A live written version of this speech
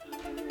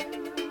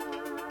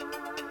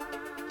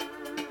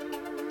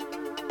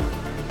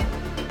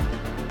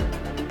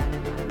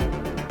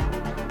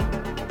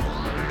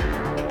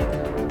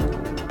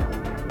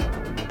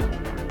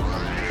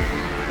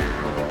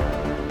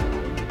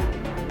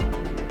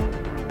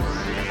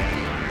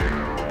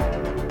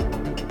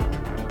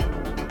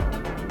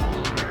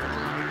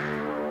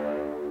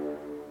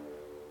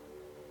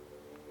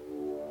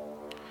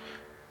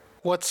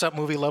What's up,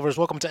 movie lovers?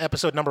 Welcome to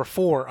episode number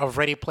 4 of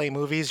Ready Play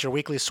Movies, your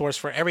weekly source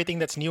for everything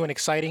that's new and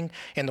exciting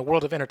in the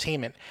world of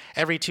entertainment.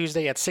 Every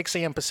Tuesday at 6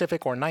 a.m.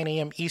 Pacific or 9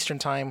 a.m. Eastern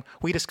Time,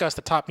 we discuss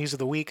the top news of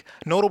the week,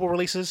 notable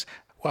releases,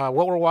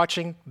 what we're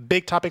watching,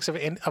 big topics of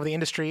the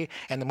industry,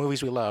 and the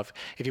movies we love.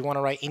 If you want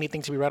to write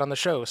anything to be read on the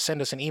show, send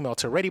us an email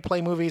to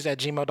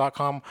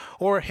readyplaymovies@gmail.com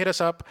or hit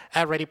us up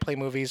at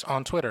readyplaymovies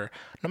on Twitter.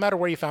 No matter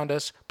where you found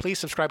us, please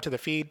subscribe to the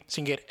feed so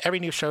you can get every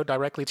new show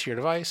directly to your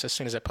device as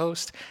soon as it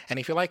posts. And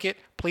if you like it,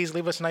 please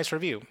leave us a nice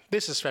review.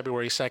 This is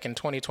February 2nd,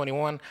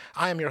 2021.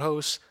 I am your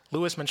host,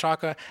 Louis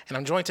Menchaca, and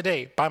I'm joined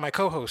today by my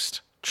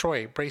co-host,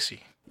 Troy Bracey.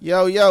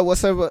 Yo,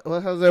 how's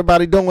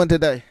everybody doing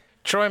today?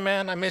 Troy,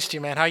 man, I missed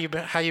you, man. How you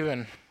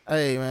been?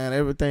 Hey, man,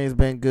 everything's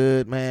been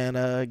good, man.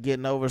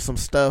 Getting over some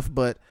stuff,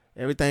 but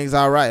everything's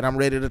all right. I'm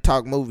ready to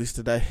talk movies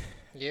today.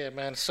 Yeah,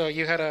 man. So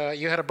you had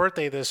a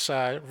birthday this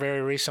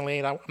very recently,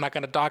 and I'm not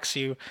going to dox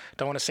you.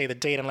 Don't want to say the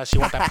date unless you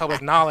want that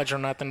public knowledge or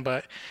nothing.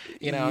 But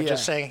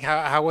just saying,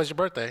 how was your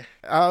birthday?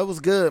 It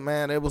was good,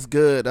 man. It was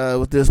good.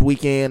 With this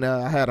weekend,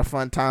 I had a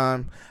fun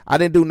time. I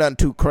didn't do nothing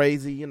too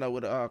crazy,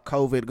 with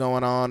COVID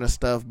going on and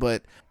stuff.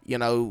 But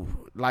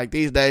like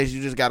these days,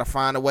 you just got to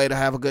find a way to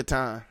have a good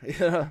time.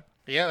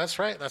 Yeah, that's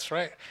right.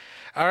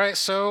 All right,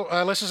 so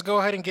let's just go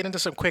ahead and get into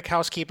some quick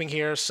housekeeping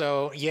here.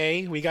 So,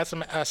 yay, we got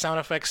some sound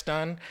effects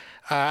done.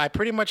 I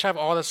pretty much have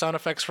all the sound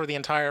effects for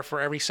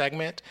every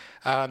segment.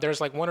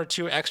 There's like one or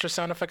two extra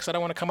sound effects that I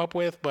want to come up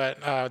with, but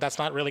that's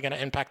not really going to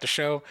impact the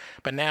show.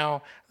 But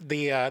now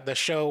the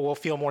show will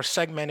feel more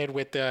segmented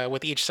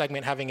with each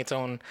segment having its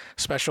own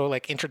special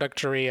like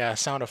introductory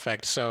sound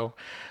effect. So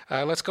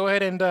let's go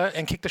ahead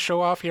and kick the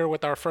show off here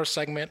with our first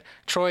segment.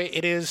 Troy,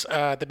 it is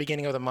the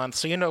beginning of the month,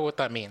 so you know what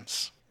that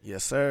means.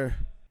 Yes, sir.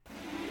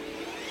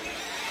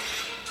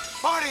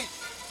 Marty!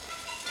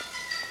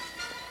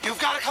 You've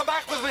got to come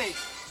back with me!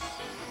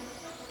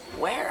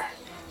 Where?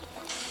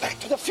 Back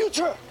to the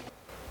future!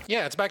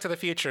 Yeah, it's Back to the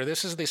Future.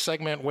 This is the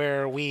segment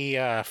where we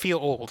feel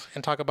old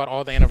and talk about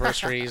all the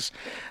anniversaries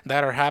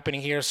that are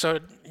happening here. So,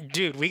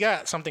 dude, we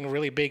got something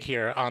really big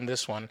here on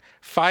this one.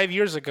 5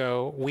 years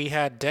ago, we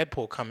had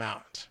Deadpool come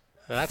out.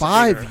 That's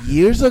 5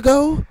 years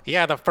ago?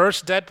 Yeah, the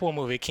first Deadpool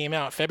movie came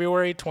out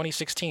February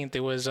 2016.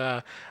 It was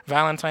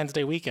Valentine's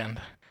Day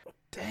weekend.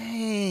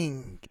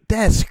 Dang,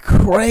 that's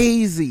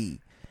crazy.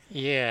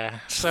 Yeah.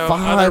 So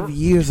 5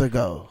 years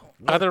ago.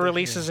 Other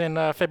releases in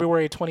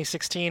February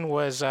 2016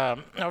 was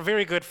a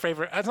very good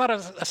favorite. It's not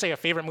a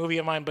favorite movie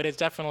of mine, but it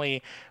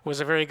definitely was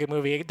a very good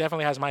movie. It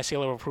definitely has my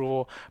seal of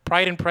approval.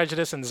 Pride and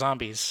Prejudice and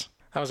Zombies.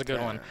 That was a good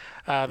one.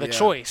 The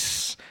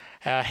Choice.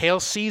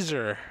 Hail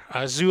Caesar.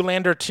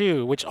 Zoolander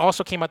 2, which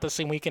also came out the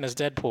same weekend as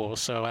Deadpool,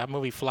 so that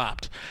movie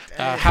flopped.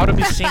 How to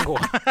Be Single.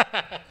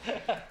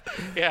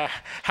 Yeah.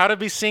 How to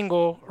Be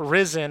Single,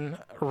 Risen,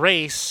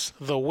 Race,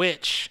 The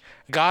Witch,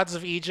 Gods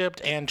of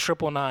Egypt, and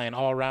 999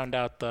 all round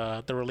out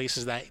the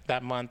releases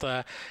that month.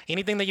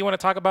 Anything that you want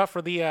to talk about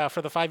for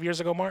the 5 years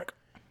ago, Mark?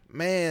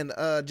 Man,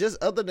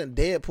 just other than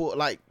Deadpool,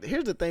 like,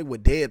 here's the thing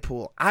with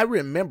Deadpool. I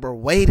remember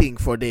waiting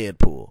for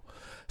Deadpool.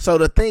 So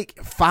to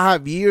think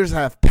 5 years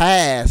have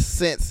passed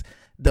since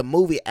the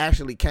movie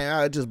actually came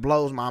out, it just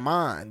blows my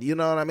mind. You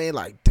know what I mean?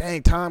 Like,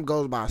 dang, time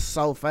goes by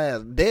so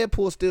fast.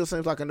 Deadpool still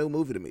seems like a new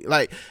movie to me.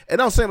 Like, it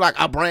don't seem like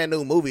a brand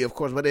new movie, of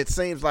course, but it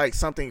seems like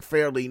something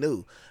fairly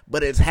new.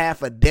 But it's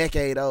half a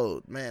decade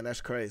old. Man,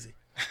 that's crazy.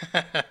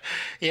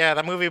 Yeah,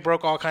 the movie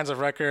broke all kinds of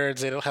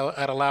records. It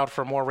allowed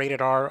for more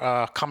rated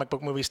R comic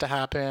book movies to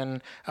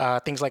happen,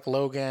 things like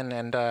Logan,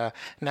 and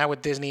now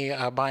with Disney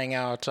buying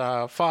out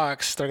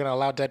Fox, they're going to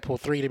allow Deadpool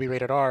 3 to be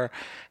rated R,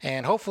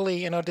 and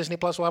hopefully, Disney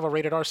Plus will have a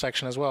rated R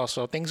section as well.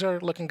 So things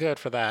are looking good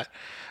for that.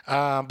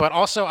 But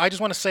also, I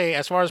just want to say,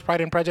 as far as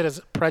Pride and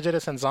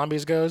Prejudice and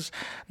Zombies goes,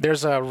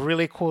 there's a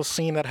really cool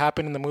scene that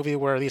happened in the movie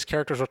where these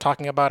characters were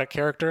talking about a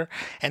character,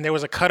 and there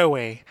was a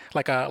cutaway,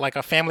 like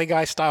a Family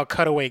Guy style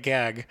cutaway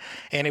gag.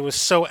 And it was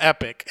so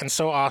epic and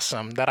so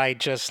awesome that I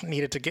just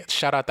needed to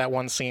shout out that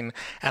one scene.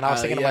 And I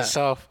was thinking to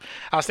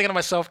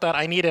myself that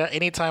I need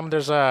anytime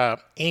there's a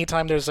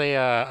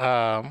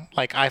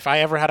like if I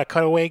ever had a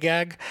cutaway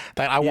gag,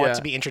 that I want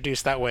to be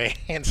introduced that way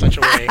in such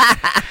a way.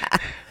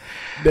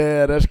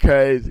 Yeah, that's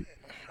crazy.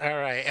 All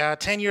right,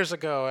 10 years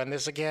ago, and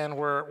this again,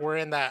 we're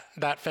in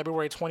that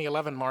February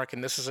 2011 mark,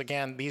 and this is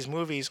again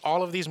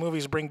all of these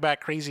movies bring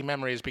back crazy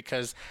memories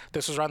because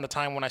this was around the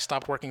time when I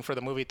stopped working for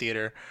the movie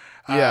theater.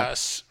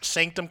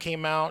 Sanctum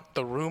came out,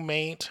 The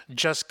Roommate,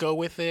 Just Go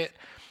With It,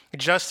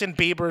 Justin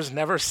Bieber's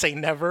Never Say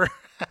Never.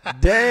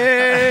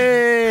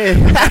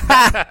 Dang!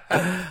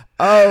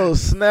 Oh,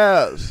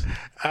 snaps.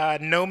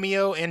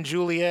 Romeo and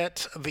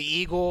Juliet, The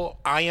Eagle,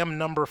 I Am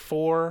Number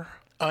 4.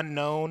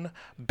 Unknown,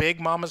 Big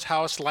Mama's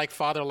House, Like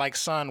Father, Like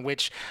Son,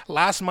 which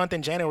last month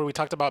in January we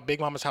talked about Big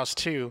Mama's House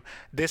 2.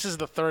 This is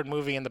the third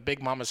movie in the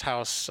Big Mama's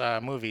House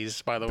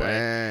movies, by the way.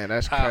 Man,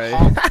 that's crazy.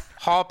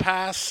 Hall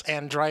Pass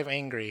and Drive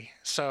Angry.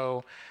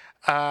 So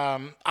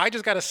I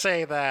just gotta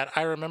say that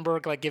I remember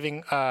like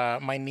giving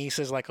my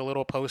nieces like a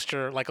little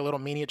poster, like a little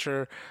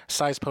miniature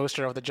size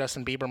poster of the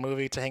Justin Bieber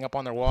movie to hang up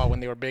on their wall when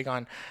they were big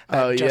on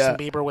that Oh, Justin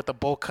yeah. Bieber with the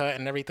bowl cut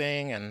and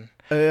everything. And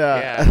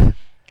Yeah. yeah.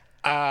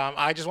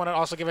 I just want to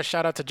also give a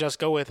shout out to Just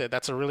Go With It.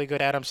 That's a really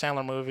good Adam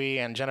Sandler movie,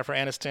 and Jennifer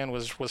Aniston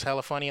was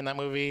hella funny in that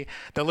movie.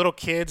 The little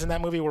kids in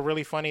that movie were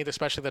really funny,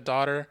 especially the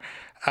daughter.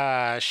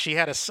 She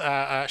had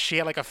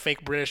like a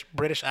fake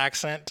British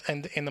accent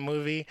in the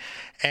movie,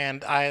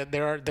 and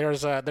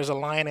there's a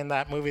line in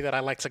that movie that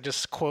I like to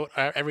just quote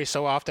every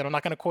so often. I'm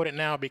not gonna quote it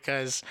now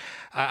because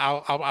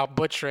I'll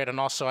butcher it, and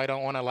also I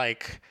don't want to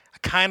like.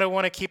 Kind of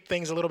want to keep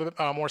things a little bit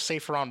more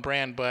safer on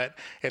brand, but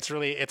it's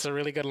a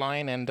really good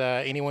line, and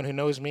anyone who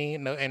knows me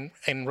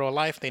in real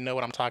life, they know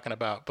what I'm talking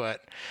about. But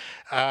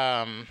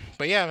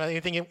yeah,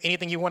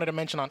 anything you wanted to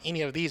mention on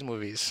any of these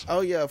movies?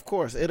 Oh yeah, of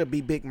course. It'll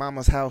be Big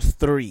Mama's House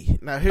 3.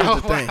 Now here's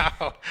the thing. Wow.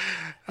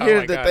 Oh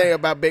Here's my the God. thing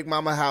about Big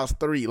Mama House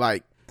 3.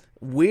 Like,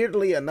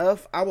 weirdly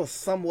enough, I was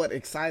somewhat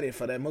excited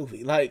for that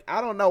movie. Like,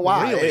 I don't know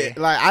why. Really?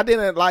 I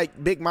didn't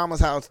like Big Mama's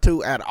House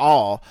 2 at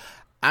all.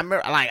 I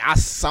remember, like, I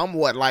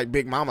somewhat like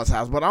Big Mama's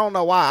House, but I don't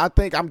know why. I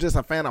think I'm just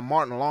a fan of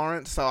Martin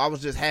Lawrence, so I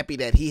was just happy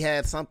that he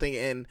had something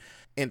in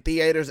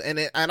theaters,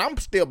 and I'm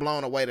still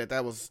blown away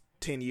that was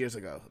 10 years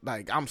ago.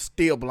 Like, I'm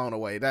still blown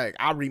away. Like,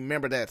 I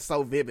remember that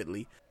so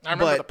vividly. I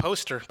remember the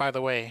poster, by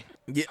the way.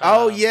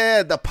 Yeah,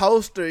 yeah, the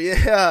poster.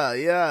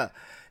 Yeah.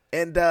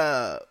 And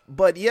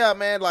but yeah,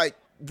 man, like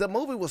the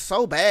movie was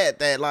so bad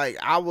that like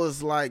I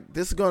was like,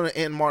 this is gonna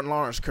end Martin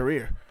Lawrence's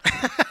career.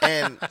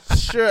 And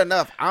sure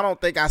enough, I don't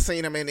think I've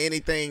seen him in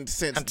anything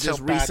since Until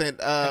just recent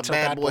until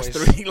Bad Boys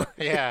 3.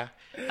 Yeah.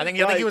 I think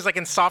he was like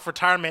in soft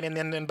retirement, and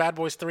then in Bad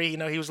Boys 3,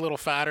 he was a little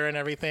fatter and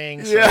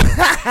everything. So.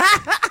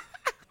 Yeah.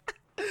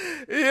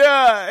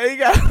 Yeah, he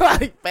got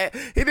like fat.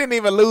 He didn't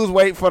even lose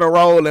weight for the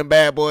role in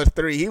Bad Boys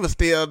 3. He was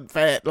still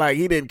fat, like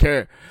he didn't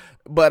care.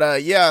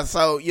 But yeah,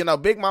 so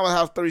Big Mama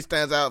House 3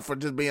 stands out for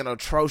just being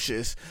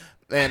atrocious,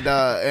 and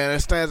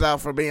it stands out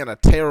for being a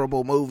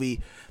terrible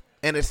movie,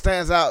 and it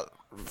stands out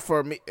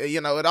for me.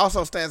 It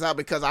also stands out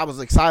because I was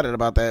excited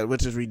about that,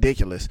 which is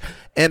ridiculous.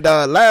 And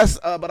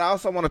but I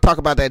also want to talk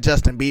about that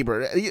Justin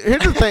Bieber.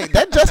 Here's the thing: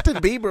 that Justin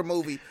Bieber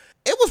movie.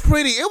 It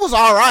was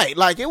all right.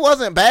 Like, it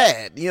wasn't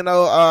bad,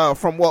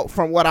 from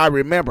what I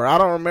remember. I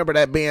don't remember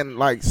that being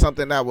like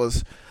something that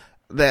was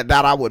that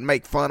I would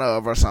make fun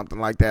of or something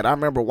like that. I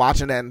remember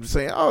watching that and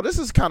saying, "Oh, this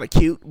is kind of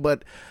cute,"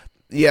 but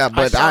yeah,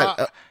 but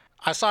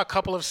I saw a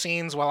couple of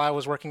scenes while I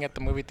was working at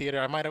the movie theater.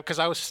 I might have, because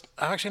I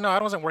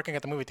wasn't working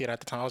at the movie theater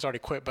at the time. I was already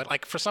quit. But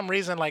like for some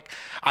reason, like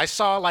I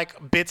saw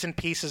like bits and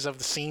pieces of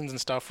the scenes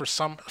and stuff for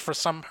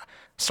some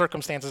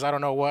circumstances. I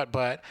don't know what,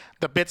 but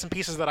the bits and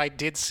pieces that I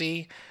did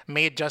see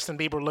made Justin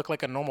Bieber look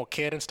like a normal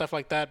kid and stuff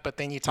like that. But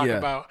then you talk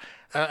about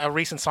a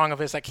recent song of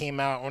his that came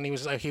out when he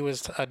was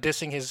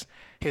dissing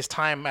his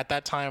time at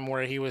that time,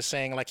 where he was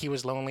saying like he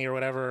was lonely or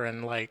whatever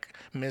and like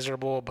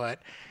miserable, but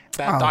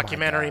that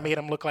documentary made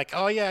him look like,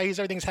 oh yeah,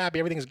 everything's happy,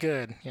 everything's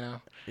good,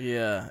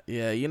 Yeah.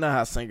 You know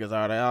how singers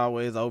are; they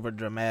always over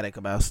dramatic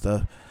about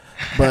stuff.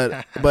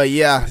 But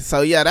yeah,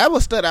 so yeah, that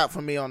was stood out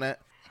for me on that.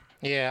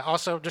 Yeah.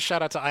 Also, just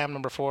shout out to I Am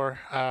Number 4.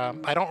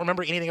 I don't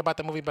remember anything about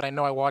the movie, but I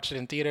know I watched it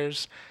in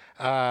theaters.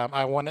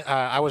 I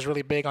was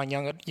really big on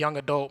young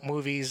adult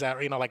movies that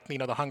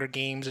the Hunger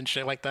Games and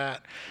shit like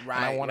that. Right.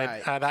 And I wanted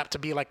that to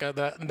be like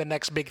the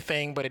next big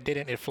thing, but it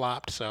didn't. It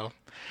flopped. So,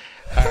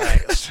 all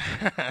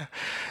right.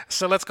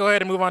 So let's go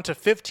ahead and move on to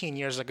 15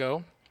 years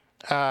ago.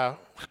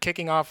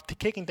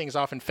 Kicking things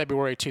off in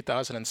February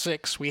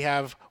 2006, we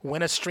have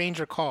When a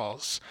Stranger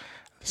Calls,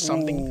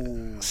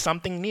 something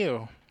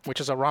new, which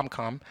is a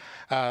rom-com.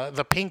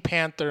 The Pink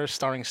Panther,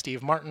 starring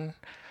Steve Martin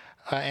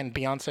and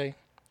Beyonce.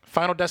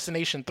 Final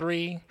Destination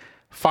 3,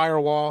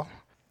 Firewall,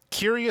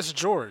 Curious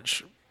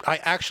George. I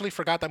actually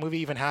forgot that movie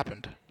even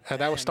happened.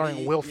 That was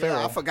starring Will Ferrell.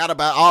 Yeah,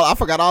 I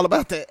forgot all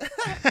about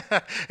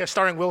that. It's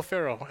starring Will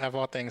Ferrell, of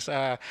all things.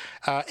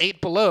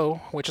 8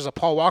 Below, which is a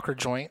Paul Walker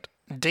joint.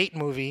 Date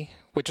Movie,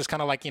 which is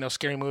kind of like,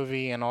 Scary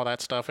Movie and all that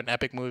stuff, an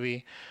epic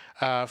movie.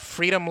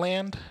 Freedom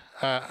Land,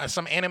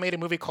 some animated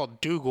movie called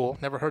Dougal.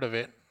 Never heard of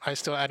it. I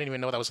didn't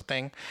even know that was a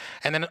thing.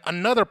 And then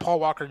another Paul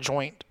Walker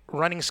joint,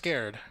 Running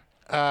Scared.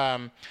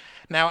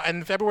 Now,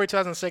 in February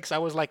 2006, I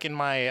was like in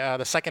my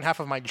the second half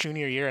of my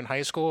junior year in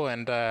high school,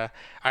 and I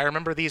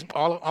remember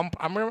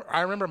I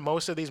remember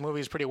most of these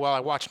movies pretty well. I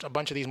watched a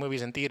bunch of these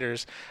movies in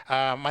theaters.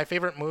 My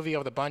favorite movie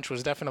of the bunch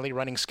was definitely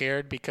Running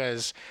Scared,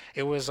 because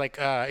it was like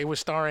it was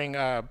starring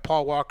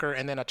Paul Walker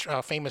and then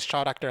a famous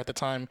child actor at the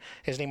time.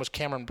 His name was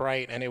Cameron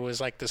Bright, and it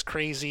was like this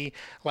crazy,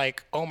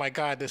 like, oh my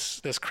god,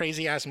 this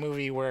crazy ass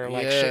movie where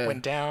like shit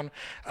went down.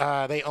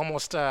 They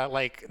almost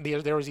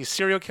there was these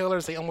serial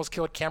killers. They almost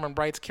killed Cameron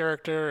Bright's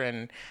character, and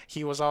and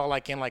he was all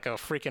like in like a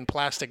freaking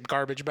plastic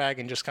garbage bag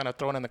and just kind of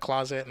thrown in the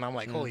closet. And I'm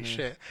like, holy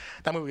shit,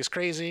 that movie was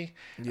crazy.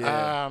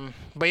 Yeah.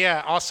 But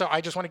yeah, also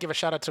I just want to give a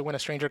shout out to When a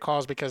Stranger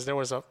Calls, because there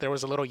was a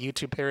little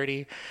YouTube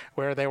parody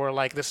where they were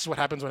like, this is what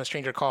happens when a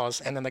stranger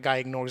calls, and then the guy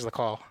ignores the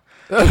call.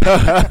 So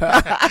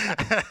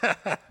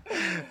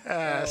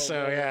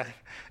yeah,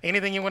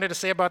 anything you wanted to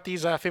say about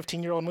these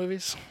 15-year-old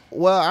movies?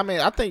 Well, I mean,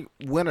 I think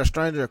When a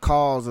Stranger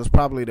Calls is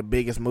probably the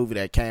biggest movie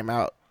that came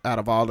out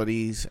of all of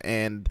these,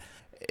 and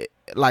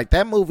like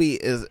that movie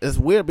is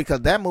weird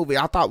because that movie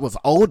I thought was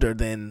older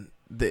than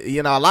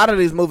a lot of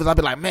these movies. I'd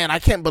be like, man, I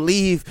can't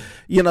believe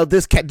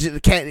this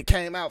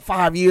came out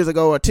 5 years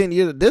ago or 10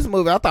 years. This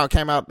movie I thought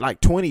came out like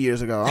 20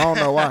 years ago. I don't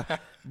know why.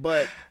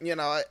 But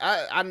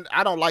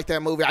I don't like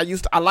that movie.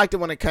 I liked it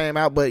when it came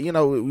out, but we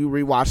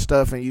rewatch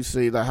stuff and you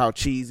see how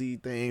cheesy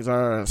things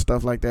are and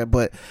stuff like that.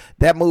 But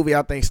that movie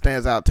I think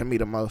stands out to me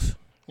the most.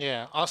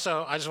 Yeah.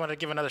 Also, I just want to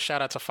give another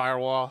shout out to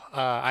Firewall.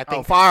 I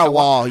think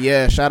Firewall.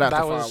 Yeah, shout out to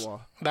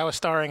Firewall. That was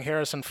starring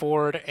Harrison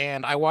Ford,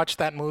 and I watched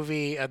that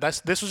movie.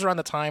 This was around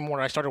the time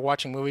where I started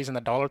watching movies in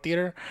the dollar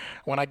theater,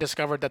 when I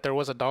discovered that there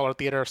was a dollar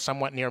theater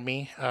somewhat near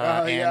me,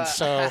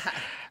 so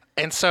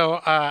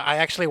I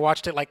actually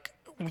watched it like.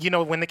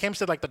 When it comes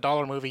to like the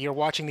dollar movie, you're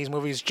watching these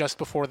movies just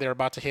before they're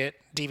about to hit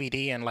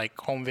DVD and like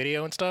home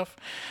video and stuff.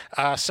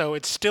 So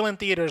it's still in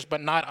theaters,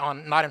 but not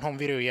in home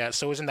video yet.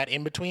 So it was in that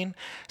in between.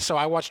 So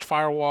I watched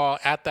Firewall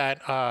at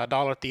that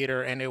dollar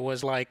theater, and it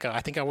was like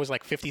I think I was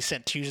like 50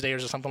 Cent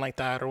Tuesdays or something like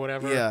that or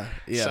whatever.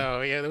 Yeah.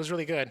 So yeah, it was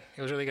really good.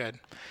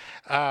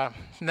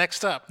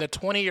 Next up, the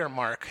 20-year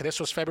mark. This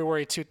was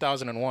February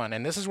 2001,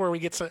 and this is where we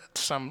get to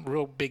some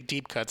real big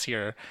deep cuts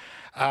here.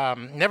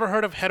 Never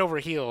heard of Head Over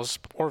Heels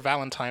or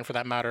Valentine for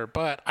that matter,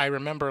 but I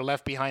remember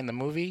Left Behind the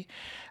movie,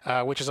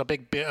 which is a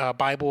big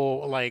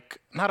Bible, like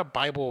not a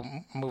Bible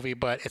movie,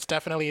 but it's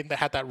definitely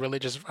had that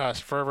religious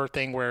fervor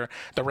thing where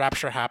the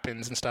rapture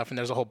happens and stuff, and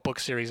there's a whole book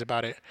series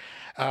about it.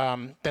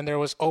 Then there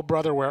was Oh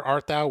Brother, Where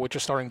Art Thou, which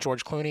is starring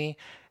George Clooney.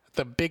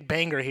 The big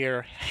banger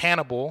here,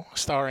 Hannibal,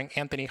 starring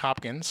Anthony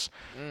Hopkins.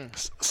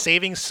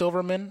 Saving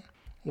Silverman,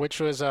 which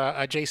was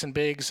a Jason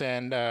Biggs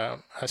and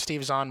a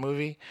Steve Zahn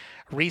movie.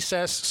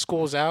 Recess,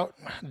 School's Out.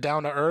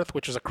 Down to Earth,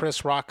 which was a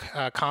Chris Rock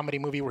comedy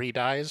movie where he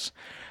dies.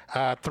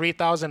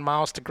 3,000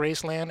 Miles to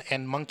Graceland,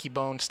 and Monkey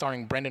Bone,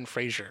 starring Brendan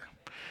Fraser.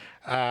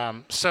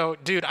 So,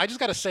 dude, I just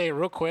got to say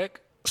real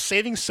quick,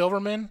 Saving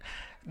Silverman,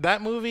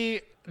 that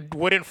movie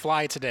wouldn't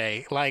fly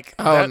today. Like,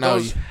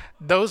 those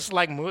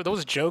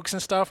jokes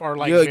and stuff are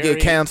like you'll very, get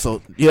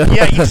canceled. Yeah,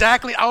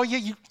 exactly. Oh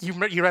yeah,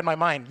 you read my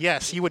mind.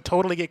 Yes, you would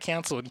totally get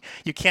canceled.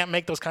 You can't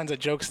make those kinds of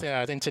jokes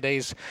by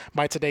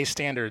today's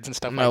standards and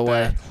stuff no like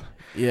way. that.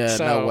 Yeah,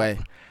 no way.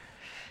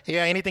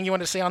 Yeah, anything you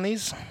want to say on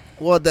these?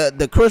 Well,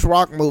 the Chris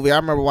Rock movie, I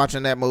remember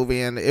watching that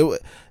movie, and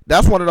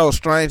that's one of those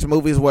strange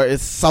movies where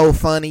it's so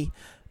funny,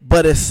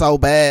 but it's so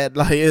bad.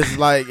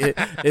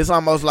 It's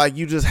almost like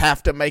you just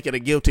have to make it a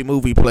guilty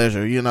movie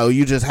pleasure.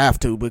 You just have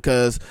to,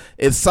 because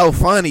it's so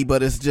funny,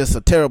 but it's just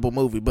a terrible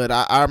movie. But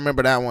I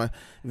remember that one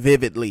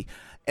vividly.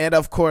 And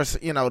of course,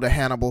 the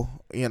Hannibal,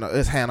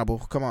 it's Hannibal.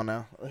 Come on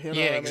now.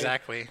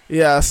 Exactly.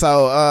 Yeah.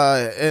 So,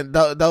 and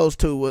those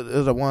two are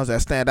the ones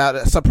that stand out.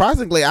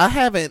 Surprisingly, I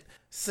haven't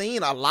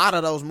seen a lot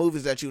of those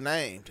movies that you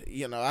named.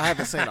 I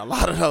haven't seen a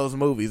lot of those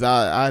movies.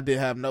 I did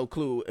have no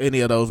clue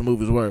any of those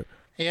movies were.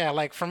 Yeah,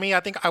 like for me, I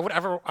think I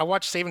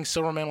watched Saving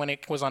Silverman when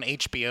it was on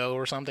HBO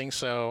or something.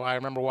 So I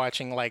remember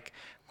watching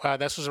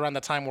this was around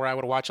the time where I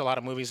would watch a lot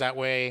of movies that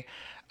way.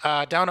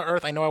 Down to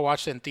Earth, I know I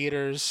watched it in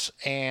theaters,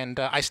 and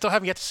I still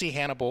haven't yet to see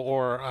Hannibal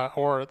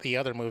or the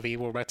other movie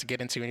we're about to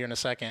get into here in a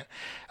second.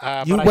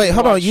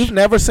 Hold on, you've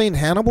never seen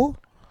Hannibal?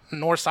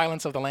 Nor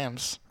Silence of the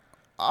Lambs.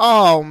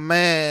 Oh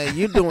man,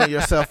 you're doing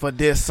yourself a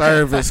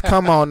disservice.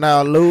 Come on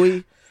now,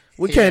 Louis.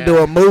 We can't do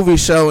a movie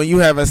show and you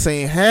haven't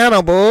seen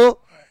Hannibal.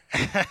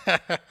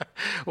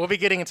 We'll be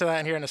getting into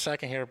that here in a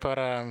second here, but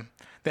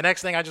the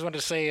next thing I just wanted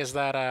to say is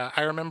that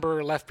I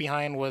remember Left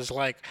Behind was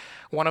like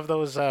one of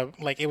those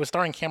it was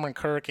starring Cameron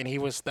Kirk, and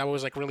that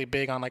was like really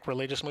big on like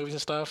religious movies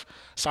and stuff.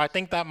 So I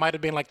think that might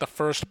have been like the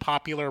first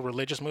popular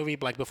religious movie,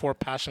 like before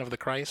Passion of the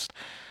Christ.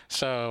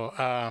 So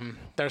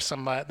there's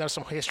some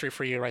history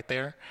for you right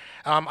there.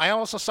 I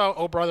also saw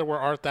Oh Brother, Where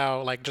Art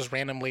Thou, like just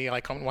randomly,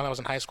 like when I was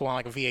in high school on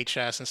like a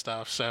VHS and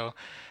stuff. So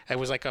it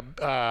was like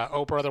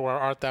Oh Brother, Where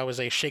Art Thou was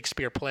a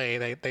Shakespeare play.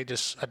 They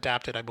just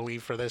adapted, I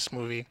believe, for this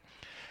movie.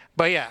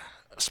 But yeah,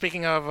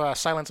 speaking of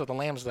Silence of the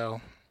Lambs, though,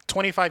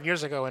 25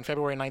 years ago in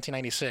February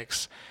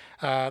 1996,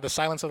 The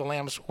Silence of the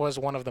Lambs was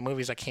one of the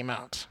movies that came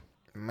out.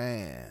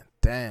 Man,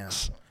 damn.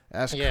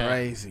 That's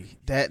crazy.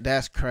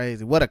 That's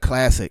crazy. What a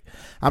classic.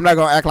 I'm not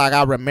gonna act like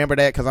I remember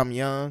that because I'm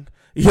young.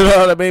 You know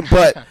what I mean?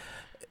 But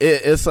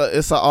it's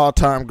an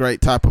all-time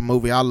great type of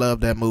movie. I love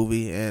that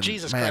movie. And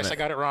Jesus Christ, I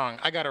got it wrong.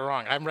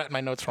 I read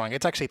my notes wrong.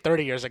 It's actually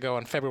 30 years ago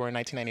in February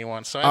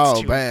 1991. So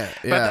that's man.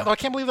 Yeah. But I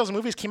can't believe those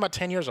movies came out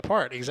 10 years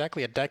apart.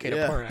 Exactly a decade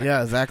apart.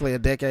 Yeah, exactly a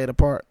decade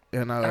apart.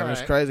 And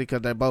it's crazy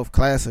because they're both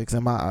classics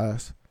in my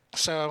eyes.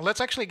 So let's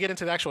actually get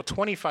into the actual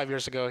 25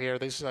 years ago here.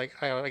 This is like,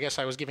 I guess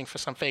I was giving for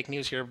some fake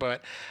news here,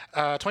 but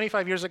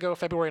 25 years ago,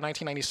 February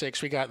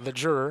 1996, we got The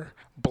Juror,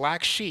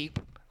 Black Sheep,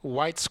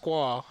 White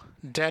Squaw,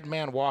 Dead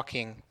Man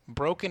Walking,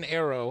 Broken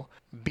Arrow,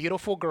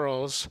 Beautiful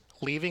Girls,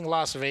 Leaving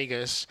Las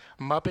Vegas,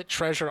 Muppet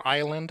Treasure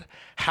Island,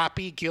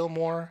 Happy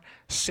Gilmore,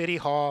 City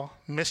Hall,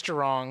 Mr.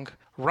 Wrong,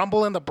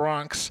 Rumble in the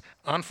Bronx,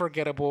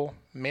 Unforgettable,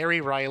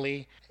 Mary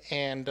Riley,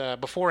 and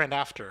Before and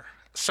After.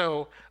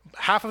 So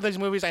half of these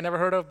movies I never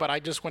heard of, but I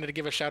just wanted to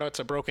give a shout out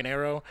to Broken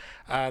Arrow.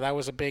 That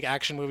was a big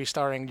action movie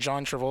starring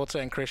John Travolta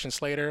and Christian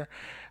Slater.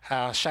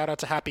 Shout out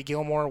to Happy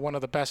Gilmore, one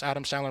of the best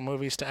Adam Sandler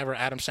movies to ever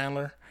Adam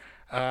Sandler.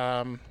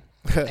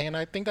 And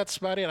I think that's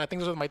about it. I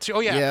think those are my two. Oh,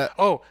 yeah.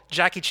 Oh,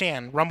 Jackie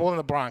Chan, Rumble in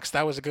the Bronx.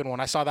 That was a good one.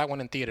 I saw that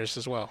one in theaters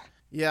as well.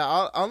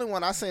 Yeah, only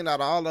one I seen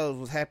out of all those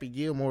was Happy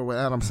Gilmore with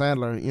Adam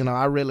Sandler. You know,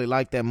 I really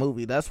like that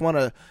movie. That's one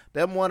of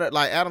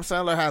like Adam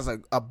Sandler has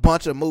a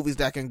bunch of movies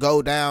that can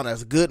go down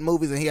as good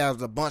movies, and he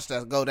has a bunch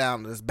that go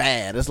down as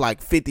bad. It's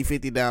like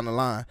 50-50 down the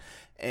line.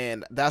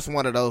 And that's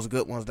one of those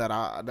good ones that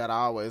I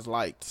always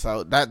liked.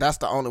 So that's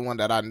the only one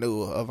that I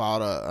knew of all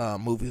the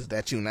movies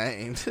that you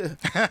named.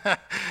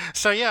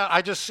 So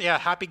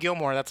Happy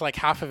Gilmore. That's like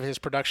half of his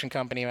production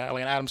company.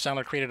 Like Adam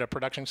Sandler created a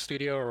production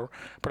studio or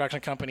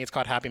production company. It's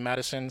called Happy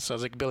Madison. So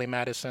it's like Billy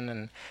Madison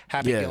and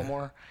Happy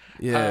Gilmore.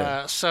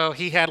 Yeah. So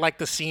he had like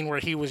the scene where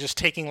he was just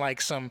taking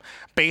like some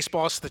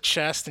baseballs to the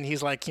chest, and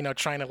he's like,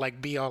 trying to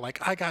like be all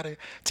like, I gotta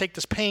take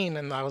this pain,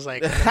 and I was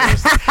like,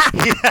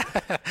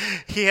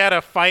 he had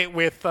a fight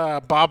with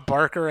Bob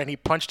Barker, and he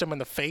punched him in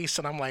the face,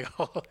 and I'm like,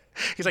 oh.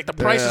 He's like, the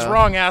price is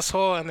wrong,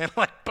 asshole, and then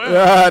like, boom.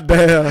 God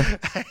damn.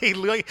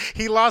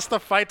 he lost the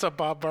fight to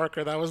Bob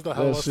Barker. That was the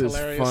most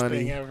hilarious funny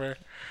thing ever.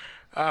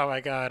 Oh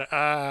my god.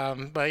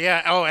 But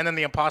yeah. Oh, and then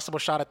the impossible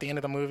shot at the end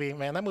of the movie.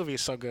 Man, that movie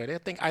is so good.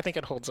 I think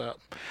it holds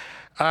up.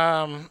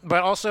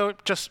 But also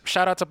just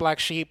shout out to Black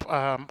Sheep.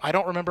 I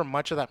don't remember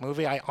much of that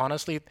movie. I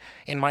honestly,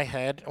 in my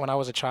head, when I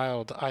was a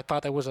child, I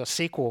thought it was a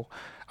sequel.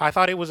 I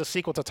thought it was a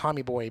sequel to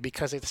Tommy Boy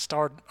because it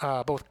starred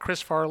both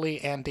Chris Farley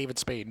and David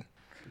Spade.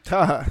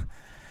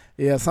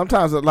 Yeah,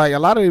 sometimes like a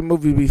lot of these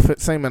movies be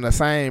seeming the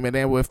same, and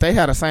then if they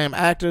had the same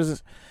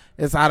actors,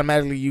 it's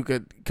automatically you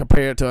could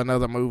compare it to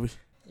another movie.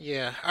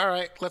 Yeah. All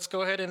right. Let's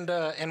go ahead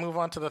and move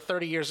on to the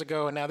 30 years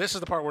ago. Now, this is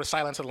the part where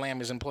Silence of the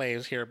Lamb is in play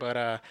here.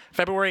 But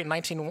February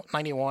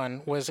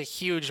 1991 was a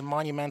huge,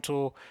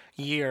 monumental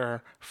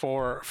year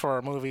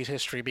for movies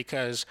history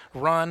because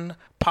Run,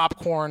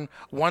 Popcorn,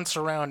 Once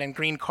Around, and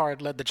Green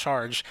Card led the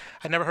charge.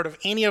 I never heard of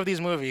any of these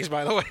movies,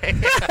 by the way.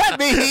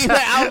 Me either.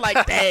 I was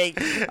like, dang.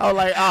 I was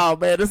like, oh,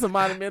 man, this is a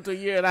monumental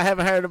year, and I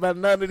haven't heard about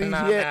none of these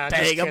yet.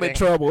 Dang, I'm in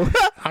trouble.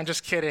 I'm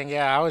just kidding.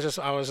 Yeah, I was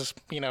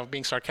just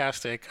being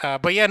sarcastic.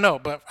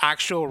 But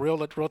actual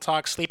real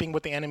talk, Sleeping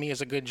with the Enemy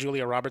is a good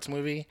Julia Roberts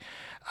movie.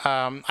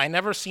 I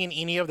never seen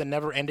any of the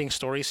Never Ending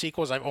Story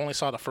sequels. I've only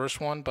saw the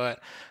first one, but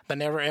the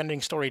Never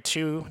Ending Story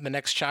 2, the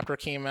next chapter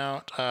came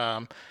out.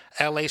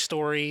 L.A.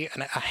 Story,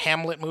 and a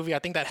Hamlet movie. I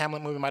think that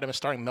Hamlet movie might have been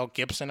starring Mel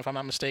Gibson, if I'm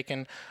not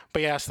mistaken.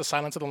 But yes, The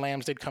Silence of the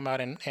Lambs did come out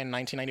in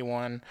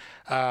 1991.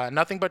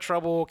 Nothing But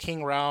Trouble,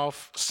 King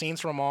Ralph, Scenes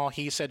from All,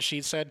 He Said,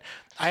 She Said.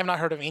 I have not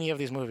heard of any of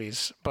these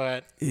movies,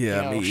 but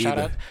shout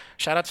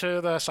out to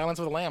The Silence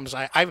of the Lambs.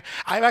 I've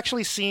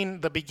actually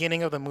seen the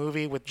beginning of the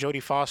movie with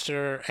Jodie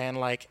Foster, and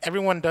like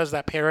everyone does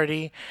that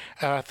parody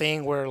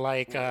thing where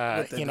like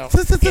there's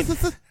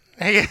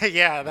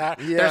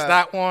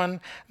that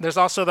one. There's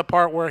also the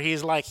part where he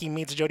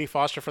meets Jodie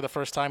Foster for the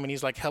first time, and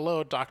he's like,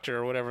 "Hello, doctor,"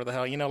 or whatever the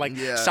hell.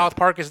 South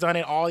Park has done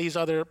it. All these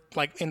other,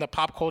 like in the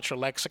pop culture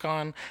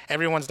lexicon,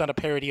 everyone's done a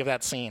parody of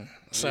that scene.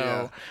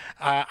 So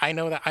I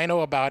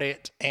know about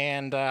it,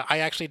 and I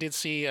actually did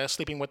see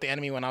Sleeping with the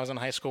Enemy when I was in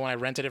high school, and I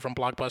rented it from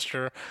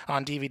Blockbuster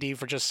on DVD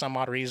for just some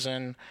odd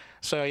reason.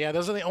 So yeah,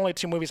 those are the only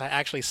two movies I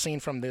actually seen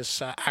from this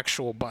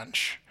actual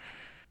bunch.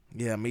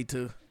 Yeah, me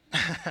too.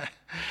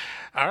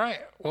 All right.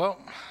 Well,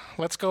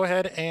 let's go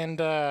ahead and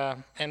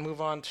move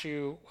on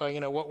to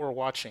what we're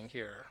watching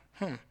here.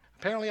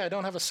 Apparently, I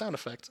don't have a sound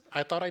effect.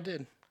 I thought I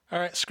did. All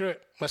right, screw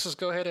it. Let's just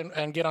go ahead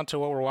and get on to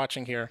what we're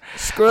watching here.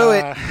 Screw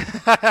it.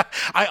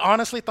 I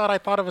honestly thought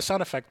of a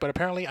sound effect, but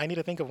apparently I need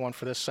to think of one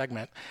for this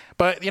segment.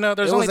 But,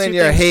 there's only two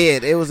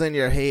things. It was in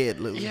your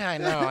head, Lou. Yeah,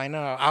 I know.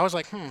 I was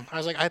like,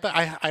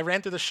 I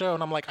ran through the show,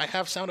 and I'm like, I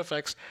have sound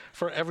effects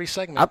for every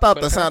segment. I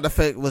thought the sound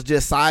effect was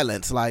just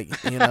silence. Like,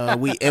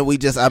 we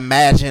just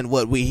imagine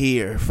what we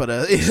hear for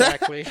the...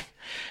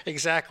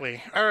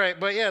 Exactly. All right.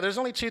 But yeah, there's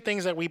only two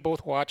things that we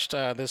both watched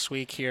this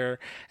week here.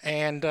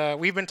 And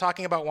we've been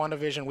talking about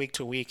WandaVision week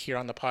to week here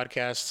on the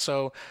podcast.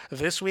 So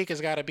this week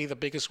has got to be the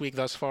biggest week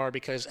thus far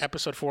because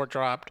episode 4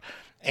 dropped.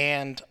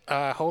 And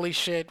holy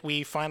shit,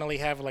 we finally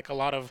have like a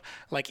lot of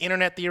like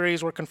internet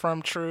theories were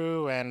confirmed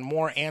true and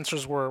more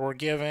answers were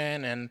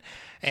given.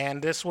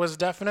 And this was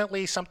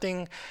definitely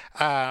something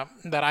that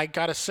I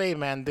got to say,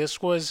 man, this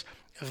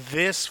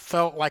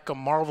felt like a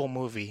Marvel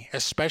movie,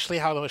 especially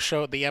how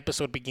the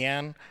episode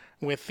began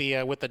with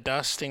the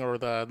dusting or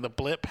the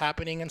blip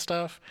happening and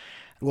stuff.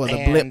 Well,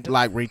 the blip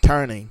like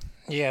returning.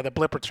 Yeah, the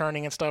blip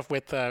returning and stuff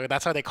with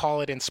that's how they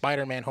call it in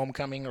Spider-Man: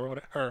 Homecoming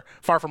or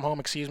Far From Home,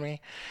 excuse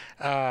me.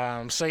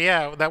 So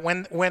yeah, that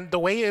when the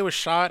way it was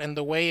shot and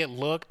the way it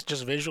looked,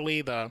 just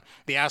visually, the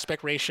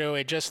aspect ratio,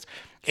 it just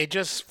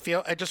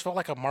felt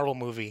like a Marvel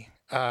movie.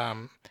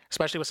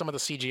 Especially with some of the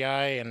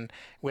CGI and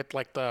with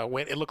like the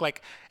way it looked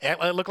like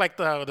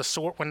the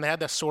sword when they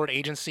had the sword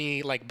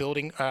agency like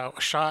building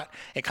shot.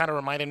 It kind of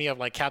reminded me of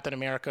like Captain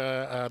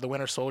America, the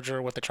Winter Soldier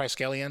with the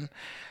Triskelion.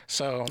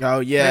 So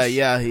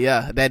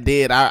yeah, that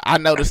did. I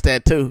noticed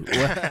that too.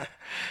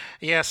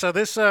 Yeah, so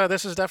this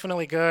is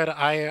definitely good.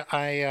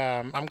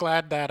 I'm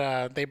glad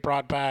that they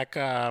brought back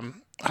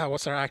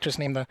what's her actress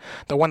name,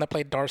 the one that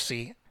played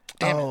Darcy.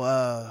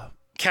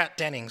 Kat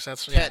Dennings.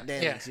 That's Kat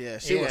Dennings. Yeah,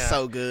 she was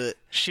so good.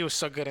 She was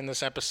so good in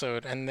this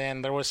episode, and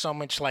then there was so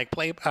much like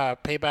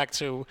payback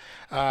to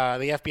the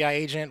FBI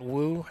agent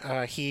Wu.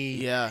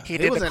 He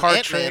did was the card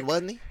Ant-Man, trick,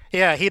 wasn't he?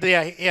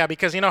 Yeah,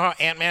 because you know how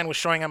Ant-Man was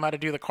showing him how to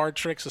do the card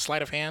tricks, the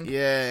sleight of hand.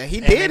 Yeah, he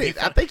did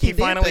it. I think he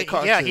finally did that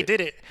card trick. He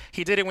did it.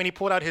 He did it when he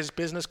pulled out his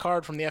business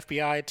card from the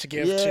FBI to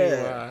give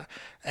to,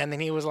 and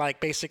then he was like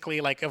basically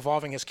like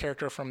evolving his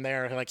character from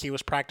there. Like he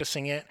was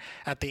practicing it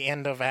at the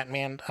end of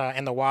Ant-Man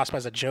and the Wasp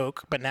as a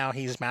joke, but now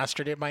he's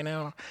mastered it by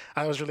now.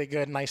 That was really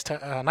good. Nice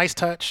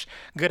touch.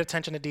 Good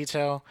attention to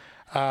detail.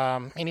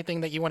 Anything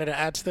that you wanted to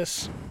add to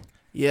this?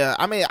 Yeah,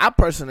 I mean,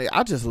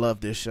 I just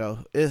love this show.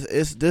 This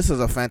is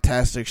a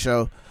fantastic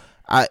show.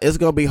 It's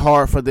gonna be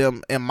hard for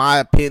them, in my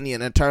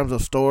opinion, in terms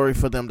of story,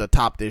 for them to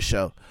top this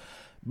show,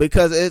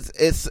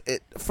 because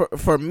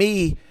for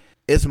me,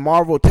 it's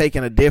Marvel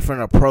taking a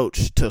different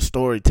approach to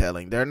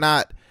storytelling.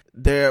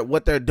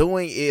 What they're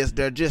doing is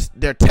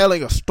they're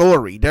telling a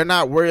story. They're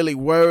not really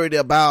worried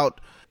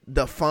about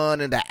the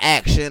fun and the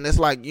action. It's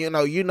like, you're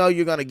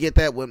gonna get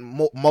that with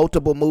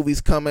multiple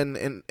movies coming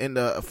in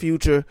the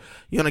future.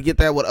 You're gonna get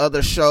that with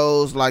other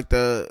shows like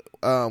the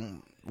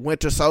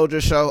Winter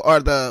Soldier show or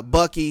the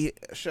Bucky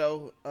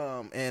show,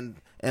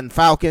 and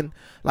Falcon,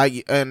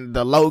 like, and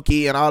the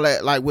Loki and all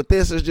that. Like with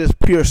this, it's just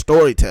pure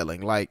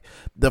storytelling. Like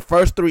the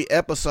first 3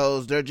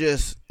 episodes,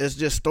 it's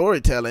just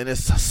storytelling.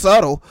 It's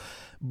subtle,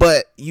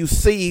 but you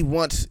see,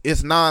 once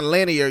it's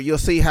non-linear, you'll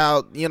see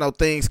how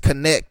things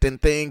connect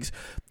and things.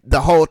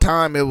 The whole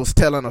time it was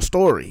telling a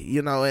story,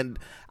 and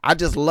I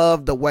just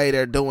love the way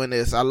they're doing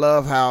this. I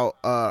love how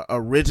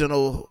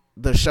original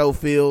the show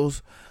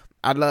feels.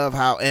 I love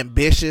how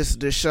ambitious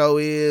the show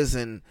is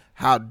and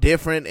how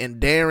different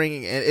and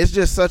daring, and it's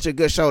just such a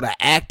good show. The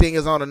acting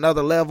is on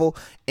another level,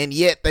 and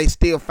yet they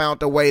still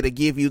found a way to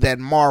give you that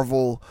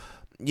Marvel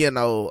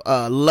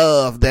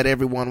love that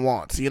everyone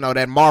wants.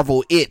 That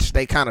Marvel itch,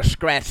 they kind of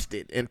scratched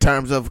it in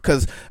terms of,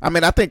 because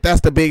I think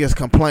that's the biggest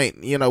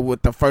complaint,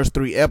 with the first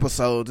 3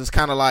 episodes. It's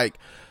kind of like,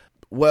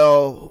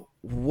 well,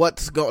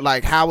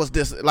 how is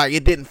this, like,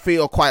 it didn't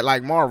feel quite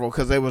like Marvel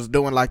because they was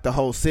doing like the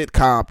whole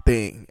sitcom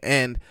thing,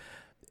 and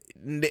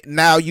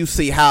now you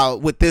see how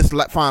with this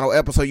final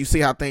episode you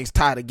see how things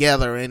tie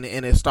together, and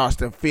it starts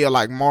to feel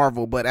like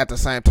Marvel, but at the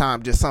same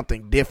time just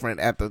something different.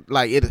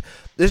 It's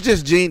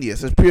just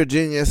genius. It's pure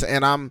genius,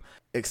 and I'm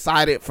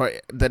excited for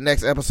the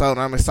next episode.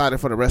 I'm excited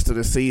for the rest of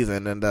the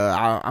season, and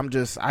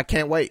I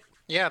can't wait.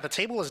 Yeah, the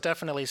table is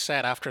definitely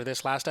set after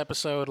this last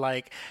episode.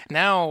 Like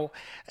now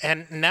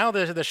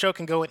the show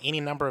can go in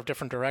any number of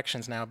different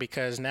directions now,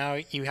 because now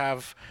you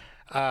have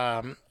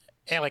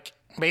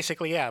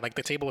basically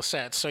the table is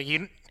set. So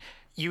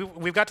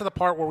we've got to the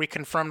part where we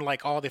confirmed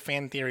like all the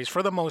fan theories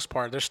for the most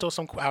part. There's still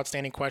some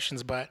outstanding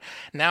questions, but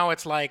now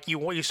it's like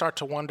you start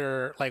to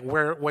wonder like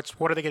what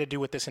are they going to do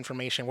with this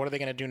information? What are they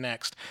going to do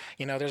next?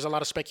 There's a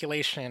lot of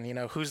speculation.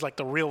 Who's like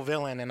the real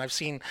villain? And I've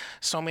seen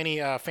so many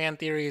fan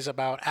theories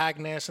about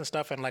Agnes and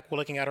stuff, and like we're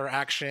looking at her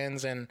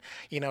actions and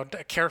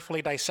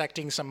carefully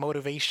dissecting some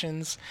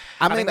motivations.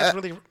 I think that's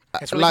really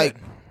like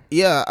good.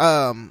 Yeah.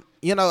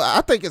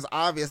 I think it's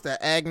obvious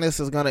that Agnes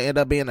is going to end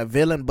up being a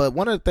villain, but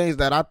one of the things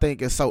that I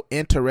think is so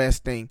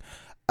interesting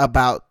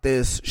about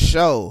this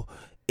show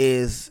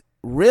is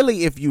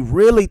really, if you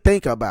really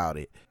think about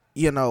it,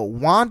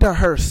 Wanda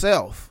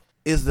herself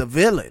is the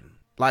villain.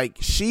 Like,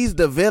 she's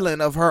the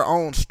villain of her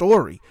own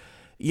story,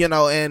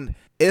 and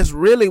it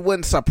really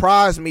wouldn't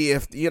surprise me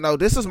if,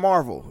 this is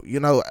Marvel,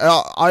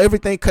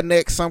 everything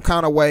connects some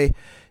kind of way.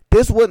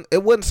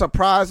 It wouldn't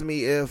surprise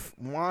me if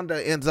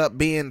Wanda ends up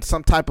being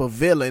some type of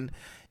villain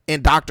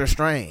in Doctor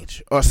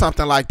Strange or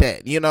something like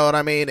that. You know what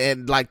I mean?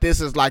 And like, this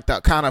is like the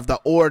kind of the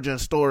origin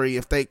story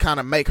if they kind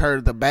of make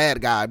her the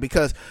bad guy,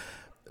 because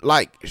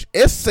like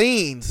it's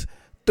scenes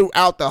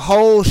throughout the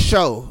whole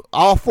show,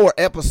 all 4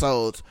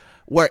 episodes,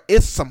 where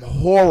it's some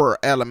horror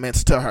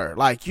elements to her.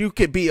 Like, you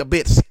could be a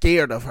bit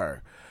scared of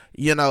her,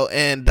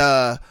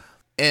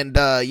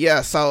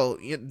 so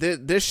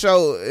this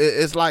show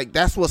is like,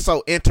 that's what's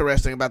so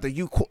interesting about that.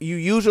 You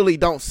usually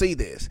don't see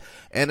this,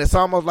 and it's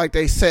almost like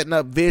they setting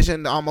up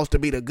Vision almost to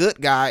be the good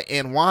guy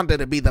and Wanda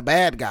to be the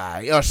bad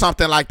guy or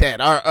something like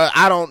that. Or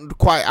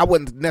I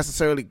wouldn't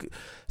necessarily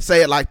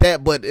say it like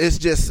that, but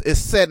it's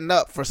setting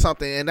up for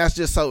something, and that's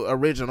just so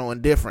original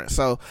and different.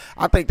 So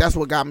I think that's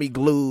what got me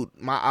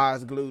my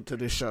eyes glued to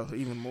this show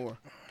even more.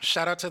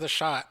 Shout out to the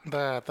shot,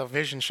 the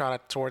vision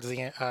shot towards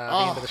the end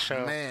of the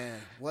show. Man,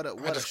 what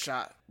a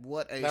shot!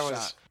 What a That shot!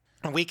 was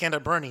a Weekend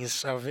at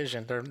Bernie's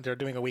vision. They're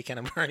doing a Weekend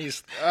at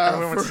Bernie's.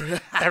 For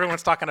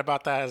Everyone's talking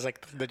about that as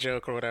like the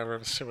joke or whatever.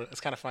 It's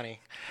kind of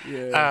funny.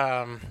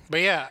 Yeah.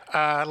 But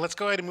yeah, let's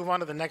go ahead and move on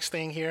to the next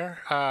thing here.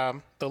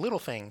 The Little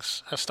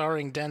Things,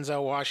 starring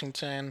Denzel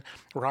Washington,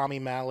 Rami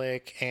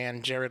Malek,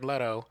 and Jared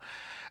Leto.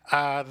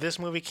 This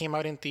movie came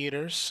out in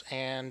theaters,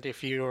 and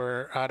if you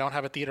don't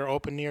have a theater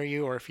open near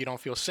you, or if you don't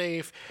feel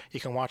safe, you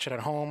can watch it at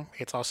home.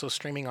 It's also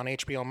streaming on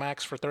HBO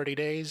Max for 30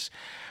 days.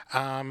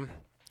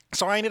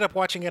 So I ended up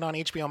watching it on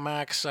HBO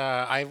Max.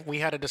 We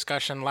had a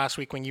discussion last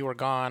week when you were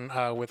gone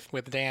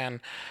with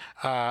Dan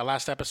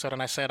last episode,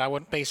 and I said I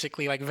would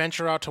basically like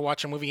venture out to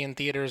watch a movie in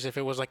theaters if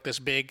it was like this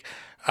big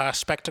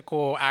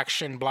spectacle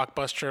action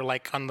blockbuster,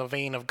 like on the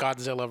vein of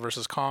Godzilla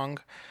versus Kong.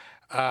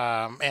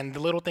 And The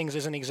Little Things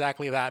isn't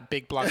exactly that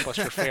big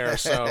blockbuster fare,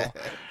 so.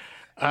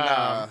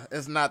 No,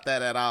 it's not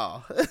that at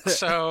all.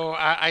 So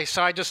I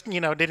just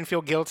didn't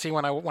feel guilty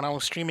when I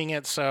was streaming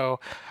it. So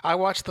I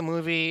watched the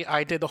movie.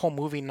 I did the whole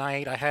movie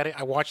night.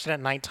 I watched it at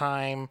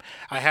nighttime.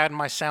 I had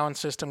my sound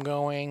system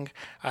going.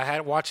 I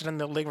had watched it in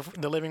the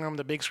living room,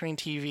 the big screen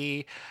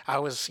TV. I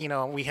was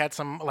we had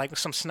some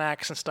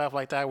snacks and stuff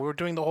like that. We were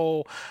doing the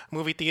whole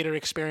movie theater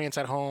experience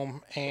at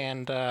home,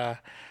 and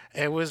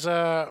it was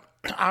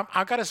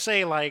I gotta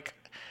say, like,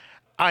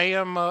 I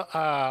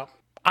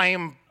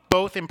am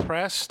both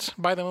impressed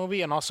by the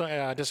movie and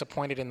also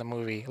disappointed in the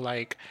movie.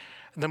 Like,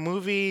 the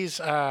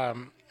movie's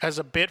as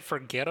a bit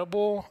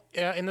forgettable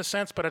in the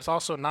sense, but it's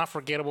also not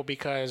forgettable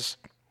because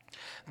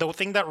the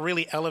thing that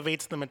really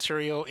elevates the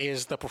material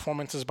is the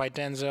performances by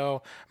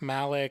Denzel,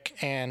 Malik,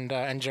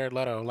 and Jared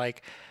Leto.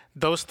 Like,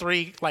 those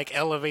three like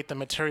elevate the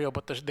material,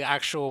 but the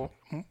actual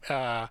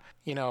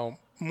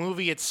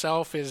movie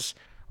itself is,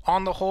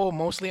 on the whole,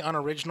 mostly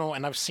unoriginal.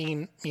 And I've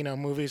seen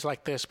movies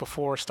like this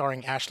before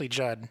starring Ashley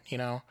Judd.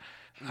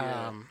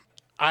 Yeah.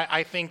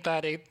 I think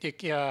that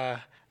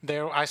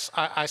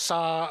I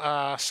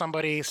saw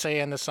somebody say,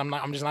 and this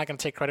I'm just not going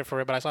to take credit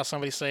for it, but I saw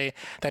somebody say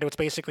that it was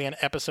basically an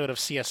episode of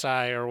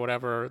CSI or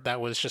whatever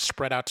that was just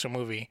spread out to a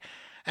movie.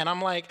 And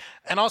I'm like,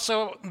 and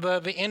also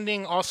the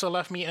ending also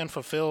left me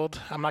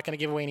unfulfilled. I'm not going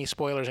to give away any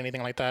spoilers or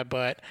anything like that,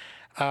 but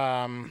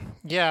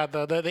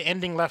the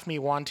ending left me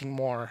wanting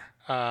more.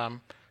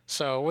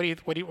 So what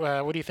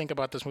do you think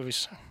about this movie?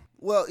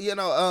 Well,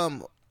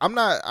 I'm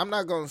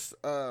not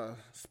gonna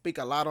speak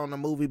a lot on the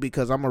movie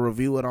because I'm gonna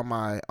review it on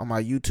my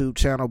YouTube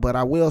channel. But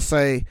I will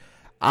say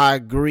I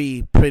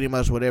agree pretty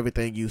much with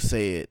everything you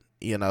said.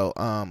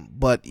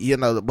 But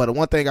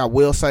one thing I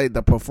will say,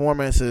 the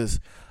performances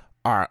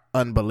are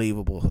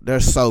unbelievable. They're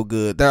so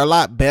good. They're a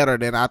lot better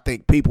than I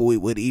think people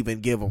would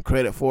even give them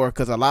credit for.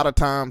 Because a lot of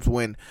times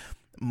when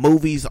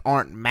movies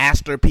aren't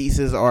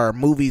masterpieces or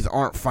movies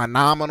aren't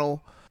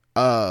phenomenal,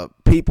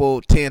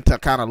 people tend to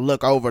kind of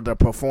look over the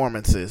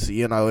performances.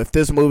 If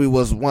this movie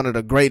was one of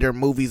the greater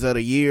movies of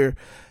the year,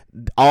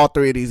 all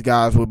three of these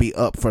guys would be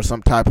up for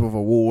some type of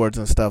awards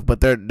and stuff, but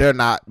they're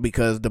not,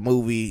 because the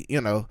movie,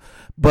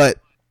 but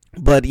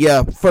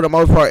yeah, for the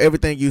most part,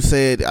 everything you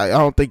said, I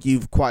don't think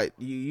you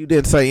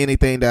didn't say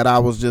anything that I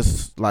was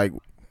just like,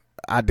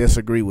 I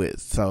disagree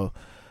with. So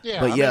yeah,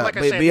 but like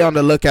I said, be on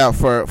the lookout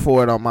for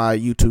it on my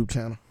YouTube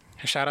channel.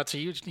 Shout out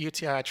to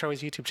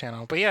Troy's YouTube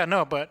channel. But yeah,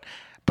 no, but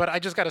I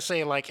just got to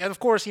say, like, of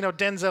course,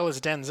 Denzel is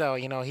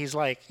Denzel. He's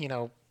like,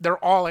 they're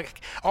all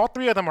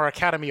three of them are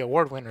Academy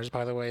Award winners,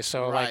 by the way.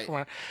 So, right.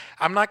 like,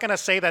 I'm not going to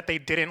say that they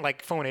didn't,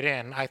 like, phone it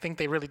in. I think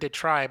they really did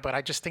try, but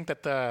I just think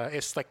that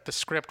the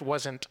script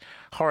wasn't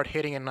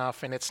hard-hitting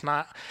enough, and it's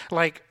not,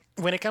 like,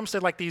 when it comes to,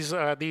 like, these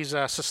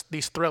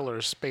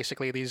thrillers,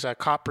 basically, these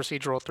cop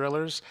procedural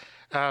thrillers,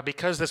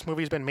 because this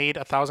movie's been made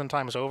 1,000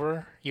 times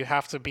over, you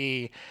have to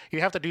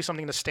do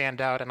something to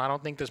stand out, and I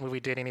don't think this movie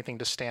did anything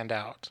to stand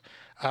out.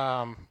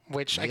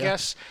 Which I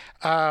guess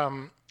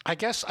I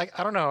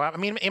don't know. I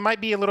mean, it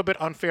might be a little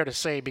bit unfair to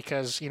say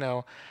because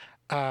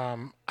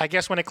I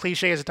guess when a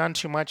cliche is done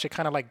too much, it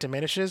kind of like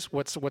diminishes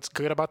what's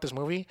good about this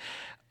movie.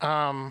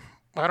 I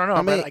don't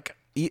know. But like,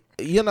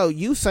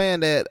 you saying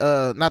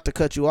that, not to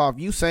cut you off,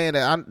 you saying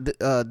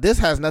that this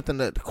has nothing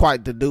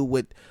to do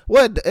with,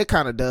 well, it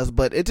kind of does,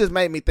 but it just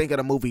made me think of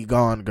the movie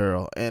Gone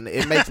Girl, and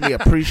it makes me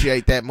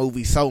appreciate that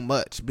movie so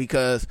much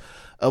because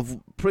of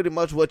pretty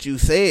much what you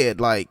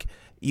said. Like,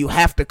 you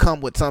have to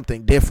come with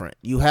something different.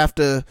 You have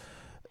to,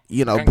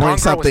 bring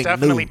something was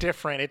definitely new.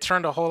 Different. It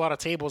turned a whole lot of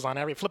tables on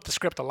flipped the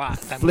script a lot.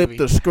 Flip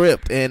the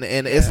script, and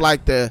it's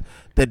like the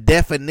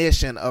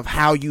definition of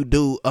how you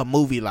do a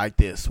movie like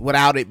this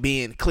without it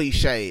being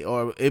cliche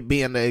or it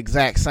being the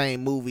exact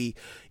same movie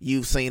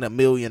you've seen a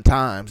million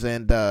times.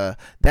 And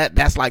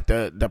that's like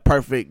the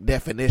perfect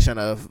definition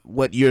of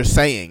what you're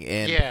saying.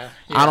 And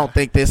I don't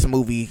think this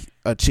movie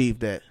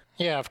achieved that.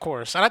 Yeah, of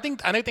course. And I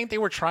think they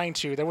were trying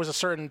to. There was a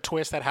certain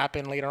twist that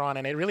happened later on,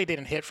 and it really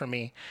didn't hit for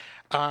me.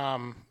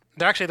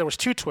 there was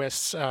two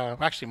twists,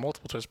 actually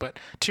multiple twists, but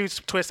two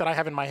twists that I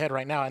have in my head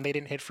right now, and they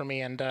didn't hit for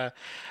me. And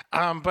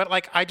but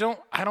like I don't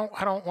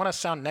want to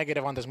sound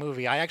negative on this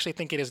movie. I actually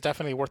think it is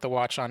definitely worth a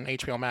watch on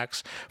HBO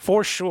Max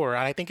for sure.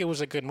 And I think it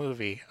was a good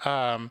movie.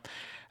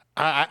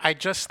 I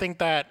just think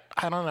that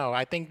I don't know.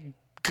 I think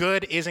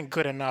good isn't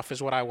good enough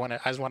is what I want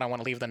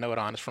to leave the note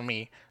on for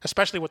me,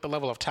 especially with the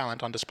level of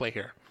talent on display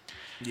here.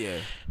 Yeah.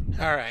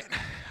 All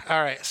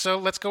right. So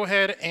let's go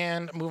ahead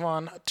and move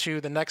on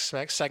to the next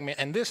segment.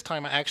 And this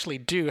time I actually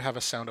do have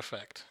a sound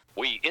effect.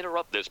 We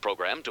interrupt this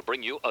program to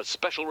bring you a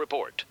special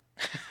report.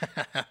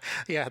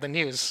 Yeah, the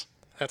news.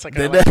 That's like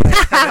I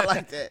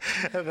like that.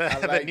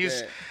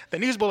 The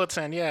news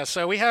bulletin. Yeah.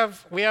 So we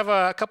have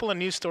a couple of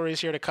news stories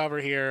here to cover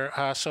here.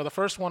 So the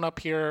first one up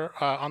here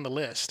on the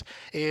list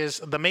is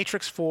The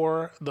Matrix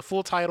 4. The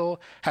full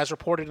title has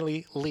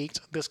reportedly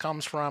leaked. This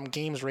comes from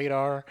Games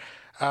Radar.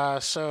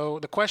 So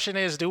the question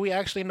is, do we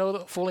actually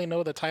fully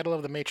know the title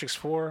of The Matrix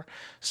 4?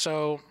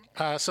 So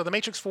the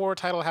Matrix 4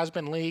 title has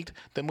been leaked.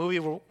 The movie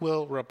will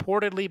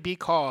reportedly be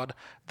called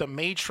The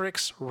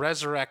Matrix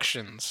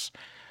Resurrections.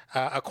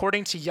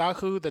 According to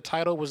Yahoo, the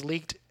title was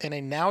leaked in a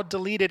now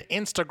deleted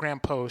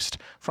Instagram post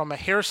from a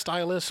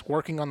hairstylist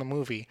working on the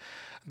movie.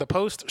 The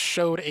post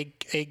showed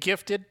a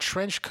gifted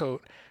trench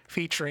coat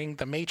featuring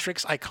the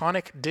Matrix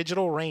iconic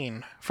digital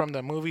rain from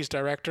the movie's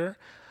director,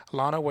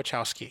 Lana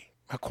Wachowski.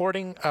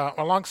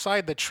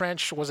 Alongside the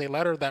trench was a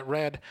letter that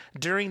read,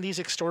 "During these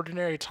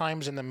extraordinary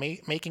times in the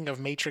making of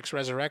Matrix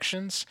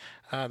Resurrections."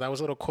 That was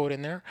a little quote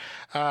in there.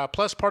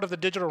 Plus, part of the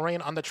digital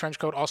rain on the trench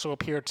coat also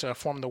appeared to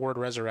form the word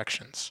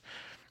Resurrections.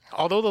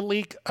 Although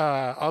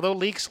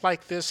leaks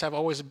like this have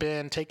always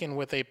been taken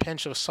with a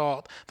pinch of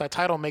salt, the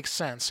title makes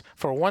sense.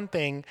 For one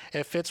thing,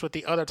 it fits with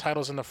the other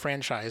titles in the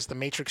franchise, The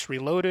Matrix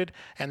Reloaded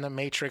and The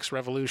Matrix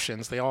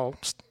Revolutions. They all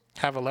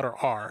have a letter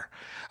R.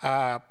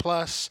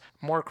 Plus,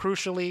 more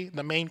crucially,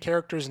 the main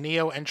characters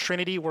Neo and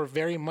Trinity were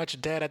very much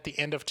dead at the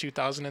end of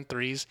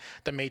 2003's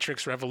The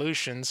Matrix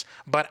Revolutions,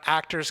 but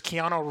actors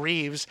Keanu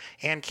Reeves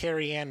and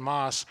Carrie-Anne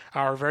Moss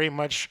are very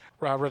much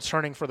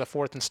returning for the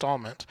fourth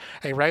installment.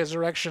 A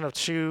resurrection or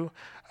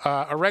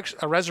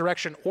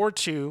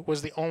two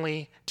was the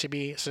only to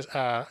be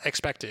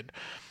expected.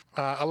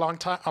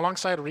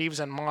 Alongside Reeves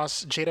and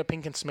Moss, Jada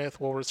Pinkett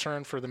Smith will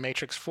return for The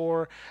Matrix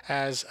 4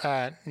 as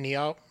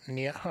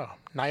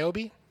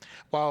Niobe,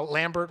 while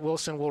Lambert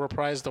Wilson will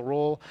reprise the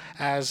role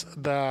as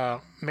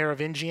the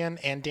Merovingian,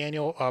 and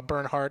Daniel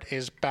Bernhardt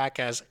is back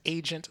as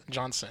Agent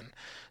Johnson.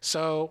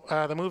 So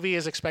the movie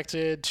is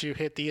expected to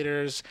hit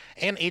theaters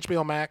and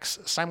HBO Max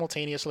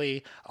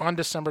simultaneously on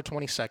December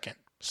 22nd.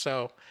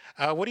 So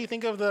what do you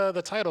think of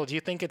the title? Do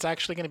you think it's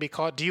actually going to be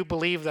called? Do you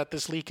believe that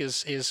this leak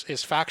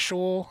is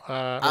factual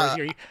or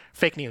is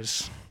fake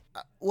news?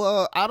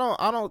 Well, I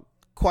don't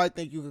quite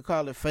think you could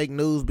call it fake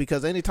news,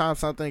 because anytime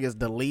something is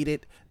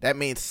deleted, that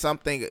means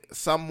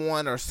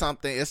someone or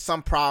something, it's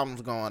some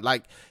problems going.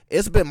 Like,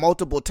 it's been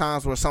multiple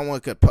times where someone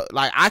could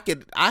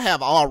I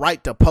have all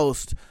right to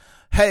post,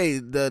 hey,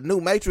 the new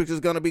Matrix is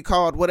going to be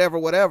called whatever.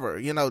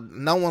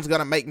 No one's going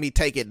to make me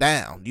take it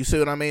down. You see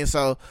what I mean?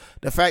 So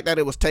the fact that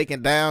it was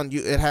taken down,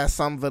 it has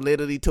some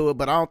validity to it,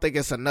 but I don't think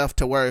it's enough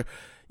to where,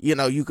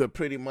 you could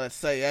pretty much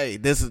say, hey,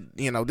 this is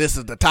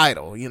the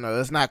title.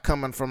 It's not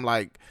coming from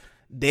like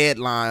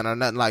Deadline or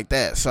nothing like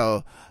that.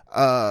 So,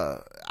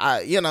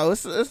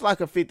 it's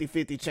like a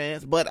 50-50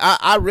 chance, but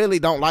I really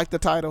don't like the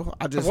title.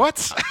 I just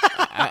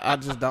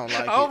don't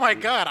like it. Oh my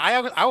God.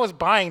 I was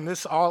buying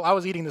this I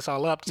was eating this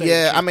all up.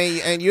 Yeah. I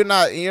mean, and you're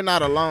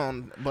not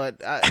alone, but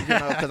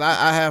cause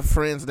I have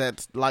friends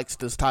that likes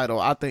this title.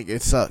 I think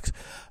it sucks.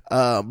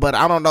 But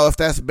I don't know if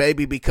that's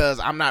maybe because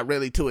I'm not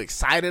really too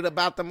excited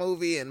about the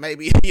movie, and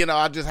maybe,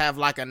 I just have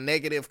like a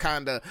negative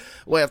kind of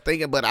way of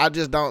thinking, but I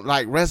just don't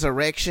like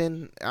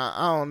Resurrection.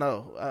 I don't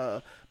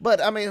know.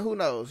 But I mean, who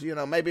knows?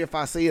 Maybe if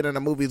I see it and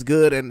the movie's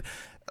good. And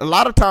a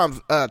lot of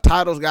times,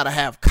 titles got to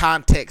have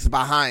context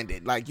behind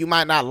it. Like, you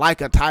might not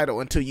like a title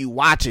until you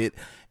watch it,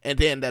 and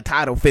then the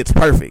title fits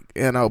perfect,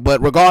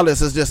 but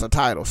regardless, it's just a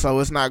title, so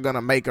it's not going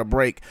to make or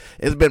break.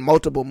 It's been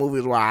multiple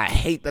movies where I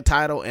hate the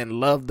title and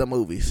love the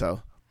movie,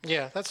 so.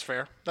 Yeah, that's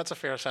fair. That's a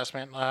fair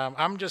assessment. I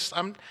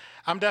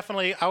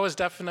was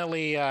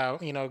definitely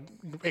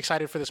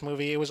excited for this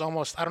movie. It was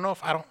almost, I don't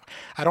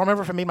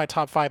remember if it made my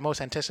top 5 most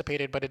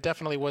anticipated, but it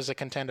definitely was a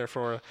contender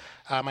for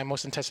my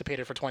most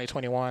anticipated for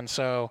 2021.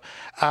 So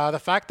the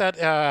fact that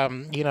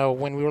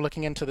when we were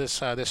looking into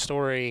this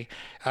story,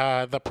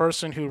 the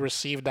person who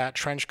received that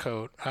trench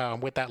coat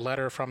with that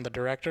letter from the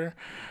director,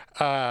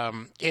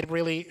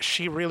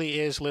 she really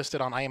is listed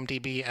on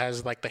IMDb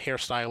as like the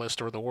hairstylist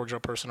or the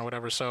wardrobe person or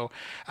whatever. So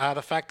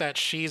the fact that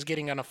she's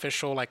getting an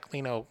official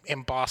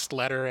embossed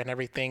letter and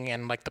everything,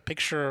 and like the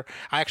picture,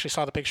 I actually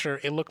saw the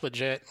picture, it looked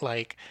legit.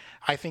 Like,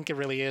 I think it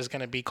really is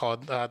going to be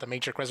called The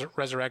Matrix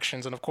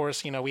Resurrections. And of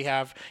course, we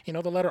have,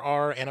 the letter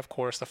R, and of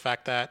course the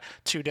fact that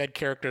 2 dead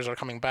characters are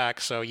coming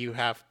back. So you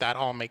have, that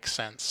all makes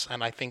sense.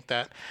 And I think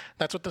that's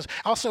what this,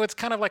 also it's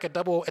kind of like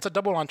it's a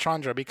double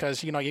entendre,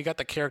 because, you got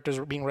the characters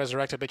being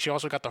resurrected, but but you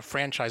also got the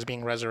franchise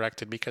being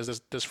resurrected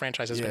because this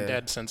franchise has been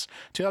dead since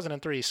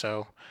 2003.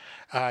 So,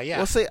 yeah.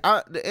 Well, see,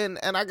 and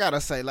I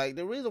gotta say, like,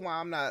 the reason why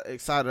I'm not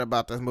excited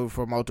about this movie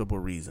for multiple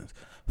reasons.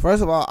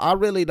 First of all, I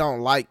really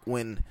don't like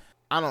when,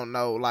 I don't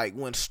know, like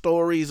when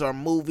stories or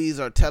movies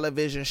or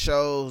television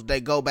shows,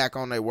 they go back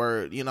on their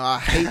word. You know, I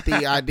hate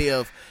the idea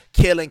of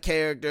killing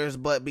characters,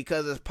 but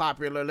because it's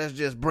popular, let's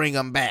just bring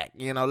them back.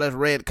 You know, let's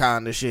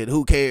retcon the shit.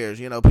 Who cares?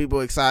 You know, people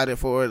excited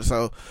for it,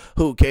 so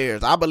who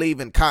cares? I believe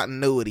in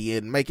continuity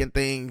and making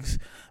things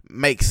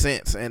make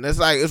sense, and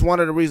it's one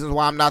of the reasons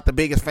why I'm not the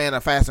biggest fan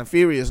of Fast and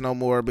Furious no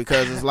more,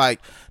 because it's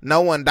like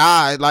no one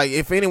died. Like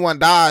if anyone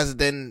dies,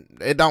 then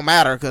it don't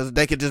matter because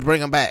they could just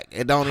bring them back.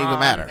 It don't even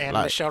matter. And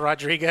like, Michelle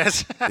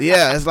Rodriguez.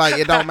 yeah, it's like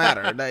it don't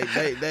matter.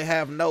 They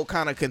have no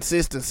kind of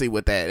consistency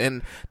with that,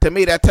 and to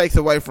me that takes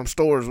away from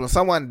stories. When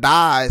someone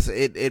dies,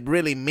 it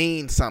really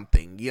means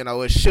something. You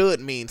know, it should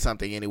mean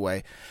something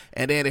anyway.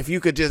 And then if you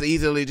could just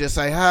easily just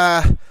say,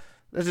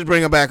 let's just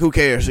bring him back. Who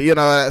cares? You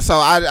know, so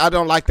I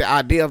don't like the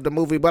idea of the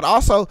movie. But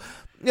also,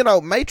 you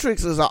know,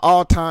 Matrix is an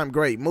all-time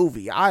great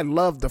movie. I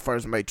love the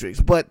first Matrix.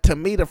 But to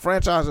me, the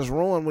franchise is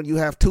ruined when you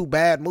have 2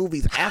 bad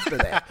movies after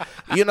that.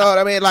 You know what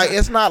I mean? Like,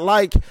 it's not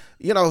like,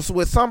 you know,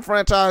 with some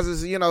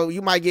franchises, you know,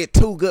 you might get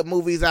 2 good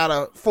movies out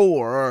of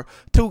 4 or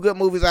 2 good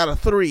movies out of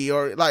 3.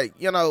 Or, like,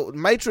 you know,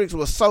 Matrix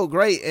was so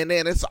great. And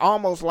then it's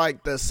almost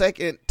like the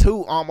second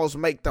 2 almost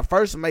make the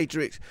first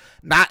Matrix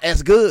not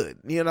as good,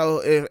 you know,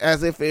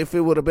 as if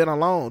it would have been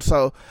alone.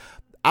 So,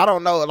 I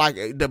don't know,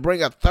 like, to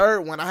bring a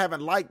third one, I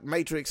haven't liked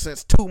Matrix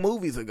since 2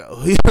 movies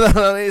ago. You know what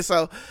I mean?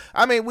 So,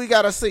 I mean, we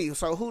got to see.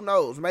 So, who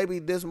knows? Maybe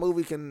this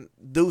movie can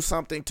do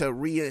something to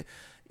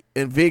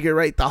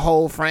reinvigorate the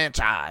whole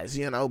franchise,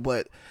 you know,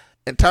 but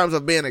in terms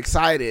of being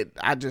excited,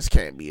 I just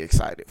can't be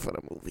excited for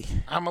the movie.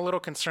 I'm a little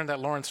concerned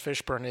that Lawrence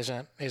Fishburne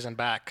isn't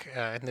back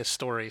in this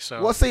story.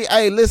 So, well, see,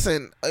 hey,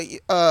 listen,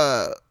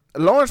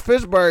 Lawrence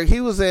Fishburne,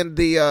 he was in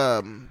the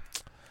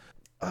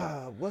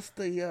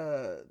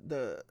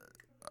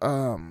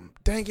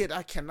dang it,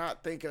 I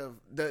cannot think of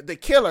the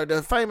killer,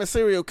 the famous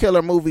serial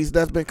killer movies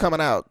that's been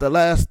coming out, the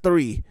last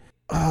 3.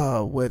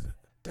 Dang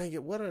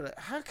it,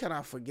 how can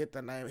I forget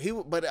the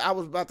name? But I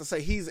was about to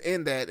say he's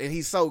in that, and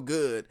he's so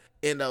good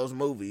in those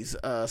movies.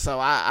 So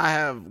I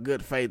have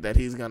good faith that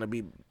he's gonna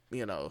be,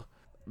 you know,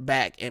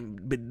 back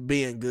and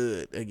being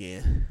good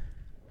again.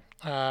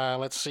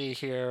 Let's see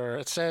here.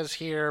 It says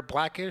here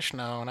Blackish.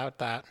 No, not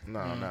that.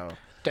 No.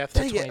 Death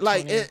to 2020.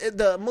 Like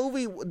the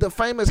movie, the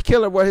famous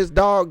killer where his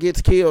dog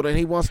gets killed and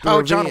he wants to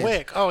revenge. John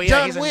Wick. Oh,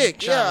 yeah. John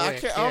Wick. I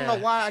don't know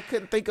why I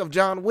couldn't think of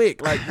John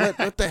Wick. Like,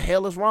 what the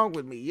hell is wrong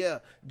with me? Yeah,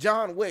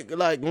 John Wick.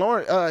 Like,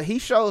 Lauren, he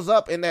shows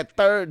up in that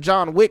 3rd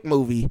John Wick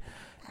movie,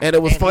 and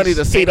it was funny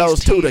to see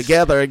those 2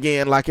 together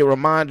again. Like, it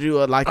reminds you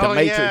of, like, the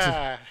Matrix.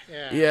 Yeah.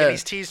 And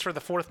he's teased for the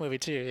 4th movie,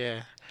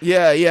 too,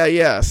 yeah.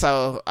 Yeah.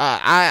 So,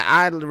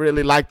 I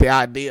really like the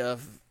idea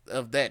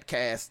of that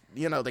cast,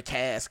 you know, the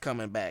cast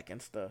coming back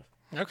and stuff.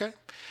 Okay.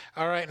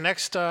 All right.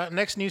 Next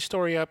news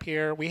story up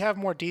here. We have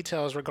more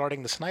details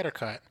regarding the Snyder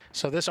Cut.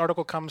 So this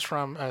article comes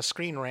from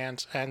Screen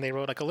Rant, and they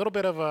wrote like a little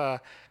bit of a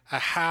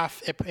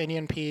half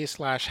opinion piece /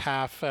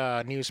 half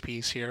news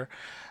piece here.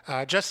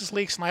 Justice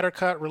League Snyder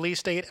Cut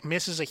release date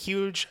misses a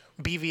huge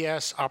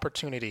BVS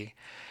opportunity.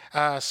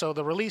 So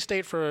the release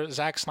date for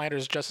Zack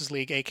Snyder's Justice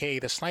League, a.k.a.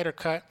 the Snyder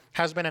Cut,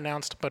 has been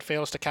announced but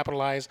fails to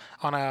capitalize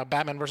on a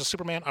Batman vs.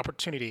 Superman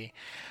opportunity.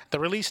 The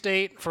release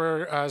date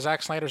for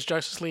Zack Snyder's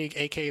Justice League,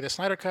 a.k.a. the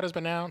Snyder Cut, has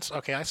been announced.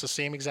 Okay, that's the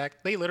same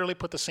exact... They literally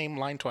put the same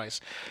line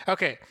twice.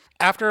 Okay,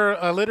 after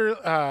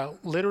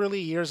literally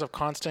years of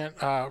constant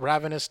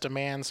ravenous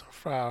demands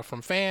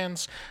from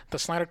fans, the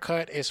Snyder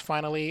Cut is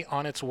finally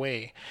on its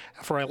way.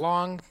 For a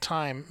long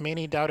time,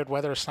 many doubted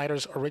whether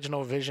Snyder's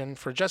original vision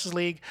for Justice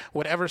League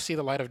would ever see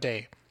the light of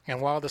day. And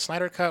while the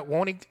Snyder Cut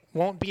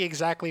won't be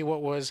exactly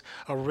what was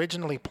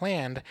originally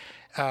planned,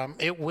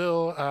 it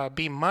will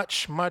be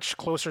much, much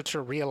closer to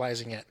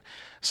realizing it.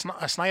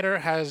 Snyder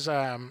has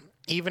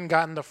even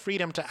gotten the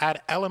freedom to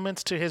add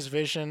elements to his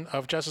vision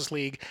of Justice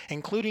League,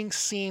 including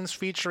scenes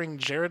featuring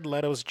Jared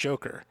Leto's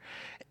Joker.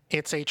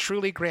 It's a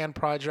truly grand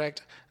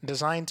project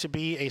designed to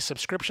be a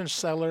subscription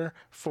seller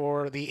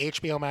for the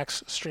HBO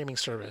Max streaming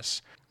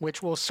service,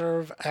 which will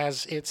serve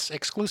as its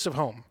exclusive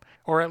home,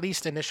 or at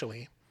least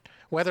initially.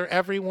 Whether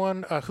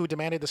everyone who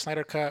demanded the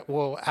Snyder Cut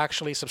will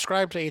actually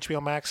subscribe to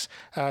HBO Max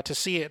to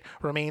see it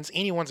remains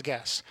anyone's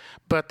guess.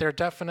 But you're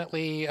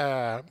definitely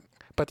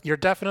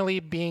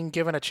being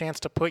given a chance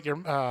to put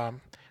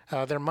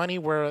their money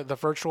where the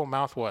virtual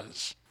mouth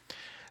was.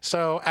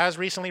 So, as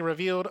recently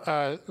revealed,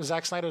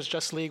 Zack Snyder's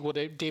Justice League will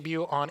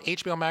debut on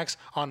HBO Max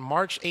on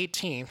March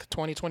 18th,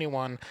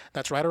 2021.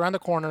 That's right around the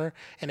corner,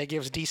 and it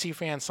gives DC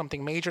fans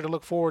something major to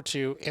look forward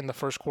to in the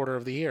first quarter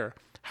of the year.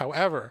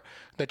 However,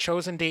 the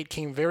chosen date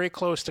came very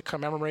close to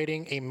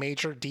commemorating a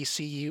major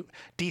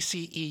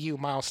DCEU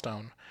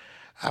milestone.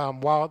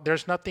 While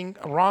there's nothing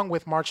wrong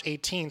with March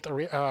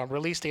 18th,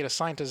 release date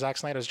assigned to Zack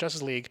Snyder's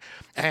Justice League,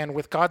 and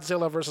with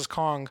Godzilla vs.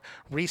 Kong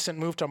recent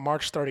move to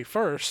March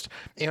 31st,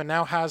 it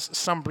now has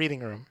some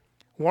breathing room.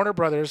 Warner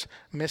Brothers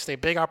missed a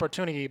big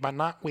opportunity by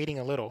not waiting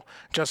a little.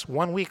 Just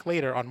 1 week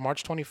later, on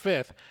March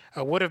 25th,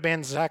 would have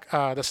been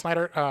the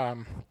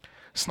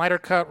Snyder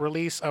Cut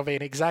release of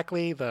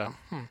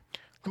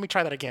let me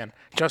try that again.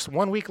 Just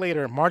 1 week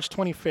later, March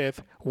 25th,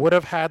 would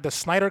have had the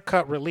Snyder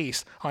Cut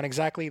release on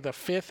exactly the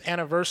 5th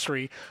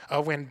anniversary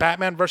of when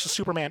Batman vs.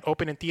 Superman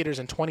opened in theaters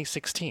in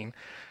 2016.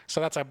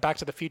 So that's a Back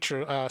to the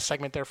Future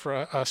segment there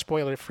for a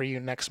spoiler for you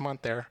next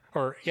month there.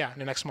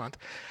 Next month.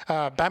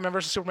 Batman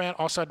vs. Superman,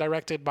 also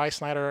directed by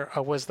Snyder,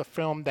 was the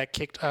film that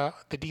kicked the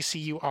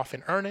DCU off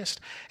in earnest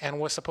and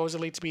was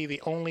supposedly to be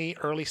the only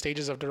early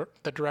stages of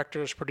the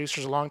director's,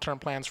 producer's long-term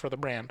plans for the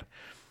brand.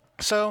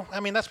 So, I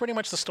mean, that's pretty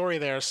much the story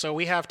there. So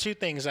we have two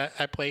things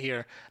at play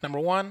here. Number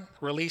one,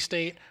 release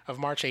date of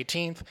March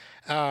 18th.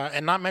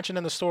 And not mentioned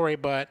in the story,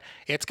 but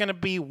it's going to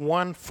be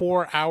 1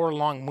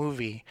 4-hour-long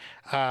movie.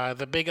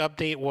 The big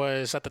update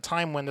was at the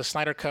time when the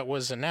Snyder Cut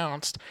was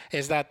announced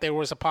is that there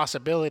was a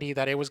possibility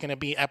that it was going to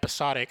be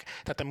episodic,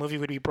 that the movie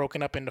would be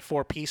broken up into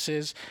 4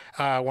 pieces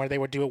where they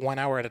would do it 1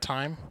 hour at a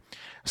time.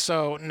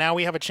 So now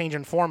we have a change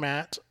in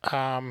format.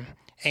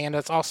 And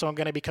it's also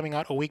going to be coming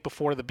out a week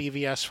before the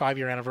BVS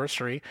 5-year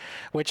anniversary,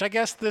 which I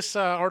guess this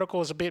article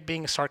is a bit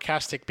being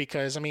sarcastic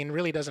because, I mean,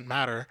 really doesn't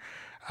matter.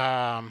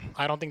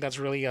 I don't think that's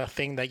really a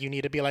thing that you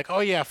need to be like, oh,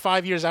 yeah,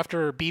 5 years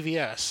after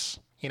BVS,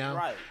 you know?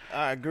 Right.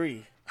 I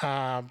agree.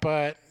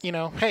 But, you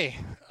know, hey,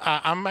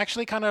 I'm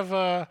actually kind of,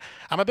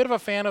 I'm a bit of a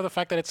fan of the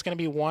fact that it's going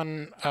to be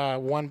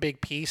one big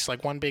piece,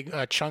 like one big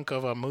chunk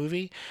of a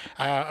movie.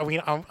 I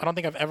mean, I don't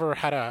think I've ever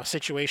had a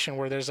situation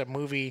where there's a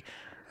movie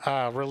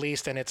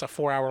released and it's a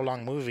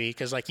 4-hour-long movie,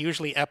 because like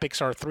usually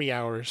epics are 3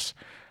 hours.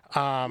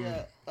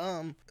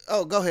 Oh,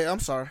 go ahead. I'm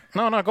sorry.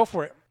 No, go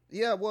for it.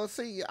 Yeah, well,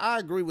 see, I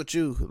agree with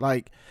you.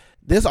 Like,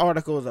 this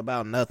article is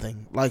about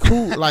nothing. Like,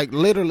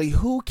 literally,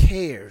 who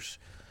cares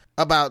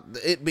about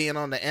it being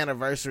on the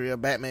anniversary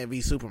of Batman v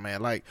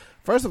Superman? Like,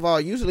 first of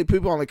all, usually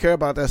people only care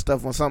about that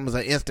stuff when something's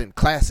an instant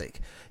classic,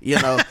 you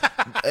know.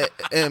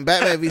 And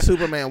Batman v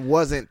Superman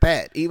wasn't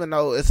that, even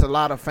though it's a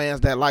lot of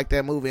fans that like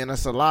that movie, and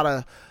it's a lot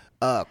of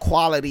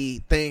quality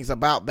things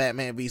about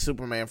Batman v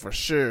Superman for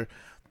sure.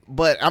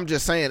 But I'm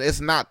just saying, it's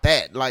not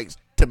that, like,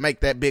 to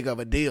make that big of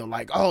a deal.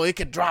 Like, oh, it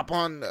could drop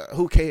on,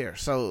 who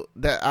cares? So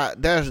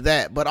there's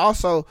that. But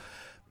also,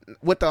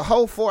 with the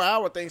whole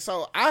 4-hour thing,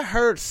 so I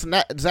heard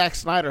Zack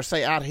Snyder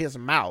say out of his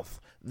mouth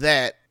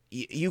that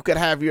you could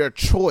have your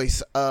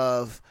choice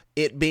of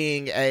it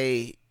being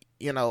a,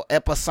 you know,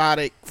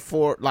 episodic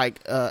kind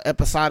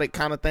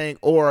of thing,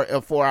 or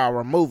a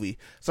 4-hour movie.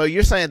 So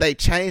you're saying they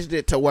changed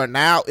it to where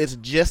now it's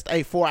just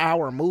a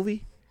 4-hour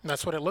movie?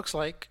 That's what it looks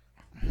like.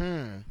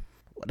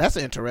 That's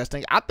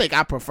interesting. I think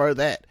I prefer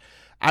that.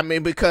 I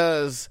mean,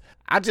 because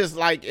I just,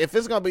 like, if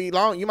it's going to be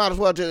long, you might as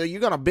well you're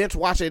going to binge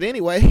watch it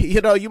anyway. You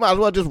know, you might as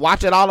well just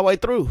watch it all the way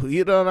through.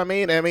 You know what I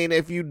mean? I mean,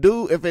 if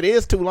it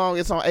is too long,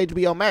 it's on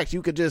HBO Max.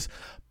 You could just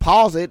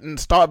pause it and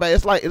start back.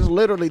 It's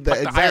literally the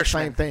exact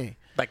same thing.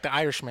 Like The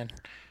Irishman.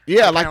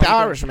 Yeah, like The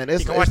Irishman. You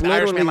can watch The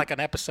Irishman like an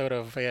episode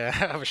of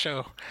a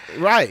show.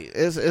 Right.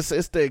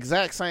 It's the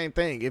exact same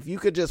thing. If you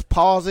could just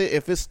pause it,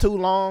 if it's too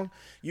long,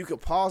 you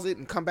could pause it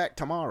and come back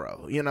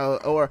tomorrow. You know,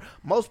 or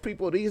most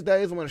people these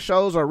days, when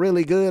shows are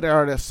really good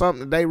or there's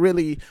something they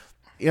really,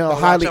 you know,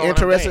 highly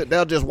interested,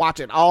 they'll just watch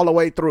it all the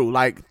way through,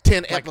 like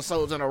 10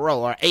 episodes in a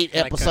row, or 8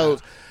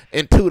 episodes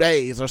in 2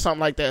 days or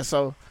something like that.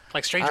 So,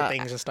 like Stranger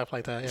Things and stuff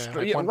like that.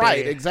 Yeah, like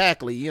right,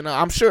 exactly. You know,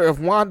 I'm sure if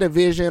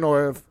WandaVision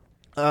or if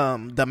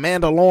The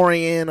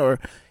Mandalorian or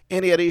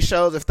any of these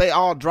shows, if they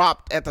all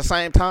dropped at the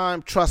same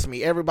time, trust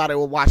me, everybody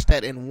will watch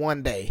that in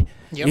one day.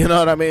 Yep. You know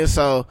what I mean?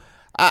 So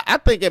I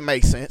think it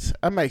makes sense.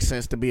 It makes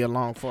sense to be a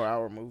long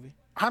 4-hour movie.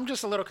 I'm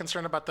just a little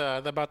concerned about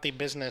the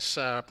business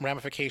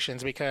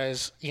ramifications,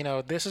 because, you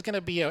know, this is going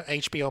to be a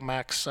HBO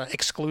Max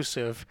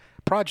exclusive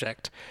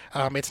project.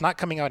 It's not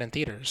coming out in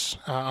theaters,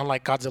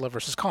 unlike Godzilla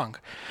vs. Kong.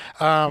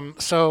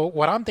 So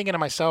what I'm thinking to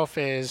myself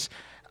is,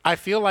 I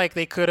feel like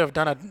they could have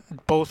done a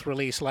both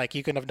release. Like,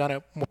 you could have done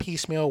it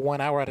piecemeal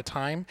 1 hour at a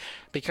time,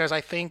 because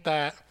I think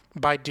that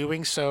by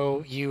doing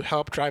so, you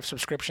help drive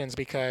subscriptions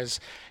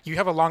because you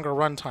have a longer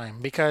runtime.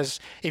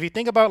 Because if you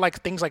think about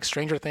like things like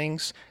Stranger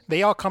Things,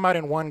 they all come out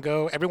in one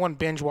go. Everyone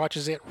binge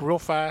watches it real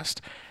fast,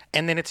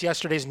 and then it's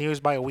yesterday's news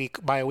by a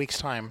week's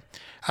time.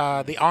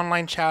 The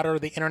online chatter,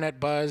 the internet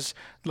buzz,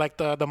 like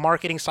the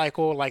marketing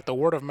cycle, like the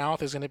word of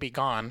mouth is going to be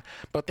gone.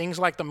 But things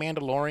like The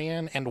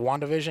Mandalorian and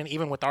WandaVision,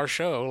 even with our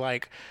show,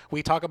 like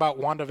we talk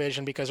about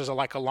WandaVision because there's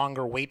a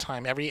longer wait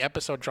time. Every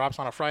episode drops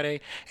on a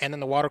Friday, and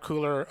then the water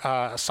cooler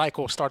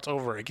cycle starts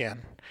over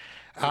again.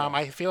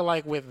 I feel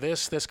like with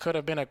this could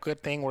have been a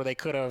good thing where they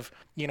could have,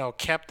 you know,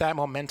 kept that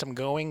momentum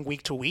going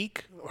week to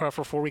week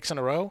for 4 weeks in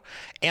a row.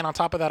 And on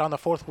top of that, on the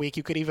 4th week,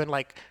 you could even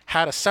like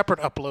had a separate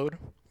upload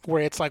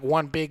where it's like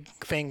one big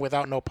thing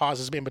without no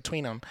pauses in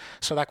between them.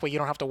 So that way you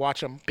don't have to watch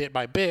them bit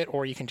by bit,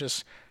 or you can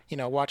just, you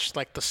know, watch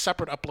like the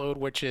separate upload,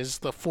 which is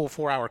the full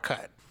 4-hour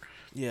cut.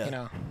 Yeah. You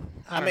know,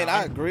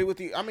 I agree with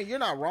you. I mean, you're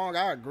not wrong.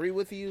 I agree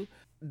with you.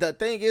 The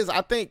thing is,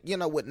 I think, you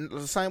know, with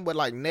the same with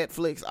like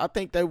Netflix, I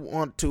think they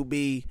want to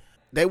be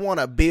they want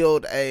to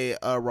build a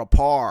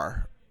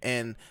rapport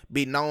and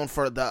be known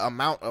for the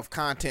amount of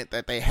content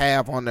that they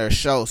have on their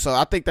show. So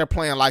I think they're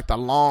playing like the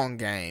long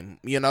game,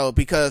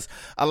 because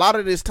a lot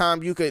of this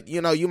time you could,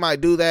 you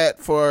might do that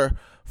for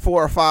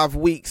 4 or 5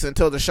 weeks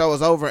until the show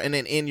is over and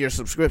then end your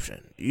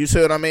subscription. You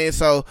see what I mean?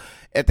 So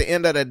at the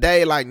end of the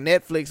day, like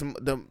Netflix,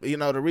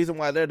 the reason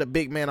why they're the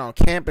big man on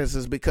campus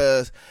is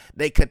because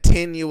they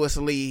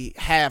continuously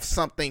have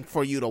something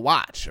for you to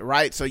watch,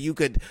 right? So you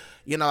could,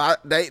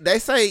 they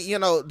say,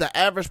 the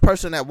average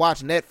person that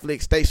watch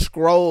Netflix, they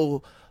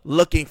scroll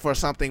looking for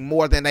something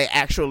more than they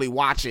actually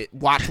watch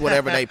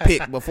whatever they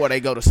pick before they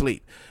go to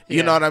sleep.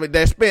 You know what I mean?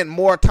 They spend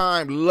more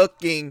time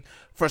looking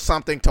for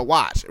something to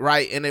watch,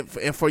 right?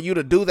 And for you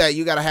to do that,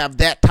 you got to have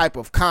that type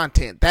of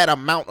content, that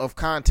amount of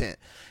content.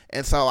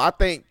 And so I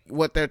think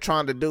what they're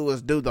trying to do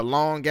is do the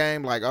long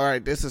game. Like, all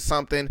right, this is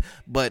something,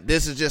 but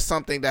this is just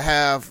something to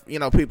have,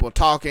 people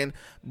talking,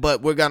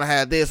 but we're going to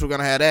have this, we're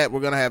going to have that, we're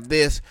going to have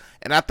this.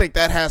 And I think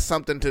that has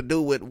something to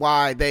do with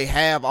why they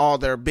have all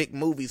their big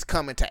movies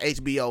coming to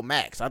HBO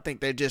Max. I think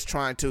they're just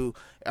trying to,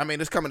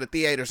 it's coming to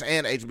theaters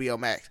and HBO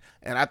Max.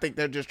 And I think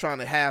they're just trying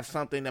to have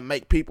something to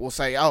make people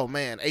say, oh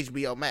man,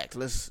 HBO Max,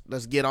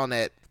 let's get on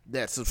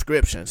that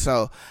subscription.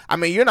 So,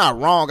 you're not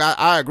wrong.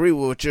 I agree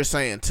with what you're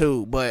saying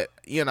too, but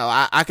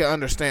I can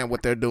understand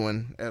what they're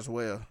doing as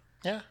well.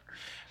 Yeah.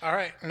 All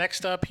right.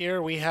 Next up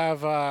here, we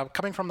have,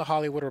 coming from The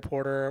Hollywood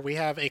Reporter, we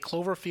have a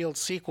Cloverfield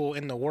sequel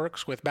in the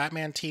works with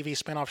Batman TV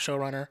spinoff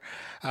showrunner.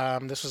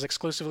 This was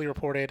exclusively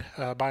reported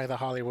by The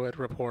Hollywood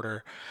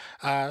Reporter.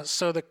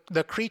 So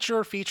the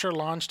Creature feature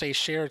launched a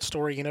shared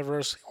story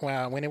universe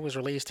when it was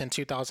released in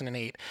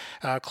 2008.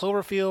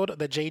 Cloverfield,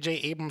 the J.J.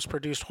 Abrams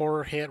produced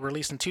horror hit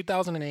released in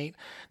 2008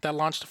 that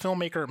launched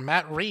filmmaker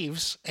Matt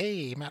Reeves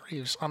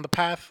on the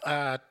path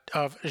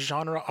of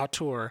genre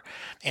auteur,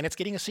 and it's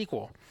getting a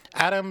sequel.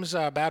 Adams,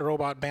 Bad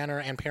Robot banner,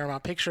 and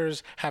Paramount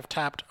Pictures have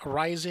tapped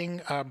rising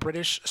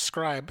British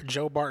scribe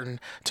Joe Barton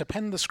to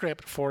pen the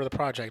script for the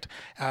project,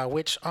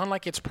 which,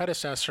 unlike its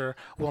predecessor,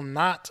 will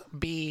not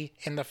be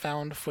in the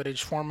found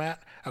footage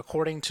format,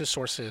 according to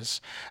sources.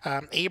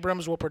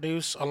 Abrams will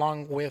produce,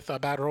 along with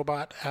Bad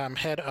Robot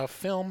head of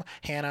film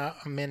Hannah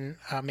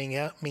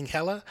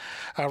Minghella.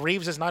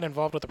 Reeves is not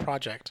involved with the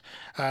project.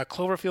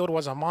 Cloverfield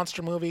was a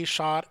monster movie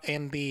shot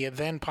in the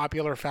then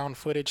popular found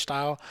footage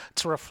style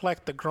to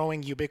reflect the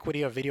growing ubiquity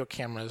of video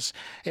cameras.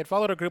 It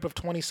followed a group of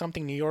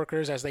 20-something New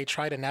Yorkers as they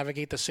tried to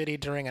navigate the city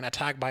during an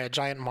attack by a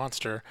giant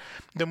monster.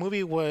 The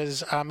movie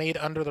was made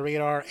under the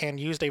radar and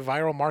used a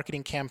viral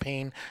marketing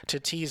campaign to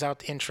tease out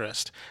the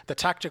interest. The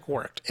tactic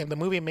worked, and the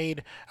movie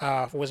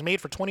was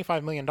made for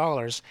 $25 million,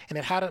 and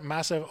it had a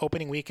massive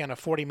opening weekend of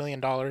 $40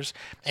 million,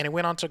 and it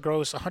went on to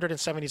gross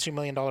 $172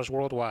 million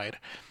worldwide.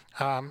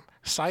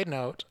 Side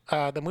note,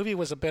 the movie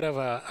was a bit of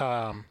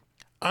a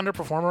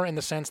underperformer in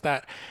the sense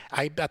that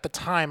at the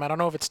time, I don't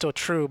know if it's still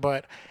true,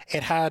 but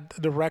it had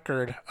the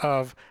record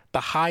of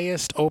the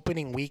highest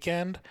opening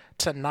weekend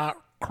to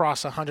not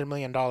cross $100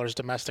 million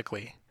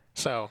domestically.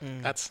 So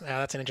that's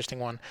an interesting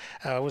one.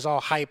 It was all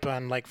hype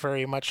on like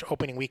very much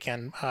opening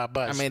weekend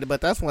buzz.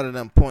 But that's one of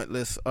them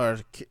pointless or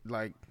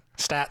like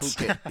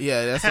stats.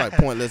 Yeah, that's like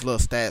pointless little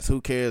stats. Who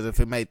cares if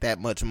it made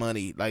that much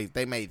money? Like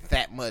they made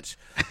that much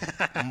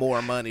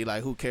more money.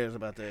 Like who cares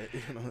about that?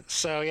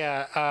 So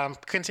yeah,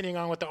 continuing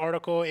on with the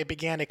article, it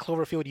began a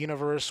Cloverfield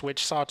universe,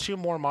 which saw 2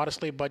 more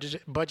modestly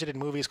budgeted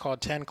movies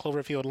called 10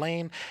 Cloverfield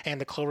Lane and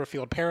The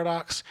Cloverfield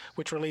Paradox,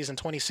 which released in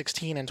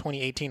 2016 and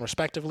 2018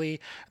 respectively.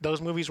 Those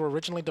movies were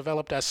originally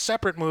developed as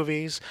separate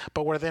movies,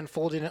 but were then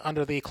folded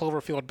under the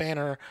Cloverfield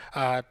banner,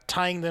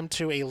 tying them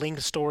to a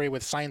linked story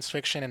with science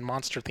fiction and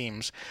monster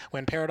themes.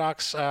 When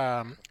Paradox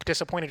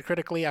disappointed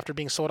critically after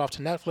being sold off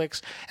to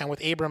Netflix, and with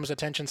Abrams'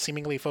 attention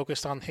seemingly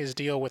focused on his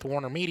deal with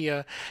Warner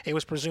Media, it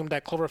was presumed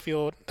that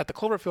the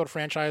Cloverfield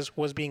franchise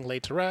was being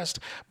laid to rest.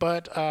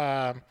 But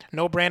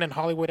no brand in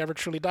Hollywood ever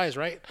truly dies,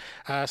 right?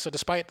 So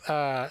despite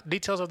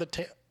details of the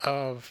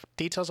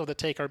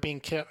take are being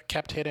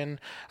kept hidden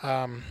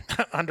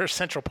under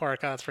Central Park.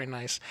 Oh, that's very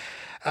nice.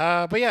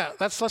 But yeah,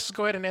 let's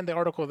go ahead and end the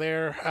article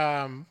there.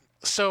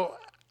 So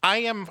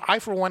I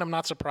for one am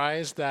not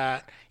surprised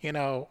that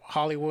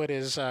Hollywood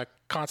is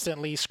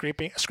constantly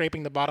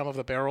scraping the bottom of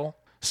the barrel.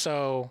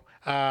 So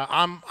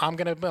I'm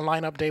gonna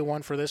line up day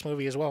one for this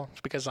movie as well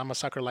because I'm a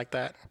sucker like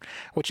that.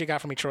 What you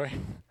got for me, Troy?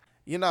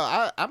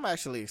 I'm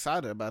actually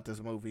excited about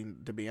this movie.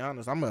 To be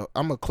honest, I'm a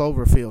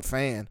Cloverfield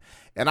fan,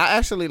 and I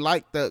actually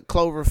like the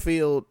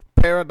Cloverfield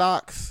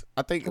Paradox.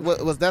 I think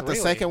was that the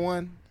second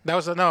one? That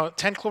was 10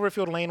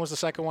 Cloverfield Lane was the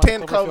second one.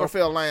 10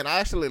 Cloverfield Lane. I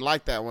actually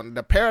like that one.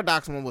 The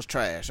Paradox one was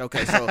trash.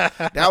 Okay, so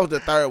that was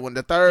the third one.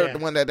 The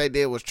third one that they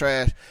did was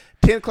trash.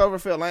 10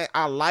 Cloverfield Lane,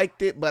 I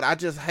liked it, but I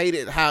just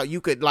hated how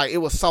you could, like, it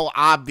was so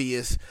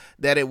obvious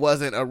that it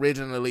wasn't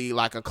originally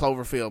like a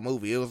Cloverfield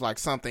movie. It was like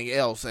something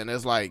else, and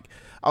it's like,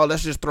 oh,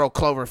 let's just throw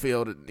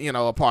Cloverfield,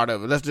 a part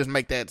of it. Let's just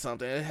make that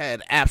something. It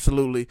had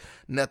absolutely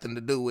nothing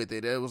to do with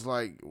it. It was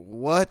like,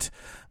 what?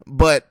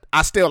 But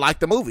I still like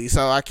the movie,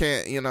 so I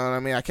can't, you know what I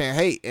mean? I can't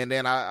hate. And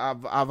then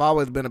I've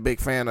always been a big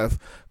fan of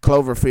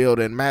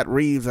Cloverfield and Matt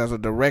Reeves as a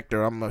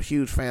director. I'm a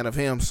huge fan of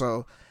him,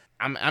 so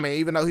I mean,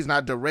 even though he's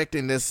not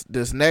directing this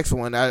next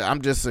one,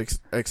 I'm just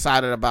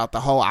excited about the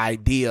whole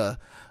idea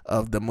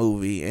of the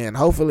movie, and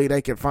hopefully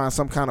they can find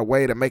some kind of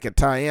way to make it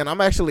tie in.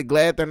 I'm actually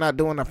glad they're not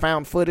doing the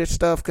found footage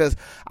stuff, because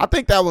I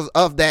think that was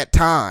of that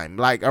time,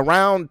 like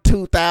around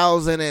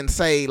 2000 and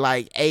say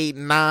like 8,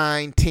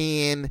 9,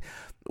 10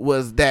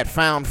 was that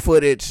found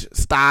footage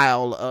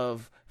style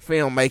of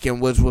filmmaking,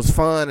 which was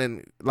fun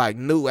and like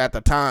new at the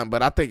time,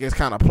 but I think it's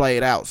kind of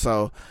played out,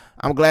 so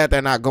I'm glad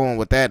they're not going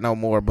with that no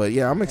more. But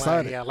yeah, I'm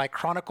excited. Yeah, like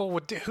Chronicle.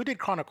 Who did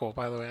Chronicle,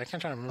 by the way? I can't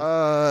try to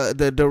remember.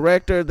 The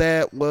director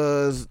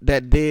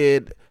that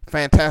did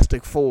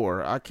Fantastic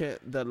Four. I can't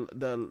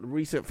the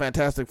recent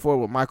Fantastic Four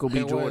with Michael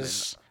B. Jordan.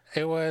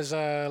 It was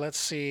let's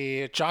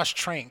see, Josh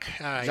Trank.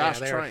 Josh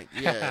Trank.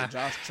 Yeah,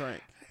 Josh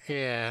Trank.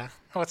 Yeah.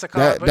 What's it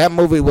called? That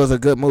movie was a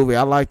good movie.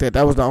 I liked that.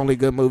 That was the only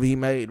good movie he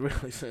made,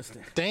 really, since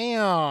then.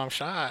 Damn,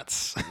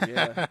 shots.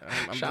 Yeah,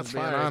 I'm shots just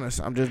being fired.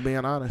 honest. I'm just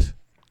being honest.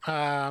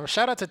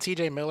 Shout out to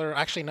T.J. Miller.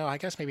 Actually, no, I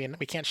guess maybe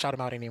we can't shout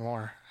him out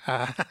anymore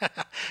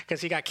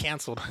because he got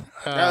canceled.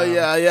 Oh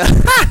yeah.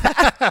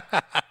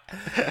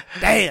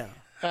 Damn.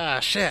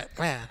 Shit,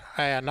 man.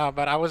 No,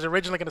 but I was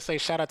originally going to say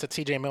shout out to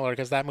T.J. Miller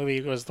because that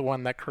movie was the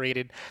one that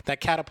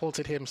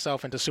catapulted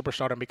himself into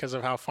superstardom because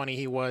of how funny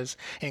he was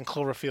in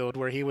Cloverfield,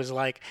 where he was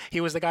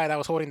the guy that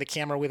was holding the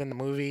camera within the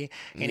movie,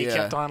 and he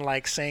kept on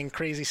like saying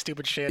crazy,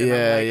 stupid shit.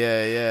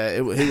 Yeah.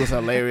 He was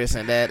hilarious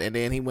in that, and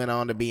then he went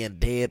on to be in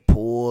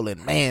Deadpool,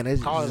 and man,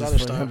 it's all his just other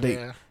for stuff. him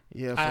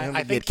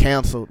to get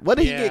canceled. What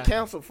did he get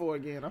canceled for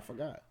again? I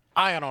forgot.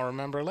 I don't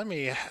remember. Let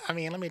me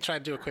try to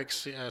do a quick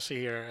see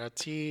here.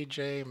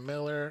 T.J.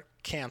 Miller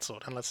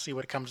canceled, and let's see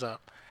what comes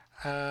up.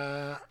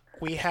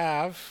 We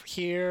have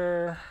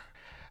here.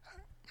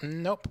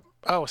 Nope.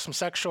 Oh, some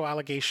sexual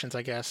allegations.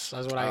 I guess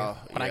that's what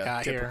I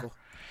got typical.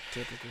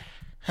 here. Typical.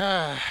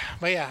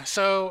 But yeah.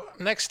 So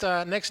next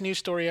news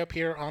story up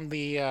here on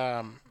the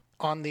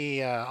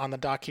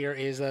dock here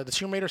is the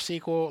Tomb Raider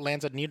sequel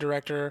lands a new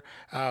director,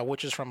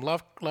 which is from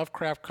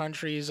Lovecraft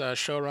Country's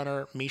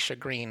showrunner Misha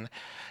Green,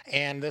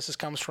 and this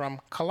comes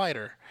from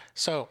Collider.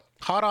 So,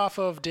 hot off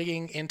of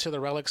digging into the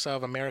relics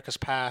of America's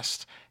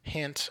past,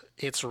 hint,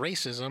 it's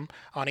racism,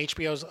 on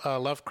HBO's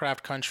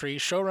Lovecraft Country,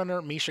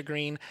 showrunner Misha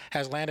Green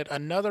has landed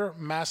another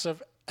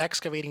massive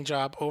excavating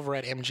job over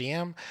at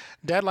MGM.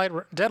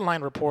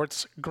 Deadline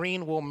reports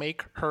Green will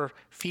make her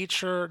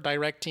feature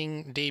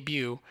directing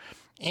debut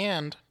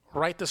and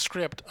write the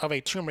script of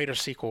a Tomb Raider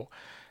sequel,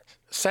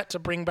 set to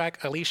bring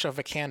back Alicia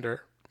Vikander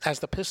as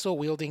the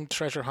pistol-wielding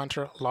treasure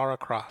hunter Lara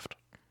Croft.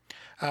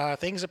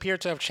 Things appear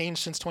to have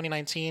changed since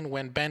 2019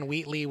 when Ben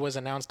Wheatley was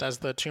announced as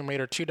the Tomb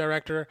Raider 2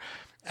 director.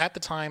 At the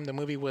time, the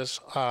movie was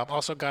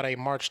also got a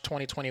March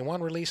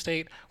 2021 release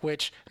date,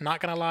 which,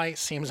 not going to lie,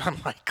 seems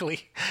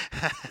unlikely.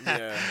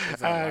 Yeah,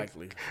 it's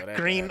unlikely.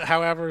 Green,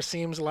 however,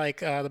 seems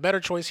like the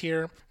better choice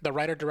here. The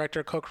writer,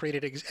 director,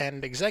 co-created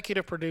and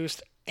executive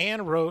produced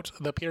and wrote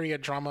the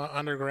period drama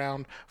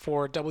Underground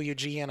for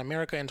WGN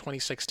America in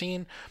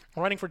 2016,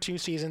 running for 2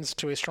 seasons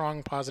to a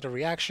strong positive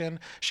reaction.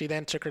 She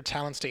then took her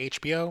talents to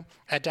HBO,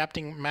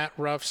 adapting Matt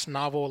Ruff's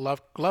novel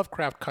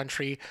Lovecraft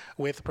Country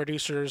with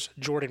producers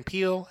Jordan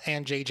Peele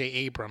and J.J.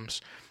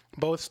 Abrams.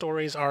 Both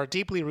stories are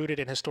deeply rooted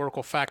in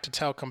historical fact to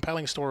tell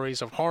compelling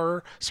stories of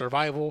horror,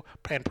 survival,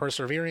 and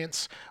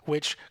perseverance,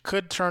 which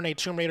could turn a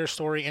Tomb Raider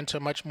story into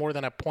much more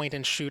than a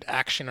point-and-shoot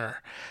actioner.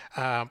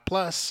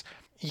 Plus,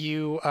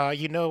 you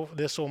know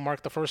this will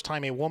mark the first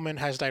time a woman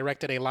has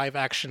directed a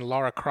live-action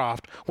Lara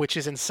Croft, which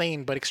is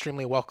insane but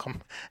extremely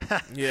welcome.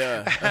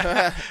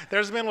 Yeah.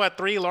 There's been,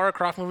 3 Lara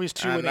Croft movies,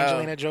 2 with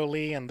Angelina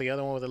Jolie and the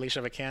other one with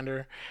Alicia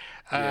Vikander.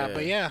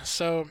 But yeah,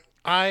 so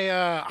I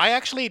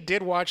actually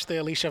did watch the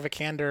Alicia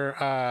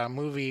Vikander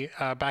movie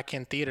back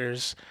in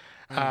theaters.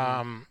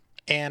 And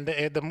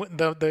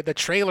the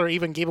trailer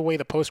even gave away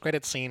the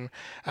post-credit scene.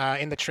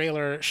 In the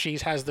trailer, she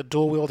has the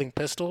dual-wielding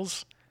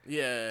pistols.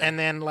 Yeah. And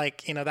then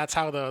that's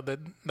how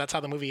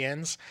the movie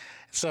ends.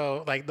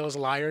 So those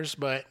liars,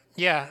 but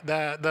yeah,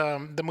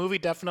 the movie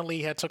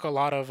definitely had took a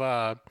lot of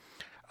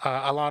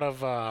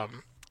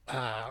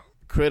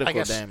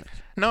critical damage.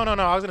 No.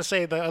 I was gonna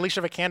say the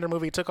Alicia Vikander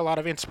movie took a lot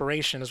of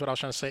inspiration. Is what I was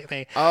trying to say.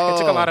 It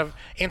took a lot of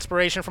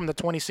inspiration from the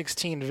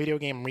 2016 video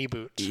game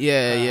reboot.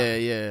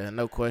 Yeah.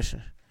 No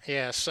question.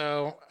 Yeah,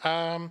 so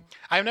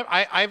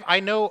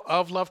I know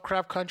of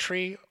Lovecraft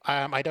Country.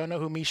 I don't know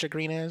who Misha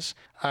Green is.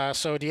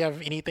 So do you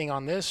have anything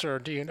on this, or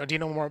do you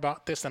know more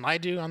about this than I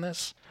do on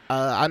this?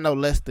 I know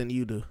less than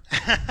you do.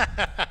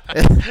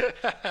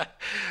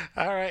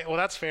 All right. Well,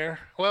 that's fair.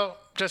 Well,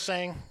 just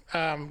saying.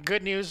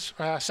 Good news.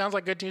 Sounds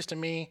like good news to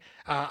me.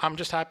 I'm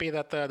just happy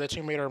that the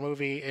Tomb Raider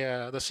movie,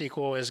 the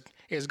sequel, is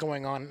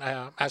going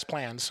on as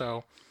planned.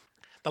 So.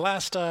 The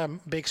last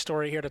big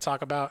story here to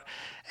talk about,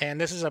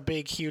 and this is a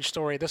big, huge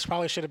story. This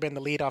probably should have been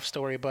the lead-off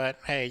story, but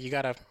hey, you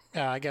gotta,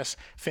 I guess,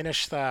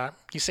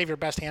 you save your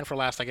best hand for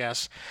last, I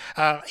guess.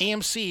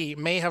 AMC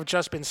may have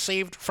just been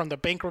saved from the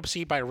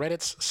bankruptcy by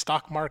Reddit's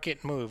stock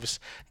market moves.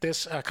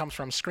 This comes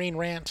from Screen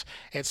Rant.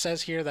 It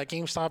says here that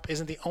GameStop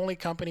isn't the only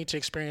company to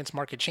experience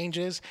market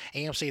changes.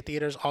 AMC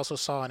theaters also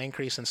saw an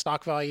increase in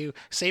stock value,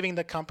 saving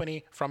the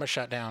company from a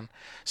shutdown.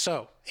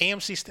 So,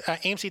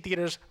 AMC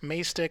theaters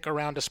may stick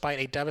around despite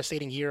a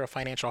devastating year of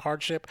financial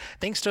hardship.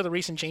 Thanks to the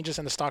recent changes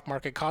in the stock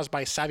market caused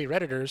by savvy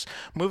Redditors,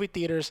 movie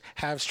theaters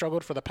have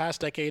struggled for the past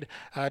decade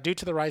due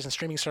to the rise in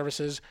streaming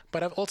services,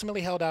 but have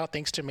ultimately held out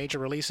thanks to major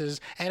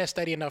releases and a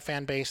steady enough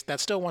fan base that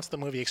still wants the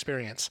movie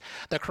experience.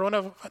 The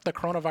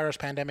coronavirus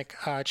pandemic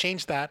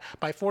changed that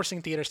by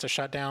forcing theaters to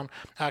shut down,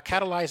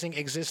 catalyzing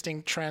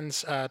existing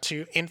trends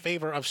in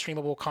favor of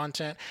streamable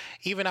content.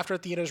 Even after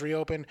theaters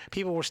reopened,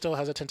 people were still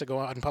hesitant to go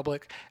out in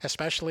public,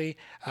 especially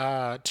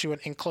to an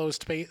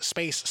enclosed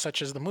space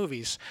such as the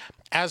movies.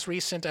 As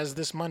recent as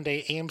this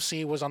Monday,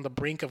 AMC was on the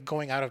brink of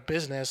going out of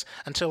business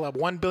until a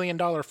 $1 billion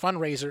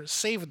fundraiser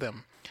saved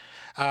them.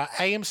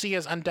 AMC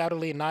is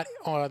undoubtedly not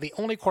the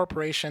only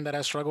corporation that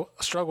has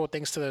struggled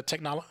thanks to the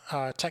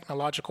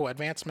technological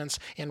advancements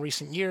in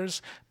recent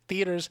years.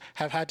 Theaters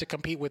have had to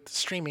compete with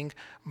streaming,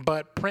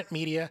 but print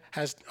media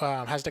has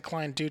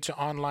declined due to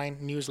online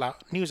news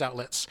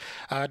outlets.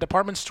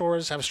 Department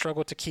stores have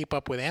struggled to keep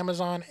up with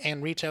Amazon,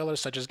 and retailers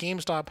such as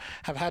GameStop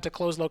have had to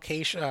close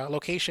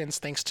locations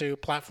thanks to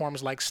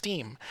platforms like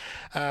Steam.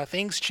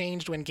 Things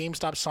changed when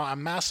GameStop saw a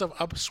massive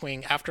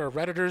upswing after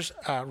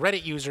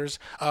Reddit users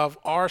of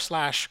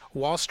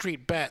r/Wall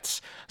Street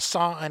Bets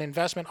saw an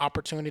investment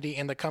opportunity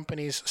in the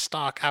company's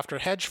stock after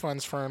hedge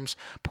funds firms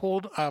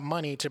pulled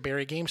money to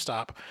bury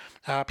GameStop.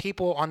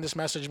 People on this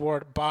message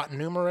board bought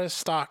numerous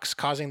stocks,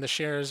 causing the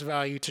shares'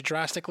 value to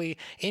drastically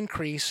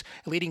increase,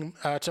 leading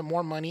to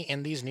more money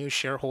in these new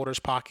shareholders'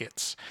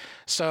 pockets.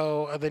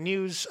 So the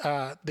news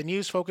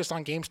focused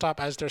on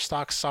GameStop as their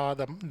stocks saw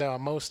the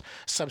most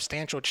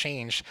substantial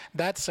change.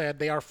 That said,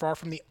 they are far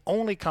from the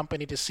only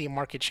company to see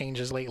market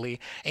changes lately.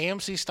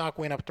 AMC stock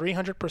went up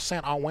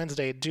 300% on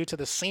Wednesday due to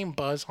the same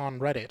buzz on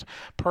Reddit.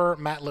 Per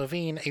Matt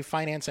Levine, a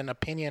finance and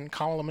opinion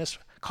columnist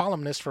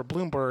for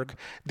Bloomberg,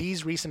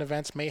 these recent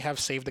events may have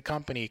saved the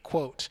company.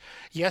 Quote,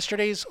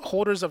 yesterday's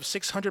holders of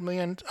 $600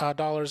 million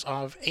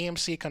of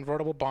AMC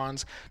convertible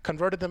bonds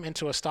converted them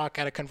into a stock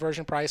at a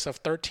conversion price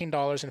of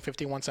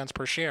 $13.51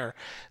 per share.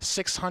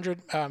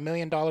 $600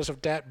 million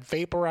of debt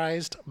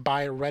vaporized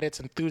by Reddit's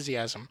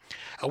enthusiasm.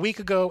 A week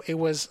ago, it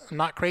was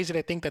not crazy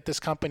to think that this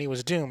company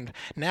was doomed.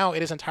 Now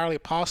it is entirely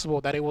possible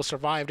that it will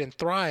survive and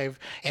thrive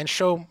and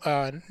show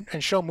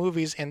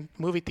movies in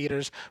movie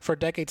theaters for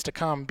decades to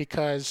come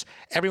because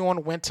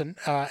everyone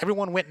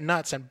went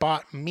nuts and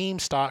bought meme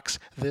stocks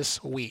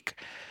this week.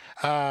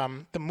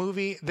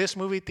 This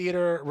movie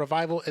theater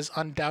revival is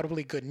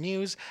undoubtedly good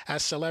news,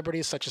 as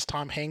celebrities such as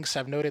Tom Hanks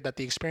have noted that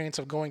the experience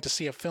of going to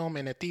see a film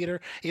in a theater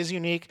is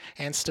unique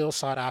and still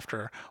sought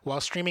after.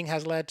 While streaming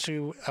has led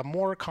to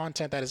more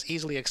content that is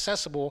easily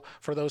accessible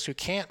for those who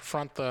can't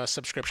front the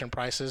subscription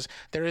prices,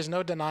 there is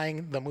no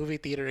denying the movie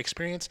theater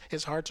experience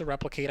is hard to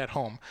replicate at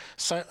home.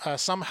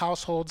 Some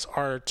households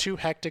are too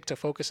hectic to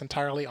focus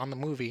entirely on the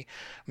movie.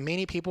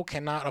 Many people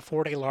cannot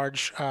afford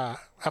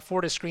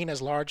a screen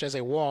as large as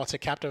a wall to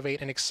captivate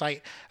and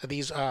excite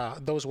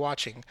those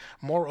watching.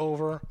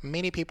 Moreover,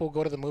 many people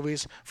go to the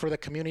movies for the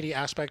community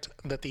aspect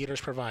the theaters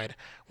provide.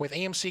 With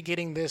AMC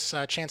getting this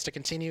chance to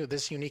continue,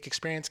 this unique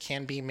experience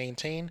can be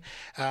maintained.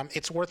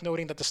 It's worth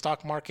noting that the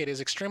stock market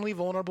is extremely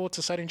vulnerable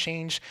to sudden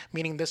change,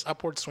 meaning this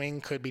upward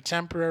swing could be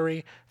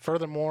temporary.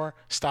 Furthermore,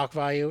 stock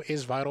value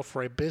is vital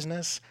for a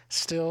business.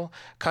 Still,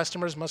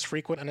 customers must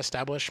frequent an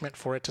establishment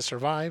for it to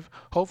survive.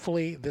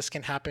 Hopefully, this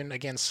can happen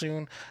again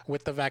soon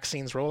with the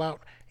vaccine's rollout.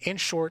 In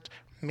short,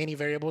 many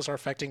variables are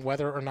affecting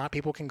whether or not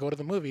people can go to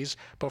the movies,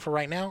 but for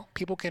right now,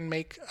 people can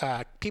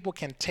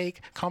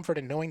take comfort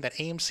in knowing that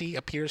AMC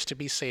appears to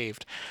be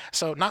saved.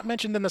 So, not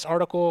mentioned in this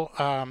article,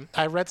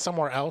 I read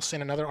somewhere else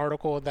in another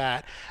article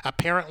that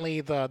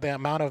apparently the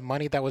amount of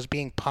money that was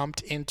being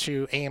pumped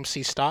into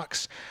AMC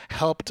stocks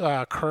helped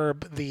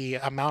curb the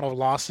amount of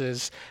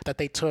losses that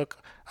they took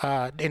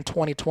in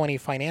 2020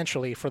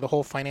 financially for the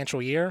whole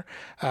financial year,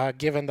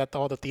 given that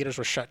all the theaters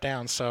were shut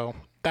down. So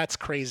that's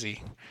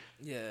crazy.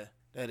 Yeah,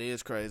 that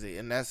is crazy,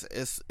 and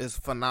it's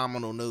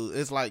phenomenal news.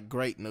 It's like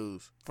great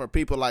news for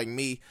people like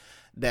me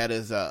that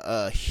is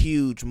a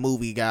huge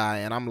movie guy,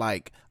 and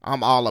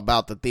I'm all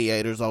about the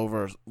theaters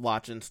over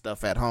watching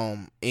stuff at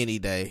home any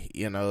day.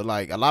 You know,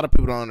 like a lot of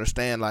people don't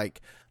understand.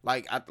 Like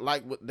what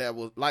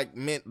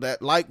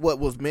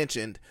was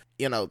mentioned.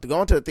 You know, to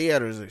go into the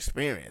theater is an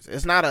experience.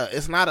 It's not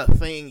a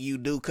thing you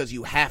do because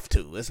you have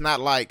to. It's not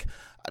like,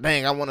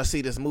 dang, I want to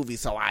see this movie,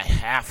 so I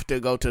have to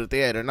go to the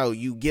theater. No,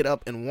 you get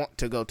up and want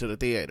to go to the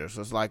theater.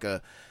 So it's like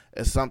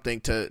it's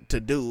something to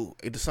do.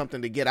 It's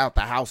something to get out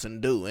the house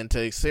and do. And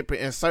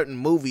in certain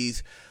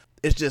movies,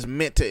 it's just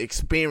meant to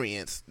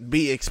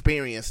be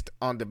experienced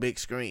on the big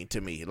screen.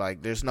 To me,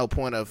 like there's no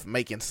point of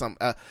making some.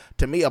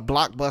 To me, a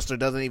blockbuster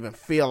doesn't even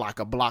feel like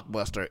a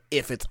blockbuster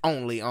if it's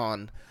only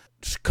on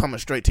coming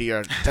straight to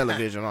your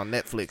television on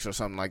Netflix or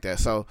something like that.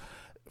 So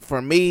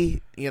for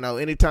me,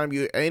 anytime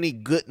any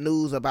good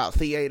news about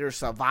theaters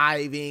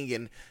surviving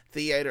and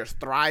theaters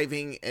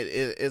thriving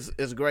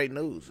is great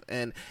news.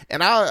 And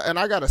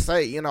I gotta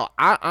say,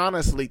 I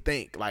honestly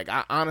think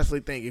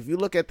if you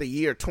look at the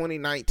year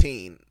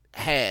 2019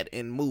 had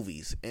in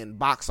movies and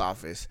box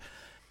office,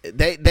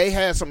 they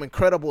had some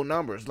incredible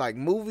numbers. Like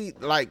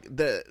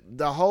the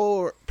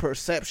whole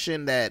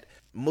perception that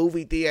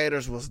movie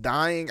theaters was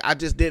dying, I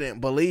just didn't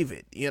believe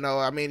it. You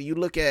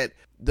look at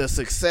the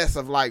success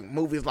of like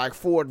movies like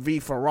Ford v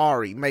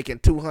Ferrari making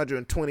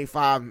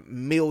 $225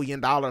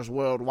 million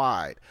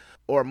worldwide,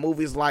 or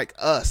movies like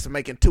Us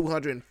making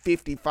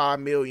 $255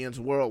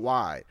 million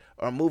worldwide,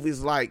 or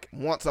movies like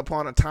Once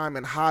Upon a Time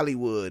in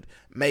Hollywood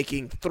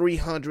making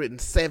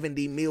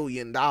 $370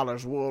 million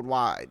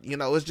worldwide.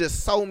 It's just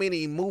so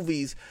many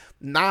movies.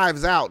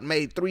 Knives Out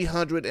made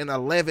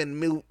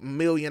 $311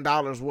 million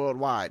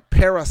worldwide.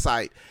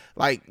 Parasite,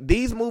 like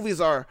these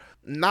movies are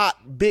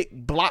not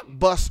big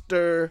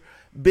blockbuster,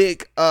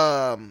 big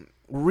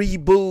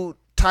reboot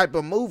type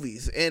of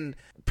movies, and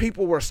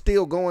people were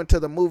still going to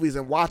the movies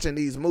and watching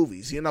these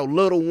movies.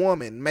 Little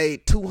Woman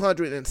made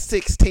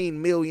 $216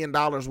 million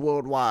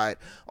worldwide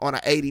on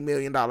an $80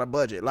 million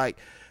budget. Like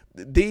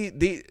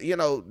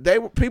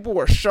people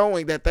were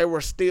showing that they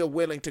were still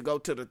willing to go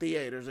to the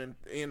theaters, and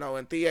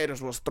and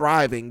theaters was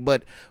thriving.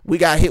 But we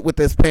got hit with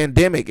this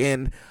pandemic,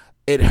 and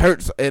it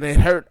hurts, and it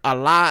hurt a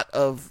lot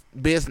of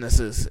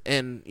businesses,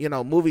 and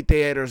movie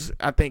theaters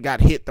I think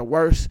got hit the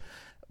worst.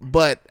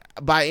 But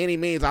by any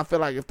means, I feel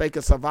like if they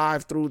could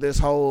survive through this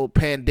whole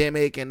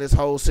pandemic and this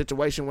whole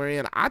situation we're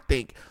in, I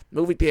think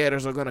movie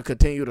theaters are going to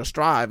continue to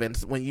strive. And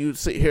when you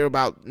hear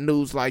about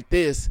news like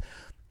this,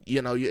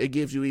 it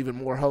gives you even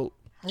more hope.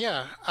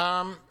 Yeah,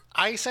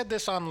 I said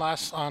this on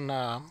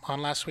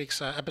last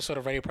week's episode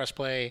of Radio Press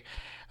Play,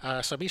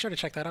 so be sure to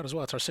check that out as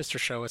well. It's our sister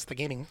show. It's the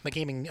gaming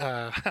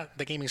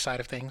the gaming side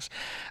of things.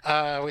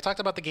 We talked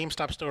about the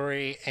GameStop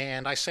story,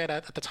 and I said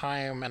at the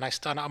time, and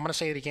I'm going to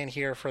say it again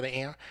here for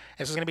this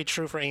is going to be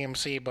true for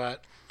AMC,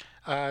 but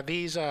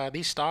these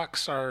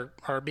stocks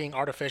are being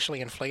artificially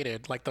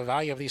inflated. Like the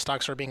value of these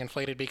stocks are being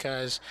inflated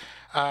because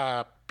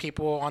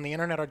people on the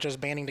internet are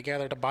just banding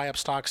together to buy up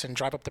stocks and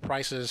drive up the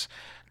prices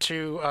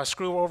to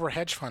screw over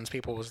hedge funds.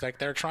 People, like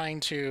they're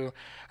trying to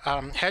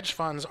hedge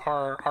funds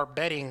are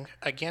betting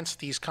against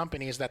these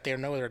companies that they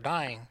know they're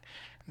dying.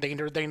 They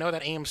know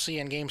that AMC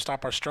and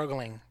GameStop are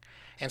struggling,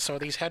 and so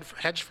these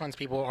hedge funds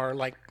people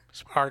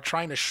are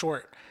trying to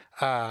short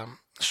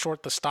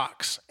the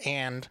stocks,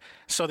 and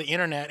so the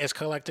internet is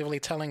collectively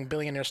telling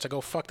billionaires to go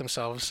fuck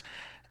themselves,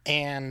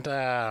 and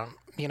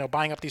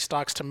buying up these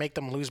stocks to make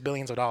them lose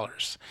billions of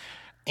dollars.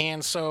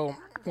 And so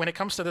when it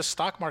comes to this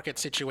stock market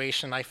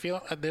situation, I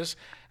feel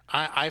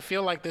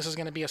like this is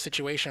going to be a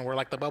situation where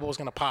like the bubble is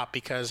going to pop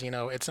because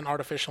it's an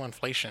artificial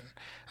inflation.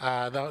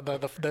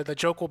 The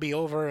joke will be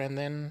over, and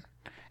then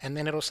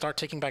it'll start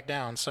ticking back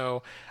down.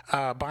 So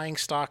buying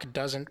stock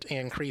doesn't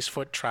increase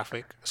foot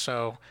traffic.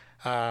 So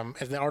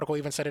as the article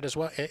even said it as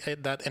well,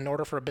 that in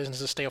order for a business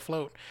to stay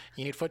afloat,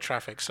 you need foot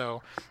traffic.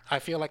 So I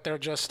feel like they're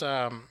just,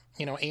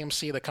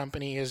 AMC, the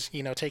company, is,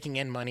 taking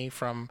in money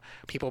from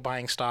people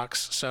buying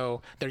stocks.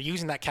 So they're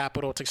using that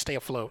capital to stay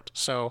afloat.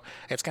 So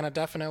it's going to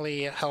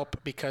definitely help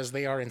because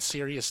they are in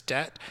serious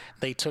debt.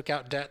 They took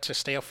out debt to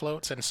stay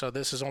afloat. And so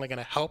this is only going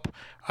to help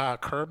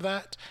curb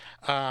that.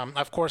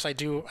 Of course, I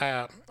do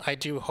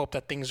hope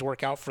that things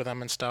work out for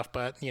them and stuff.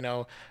 But,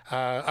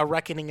 a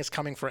reckoning is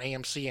coming for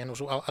AMC and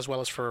as well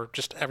as for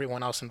just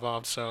everyone else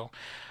involved. So,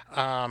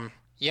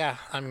 yeah,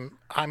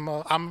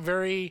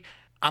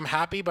 I'm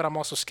happy, but I'm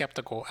also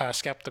skeptical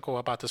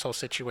about this whole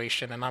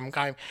situation, and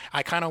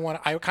I kind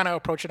of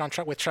approach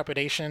it with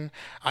trepidation.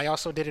 I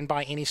also didn't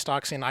buy any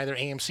stocks in either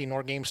AMC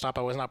nor GameStop.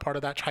 I was not part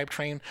of that hype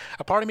train.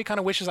 A part of me kind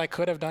of wishes I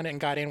could have done it and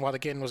got in while the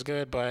getting was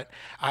good, but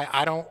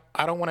I don't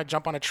want to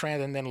jump on a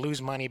trend and then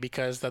lose money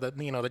because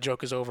the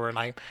joke is over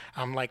and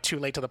I'm like too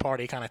late to the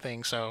party kind of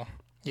thing. So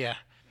yeah.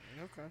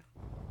 Okay.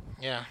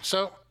 Yeah.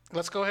 So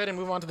let's go ahead and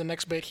move on to the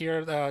next bit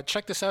here.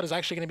 Check this out. Is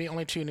actually going to be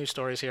only 2 news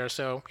stories here.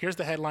 So here's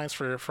the headlines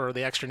for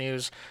the extra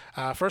news.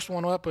 First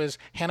one up is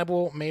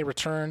Hannibal may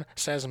return,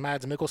 says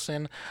Mads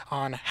Mikkelsen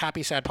on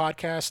Happy Sad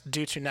podcast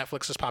due to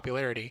Netflix's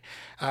popularity.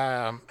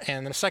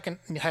 And the second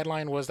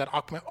headline was that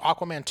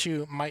Aquaman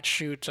 2 might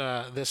shoot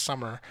this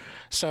summer.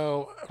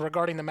 So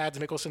regarding the Mads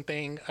Mikkelsen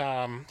thing,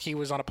 he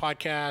was on a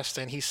podcast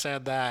and he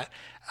said that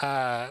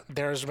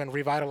there's been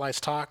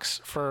revitalized talks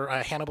for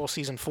Hannibal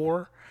season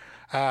 4.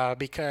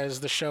 Because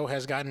the show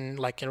has gotten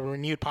like a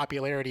renewed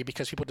popularity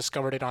because people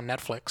discovered it on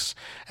Netflix,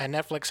 and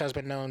Netflix has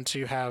been known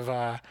to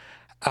have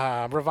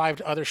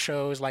revived other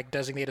shows like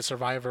Designated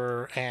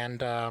Survivor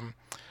and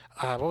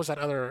what was that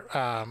other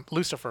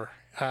Lucifer,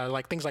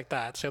 like things like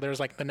that. So there's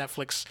like the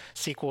Netflix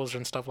sequels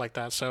and stuff like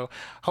that. So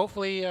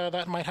hopefully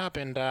that might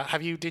happen.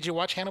 Did you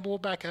watch Hannibal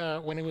back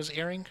when it was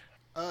airing?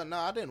 No,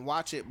 I didn't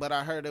watch it, but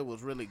I heard it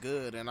was really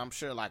good, and I'm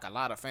sure like a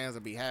lot of fans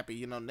would be happy.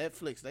 You know,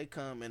 Netflix, they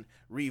come and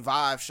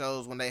revive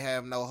shows when they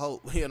have no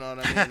hope. You know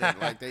what I mean?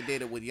 Like they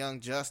did it with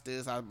Young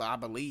Justice, I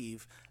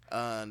believe,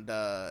 and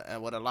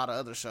with a lot of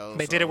other shows.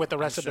 They did it with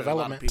Arrested sure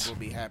Development. A lot of people will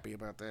be happy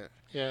about that.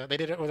 Yeah, they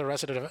did it with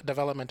Arrested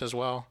Development as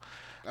well.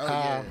 Oh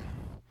yeah.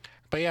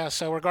 But yeah,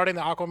 so regarding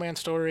the Aquaman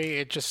story,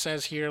 it just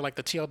says here, like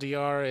the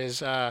TLDR is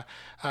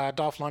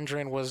Dolph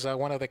Lundgren was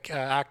one of the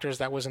actors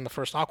that was in the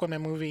first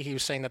Aquaman movie. He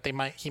was saying that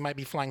he might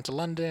be flying to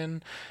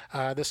London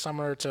this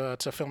summer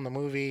to film the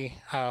movie.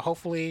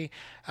 Hopefully,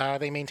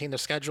 they maintain their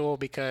schedule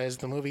because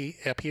the movie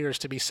appears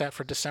to be set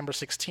for December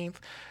 16th,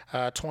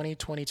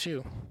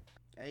 2022.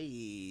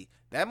 Hey,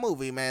 that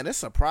movie, man, it's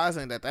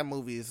surprising that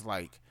movie is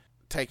like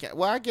taking.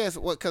 Well, I guess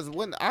because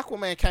when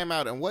Aquaman came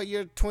out in what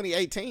year?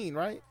 2018,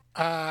 right?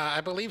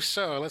 I believe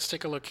so. Let's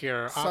take a look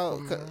here.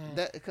 So,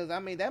 because I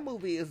mean, that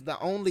movie is the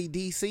only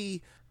DCEU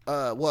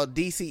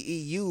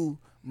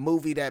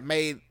movie that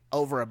made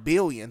over $1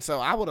 billion. So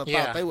I would have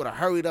thought they would have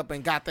hurried up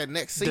and got that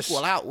next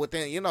sequel out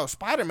within. You know,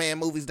 Spider-Man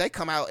movies, they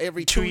come out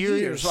every 2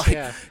 years.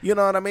 Like, you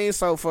know what I mean?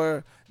 So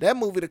for that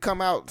movie to come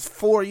out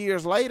 4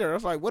 years later,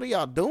 it's like, what are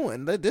y'all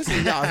doing? This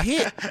is y'all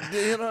hit.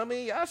 You know what I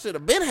mean? Y'all should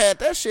have been had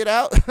that shit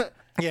out.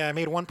 Yeah, it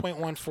made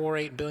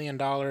 $1.148 billion,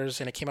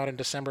 and it came out in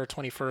December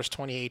 21st,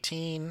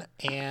 2018.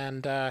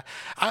 And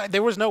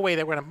there was no way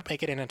they were going to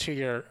make it in a 2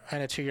 year.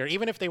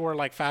 Even if they were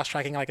like fast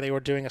tracking, like they were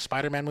doing a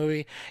Spider-Man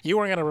movie, you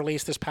weren't going to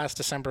release this past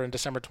December in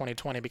December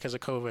 2020 because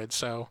of COVID.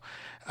 So,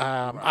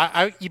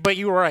 but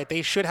you were right.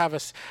 They should have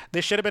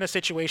This should have been a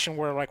situation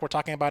where like we're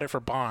talking about it for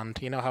Bond.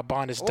 You know how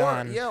Bond is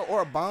done. Yeah,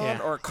 or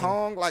Bond or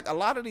Kong. Like a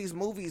lot of these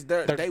movies,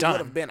 they would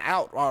have been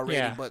out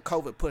already, but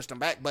COVID pushed them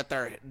back. But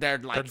they're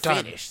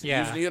finished.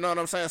 Yeah. You know what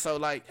I'm saying? So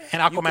like,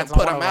 and you can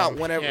put them out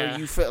whenever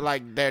you feel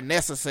like they're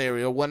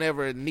necessary or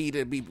whenever it needed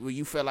to be.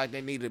 You feel like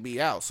they need to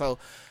be out. So,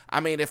 I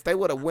mean, if they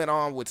would have went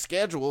on with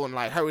schedule and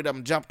like hurried up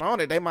and jumped on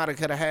it, they might have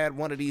could have had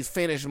one of these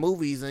finished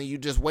movies, and you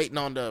just waiting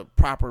on the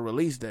proper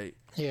release date.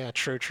 Yeah,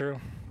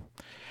 true.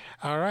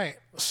 All right,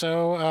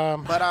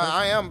 so but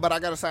I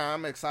gotta say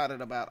I'm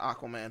excited about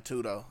Aquaman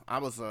 2 though. I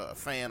was a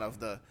fan of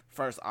the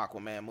first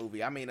Aquaman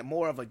movie. I mean,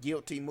 more of a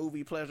guilty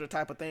movie pleasure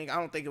type of thing. I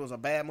don't think it was a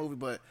bad movie,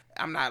 but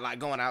I'm not like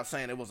going out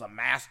saying it was a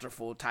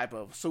masterful type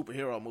of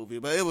superhero movie,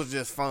 but it was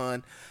just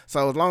fun.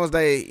 So as long as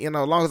as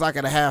long as I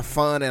could have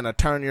fun in a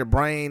turn your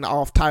brain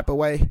off type of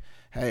way,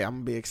 hey, I'm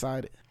gonna be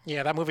excited.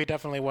 Yeah, that movie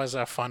definitely was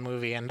a fun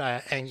movie, and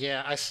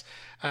yeah,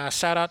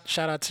 shout out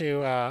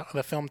to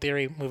the Film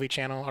Theory movie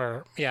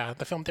channel,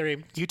 the Film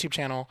Theory YouTube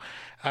channel.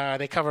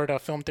 They covered a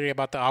film theory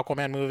about the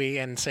Aquaman movie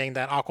and saying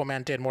that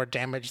Aquaman did more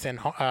damage than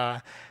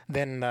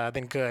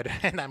good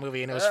in that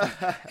movie, and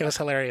it was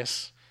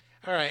hilarious.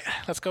 All right,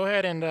 let's go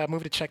ahead and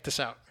move to check this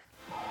out.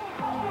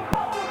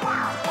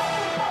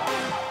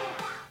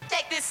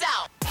 Check this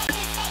out.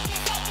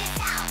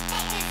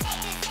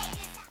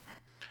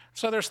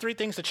 So there's 3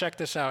 things to check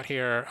this out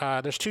here.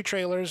 There's 2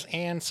 trailers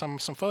and some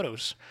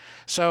photos.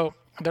 So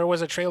there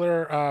was a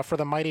trailer for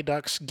the Mighty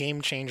Ducks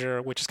Game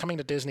Changer, which is coming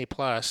to Disney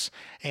Plus,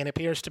 and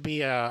appears to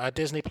be a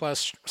Disney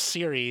Plus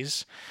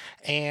series.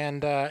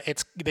 And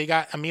they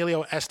got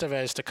Emilio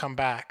Estevez to come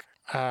back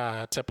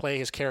to play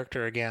his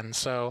character again.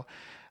 So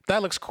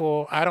that looks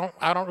cool. I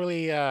don't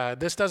really.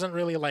 This doesn't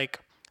really like.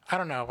 I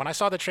don't know. When I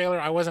saw the trailer,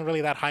 I wasn't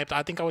really that hyped.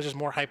 I think I was just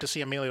more hyped to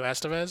see Emilio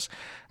Estevez,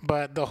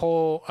 but the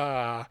whole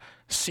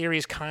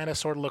series kind of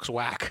sort of looks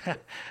whack.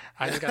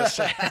 I just gotta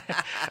say,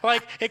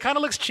 like it kind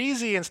of looks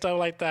cheesy and stuff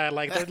like that.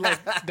 Like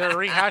they're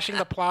rehashing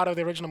the plot of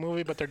the original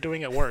movie, but they're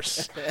doing it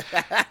worse.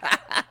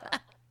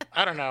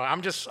 I don't know.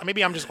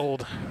 Maybe I'm just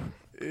old.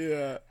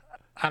 Yeah.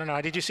 I don't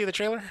know. Did you see the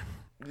trailer?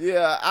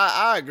 Yeah,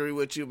 I agree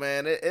with you,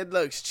 man. It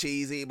looks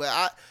cheesy,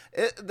 but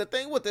the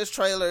thing with this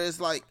trailer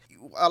is like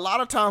a lot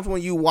of times when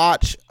you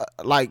watch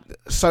like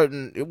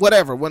certain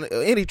when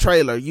any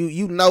trailer,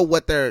 you know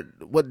what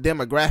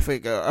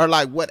demographic or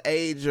like what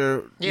age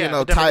or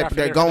type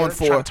they're going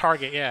for.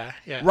 Target, yeah.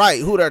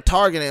 Right, who they're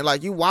targeting.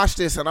 Like you watch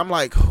this and I'm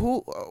like,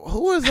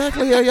 who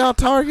exactly are y'all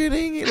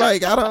targeting?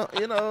 Like I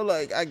don't,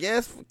 like I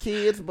guess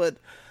kids, but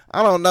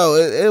I don't know.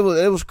 It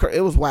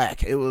was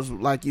whack. It was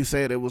like you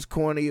said. It was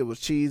corny. It was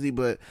cheesy.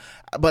 But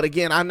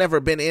again, I've never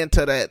been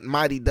into that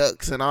Mighty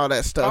Ducks and all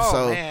that stuff. Oh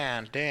so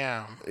man,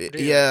 damn. Dude.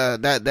 Yeah,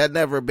 that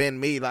never been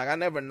me. Like I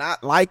never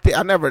not liked it.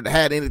 I never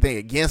had anything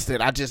against it.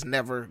 I just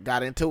never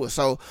got into it.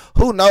 So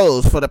who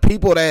knows? For the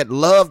people that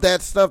love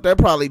that stuff, they're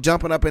probably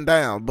jumping up and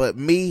down. But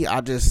me,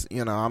 I just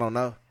I don't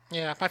know.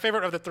 Yeah, my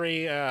favorite of the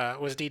 3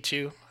 was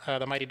D2,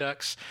 the Mighty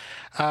Ducks.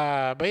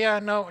 But yeah,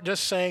 no,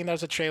 just saying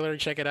there's a trailer.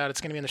 Check it out. It's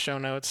going to be in the show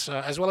notes,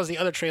 as well as the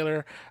other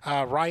trailer,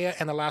 Raya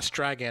and the Last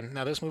Dragon.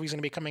 Now, this movie's going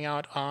to be coming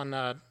out on,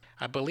 I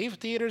I believe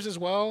theaters as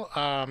well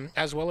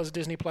as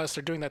Disney Plus.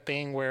 They're doing that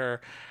thing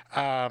where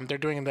they're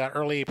doing that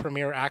early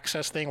premiere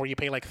access thing where you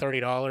pay like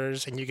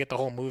 $30 and you get the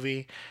whole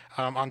movie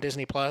on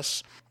Disney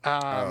Plus.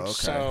 Okay.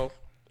 So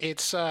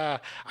it's I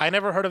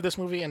never heard of this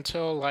movie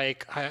until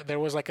there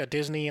was like a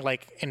Disney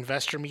like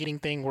investor meeting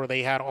thing where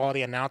they had all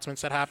the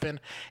announcements that happened,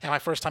 and my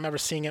first time ever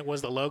seeing it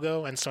was the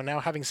logo. And so now,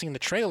 having seen the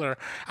trailer,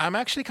 I'm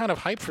actually kind of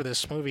hyped for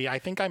this movie. I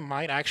think I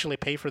might actually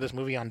pay for this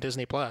movie on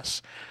Disney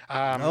Plus.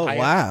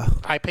 Wow.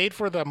 I paid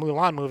for the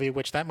Mulan movie,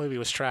 which that movie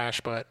was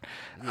trash, but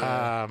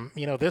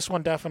this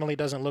one definitely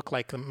doesn't look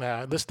like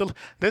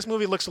this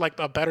movie looks like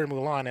a better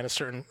Mulan in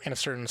a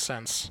certain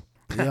sense.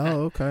 Yeah,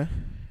 okay.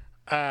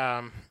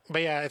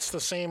 But yeah, it's the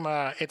same.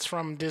 It's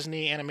from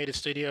Disney Animated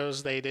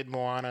Studios. They did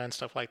Moana and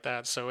stuff like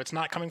that. So it's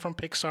not coming from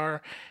Pixar.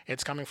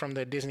 It's coming from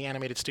the Disney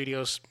Animated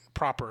Studios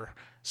proper.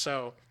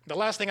 So the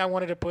last thing I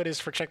wanted to put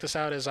is check this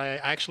out. Is I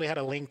actually had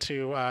a link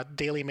to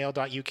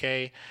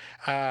dailymail.uk.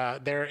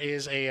 There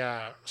is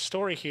a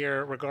story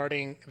here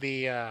regarding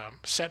the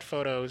set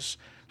photos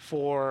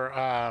for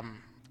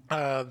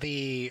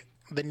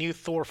the new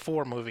Thor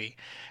 4 movie.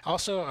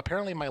 Also,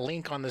 apparently my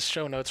link on this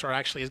show notes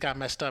has got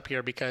messed up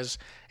here because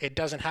it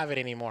doesn't have it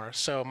anymore.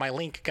 So my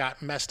link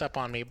got messed up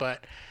on me,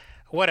 but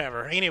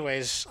whatever.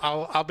 Anyways,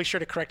 I'll be sure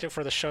to correct it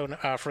for the show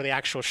for the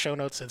actual show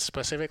notes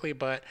specifically.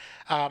 But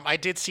I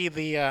did see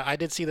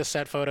the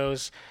set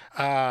photos.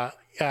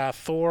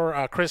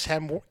 Thor, Chris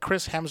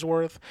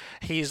Hemsworth,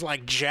 he's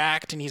like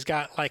jacked and he's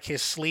got like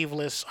his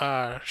sleeveless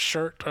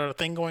shirt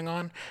thing going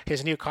on.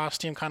 His new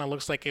costume kind of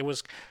looks like it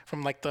was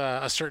from like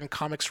a certain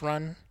comics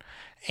run.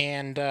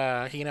 And,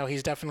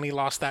 he's definitely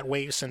lost that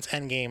weight since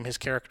Endgame, his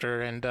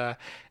character. And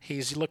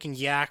he's looking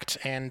yacked.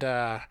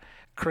 And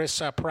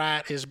Chris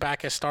Pratt is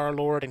back as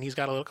Star-Lord, and he's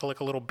got a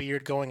little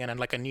beard going and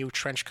like a new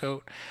trench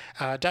coat.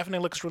 Definitely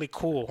looks really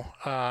cool.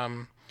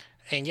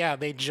 And yeah,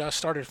 they just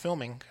started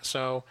filming,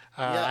 so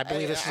I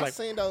believe this is like.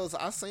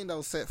 I've seen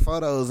those set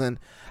photos, and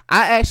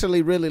I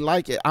actually really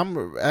like it.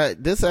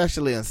 This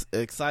actually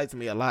excites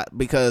me a lot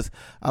because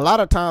a lot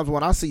of times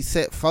when I see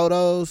set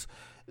photos,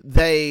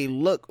 they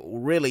look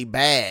really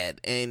bad,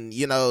 and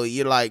you're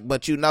like,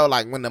 but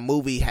like when the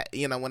movie,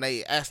 when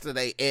after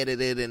they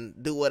edit it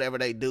and do whatever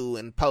they do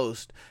in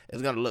post,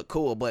 it's gonna look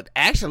cool. But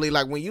actually,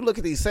 like when you look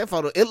at these set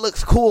photos, it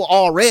looks cool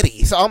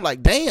already. So I'm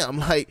like, damn,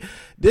 like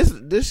this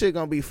shit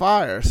gonna be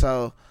fire.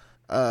 So,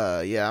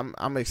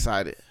 I'm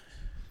excited.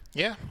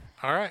 Yeah.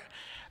 All right.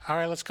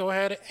 Let's go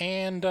ahead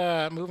and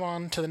move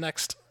on to the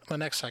next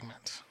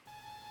segment.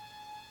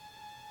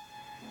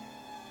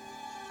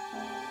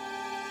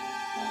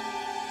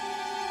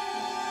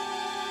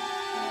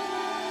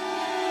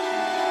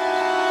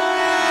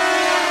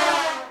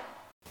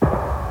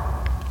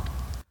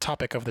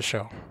 Topic of the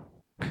show.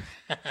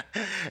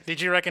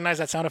 Did you recognize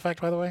that sound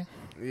effect, by the way?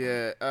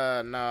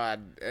 Yeah, no,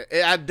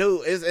 I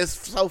do. It's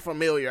so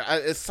familiar.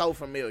 It's so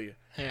familiar.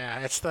 Yeah,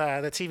 it's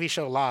the TV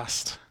show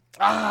Lost.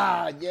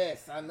 Ah,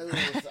 yes, I knew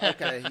this.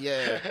 Okay,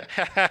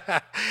 yeah.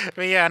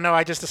 But yeah, no,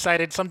 I just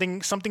decided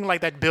something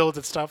like that builds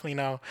its stuff, something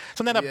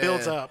that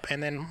builds up,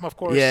 and then of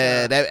course.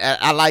 Yeah,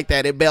 I like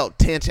that. It built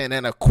tension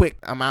in a quick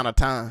amount of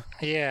time.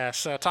 Yeah,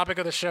 so topic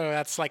of the show,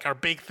 that's like our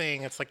big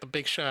thing. It's like the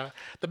big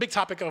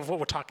topic of what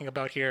we're talking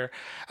about here.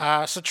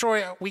 So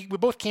Troy, we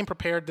both came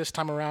prepared this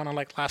time around,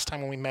 unlike last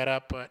time when we met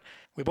up, but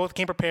we both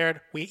came prepared.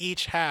 We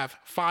each have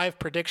 5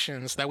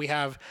 predictions that we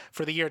have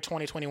for the year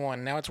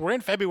 2021. Now we're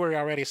in February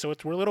already, so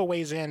we're a little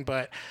ways in,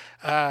 but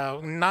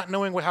not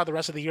knowing how the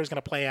rest of the year is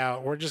going to play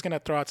out, we're just going to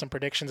throw out some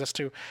predictions as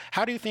to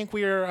how do you think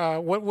we're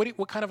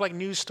what kind of like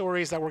news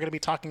stories that we're going to be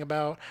talking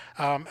about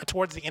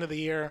towards the end of the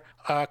year.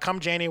 Come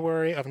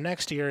January of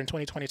next year in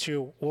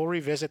 2022, we'll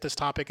revisit this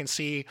topic and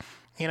see,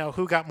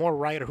 who got more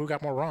right or who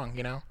got more wrong.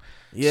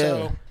 Yeah.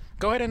 So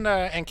go ahead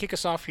and kick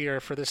us off here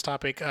for this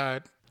topic.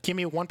 Give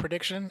me one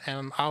prediction,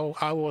 and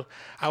I will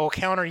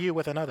counter you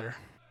with another.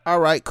 All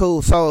right,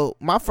 cool. So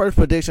my first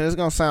prediction is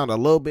gonna sound a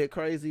little bit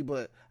crazy,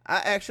 but I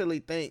actually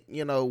think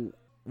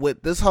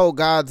with this whole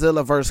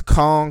Godzilla vs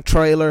Kong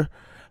trailer,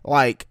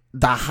 like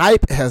the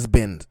hype has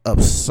been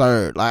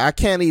absurd. Like I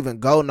can't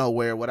even go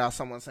nowhere without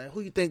someone saying,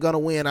 "Who you think gonna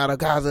win out of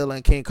Godzilla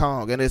and King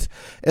Kong?" And it's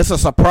a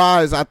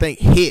surprise, I think,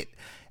 hit.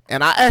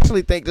 And I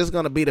actually think this is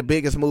gonna be the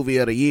biggest movie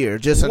of the year,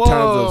 just in terms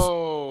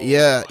of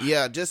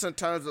just in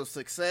terms of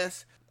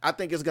success. I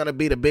think it's going to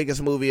be the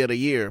biggest movie of the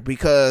year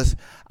because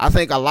I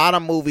think a lot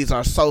of movies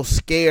are so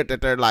scared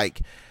that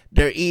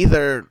they're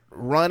either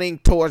running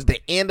towards the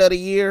end of the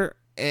year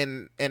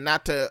and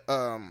not to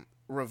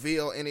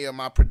reveal any of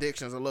my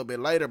predictions a little bit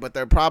later, but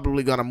they're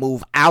probably going to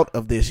move out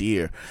of this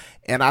year.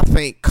 And I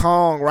think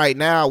Kong right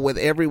now, with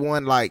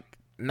everyone like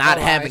not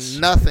having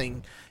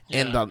nothing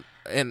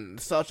in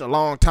such a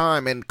long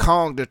time, and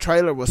Kong, the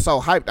trailer was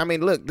so hyped. I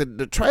mean, look,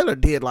 the trailer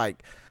did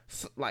like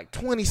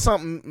 20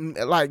 something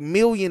like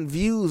million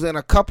views in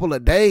a couple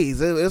of days.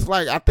 It's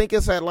like, I think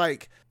it's at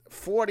like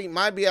 40,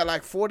 might be at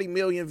like 40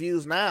 million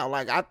views now.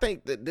 Like I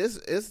think that this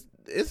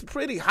it's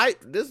pretty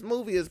hyped. This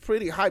movie is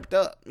pretty hyped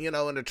up,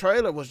 and the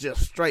trailer was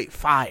just straight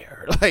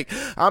fire. Like,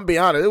 I'm be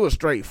honest, it was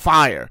straight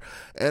fire.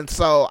 And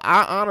so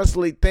I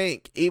honestly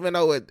think, even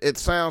though it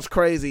sounds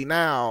crazy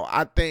now,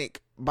 I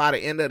think by the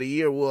end of the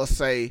year we'll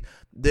say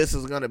this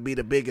is going to be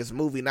the biggest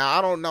movie. Now,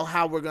 I don't know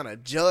how we're going to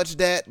judge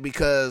that,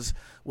 because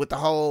with the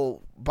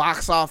whole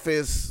box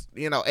office,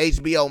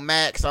 HBO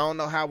Max, I don't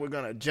know how we're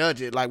going to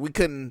judge it. Like, we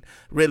couldn't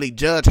really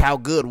judge how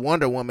good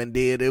Wonder Woman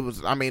did.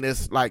 It's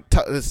like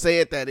it's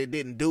said that it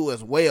didn't do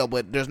as well,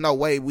 but there's no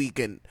way we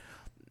can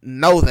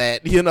know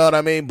that, you know what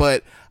I mean?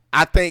 But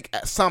I think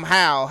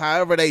somehow,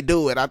 however they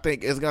do it, I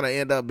think it's going to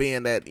end up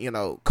being that,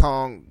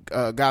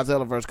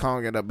 Godzilla vs.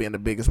 Kong end up being the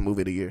biggest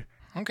movie of the year.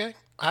 Okay.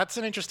 That's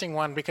an interesting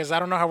one, because I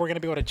don't know how we're going to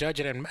be able to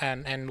judge it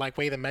and like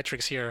weigh the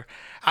metrics here.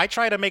 I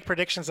try to make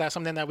predictions that's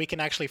something that we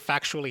can actually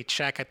factually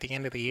check at the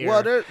end of the year.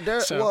 Well,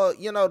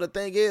 the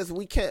thing is,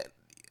 we can't,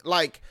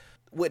 like,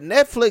 with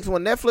Netflix,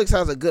 when Netflix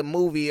has a good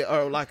movie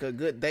or like a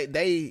good, they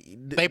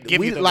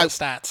give you the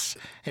stats.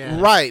 Yeah.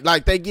 Right.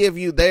 Like, they give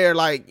you their,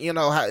 like,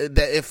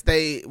 if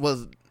they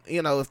was,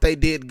 if they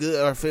did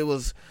good, or if it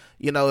was,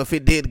 if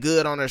it did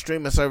good on their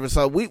streaming service.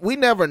 So we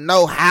never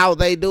know how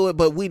they do it,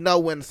 but we know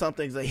when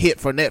something's a hit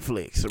for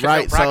Netflix,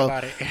 right? So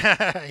about it.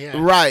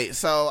 Yeah. Right.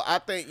 So I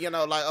think,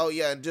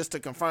 just to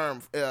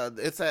confirm,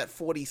 it's at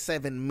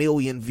 47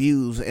 million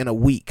views in a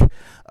week,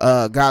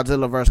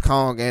 Godzilla vs.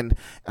 Kong. And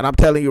I'm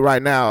telling you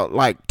right now,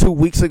 like 2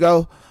 weeks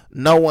ago,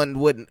 no one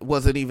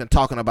wasn't even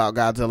talking about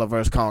Godzilla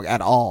vs. Kong at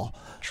all.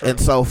 True. And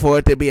so for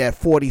it to be at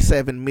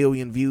 47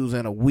 million views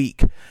in a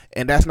week,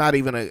 and that's not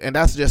even and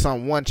that's just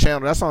on one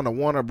channel. That's on the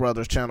Warner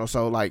Brothers channel.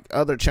 So like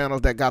other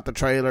channels that got the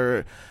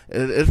trailer,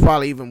 it's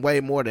probably even way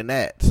more than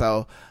that.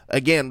 So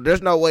again,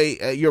 there's no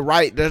way, you're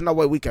right, there's no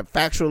way we can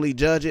factually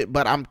judge it,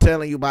 but I'm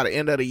telling you, by the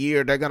end of the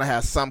year, they're going to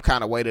have some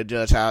kind of way to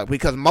judge how,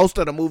 because most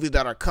of the movies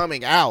that are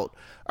coming out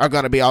are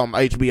going to be on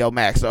HBO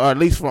Max, or at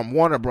least from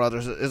Warner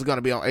Brothers, it's going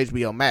to be on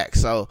HBO Max.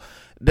 So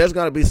there's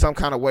going to be some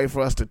kind of way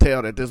for us to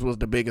tell that this was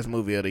the biggest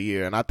movie of the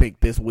year, and I think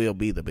this will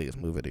be the biggest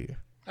movie of the year.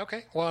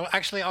 Okay. Well,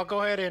 actually, I'll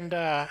go ahead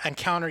and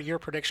counter your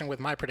prediction with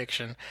my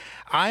prediction.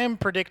 I am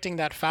predicting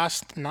that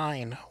Fast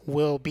 9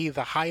 will be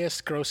the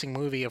highest grossing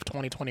movie of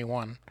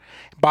 2021,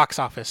 box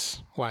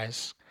office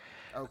wise.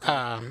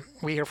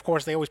 Okay. Of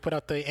course, they always put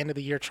out the end of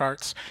the year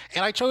charts,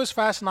 and I chose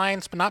Fast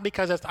 9, but not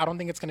because I don't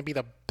think it's going to be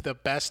the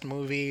best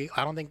movie.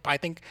 I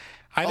think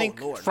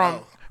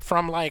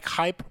from like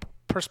hype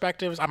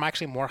perspectives, I'm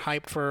actually more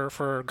hyped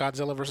for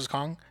Godzilla vs.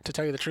 Kong, to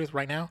tell you the truth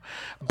right now.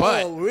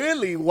 But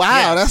really? Wow,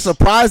 yes. That's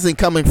surprising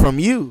coming from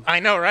you.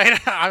 I know, right?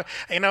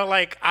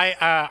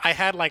 I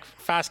had like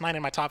Fast 9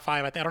 in my top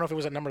 5. I don't know if it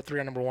was at number 3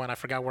 or number 1. I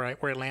forgot where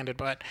it landed,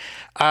 but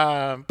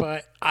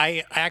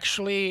I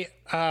actually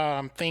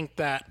think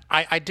that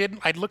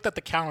I looked at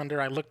the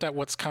calendar, I looked at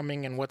what's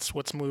coming and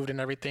what's moved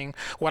and everything,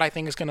 what I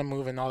think is going to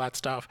move and all that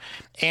stuff,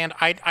 and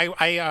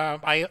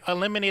I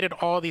eliminated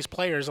all these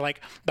players.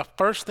 Like, the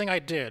first thing I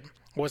did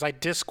was I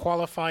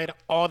disqualified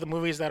all the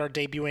movies that are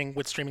debuting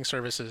with streaming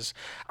services.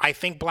 I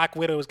think Black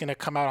Widow is going to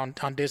come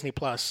out on Disney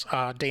Plus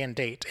day and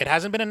date. It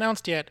hasn't been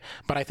announced yet,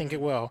 but I think it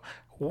will.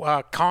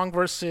 Kong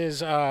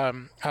versus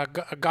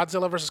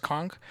Godzilla versus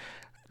Kong.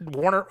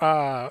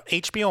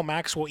 HBO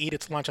Max will eat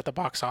its lunch at the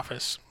box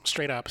office,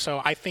 straight up.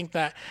 So I think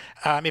that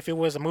if it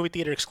was a movie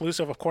theater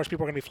exclusive, of course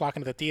people are going to be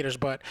flocking to the theaters,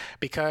 but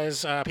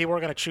because people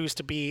are going to choose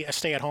to be a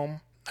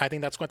stay-at-home, I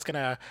think that's what's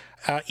going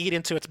to eat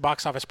into its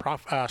box office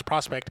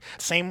prospect.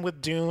 Same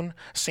with Dune,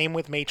 same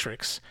with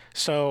Matrix.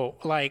 So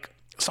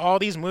all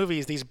these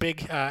movies, these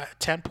big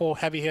tentpole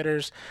heavy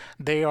hitters,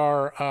 they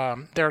are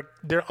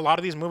a lot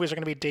of these movies are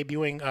going to be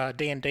debuting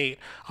day and date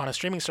on a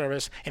streaming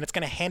service, and it's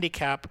going to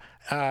handicap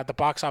the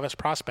box office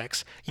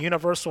prospects.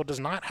 Universal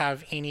does not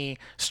have any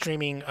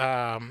streaming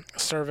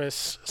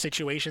service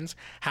situations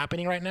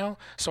happening right now,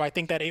 so I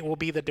think that it will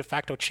be the de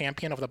facto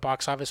champion of the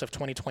box office of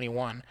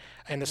 2021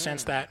 in the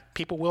sense that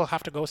people will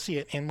have to go see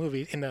it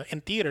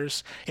in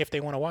theaters if they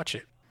want to watch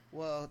it.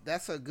 Well,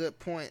 that's a good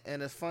point,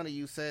 and it's funny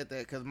you said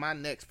that, because my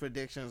next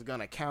prediction is going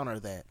to counter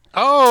that.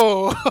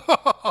 Oh!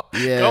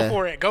 Yeah.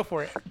 Go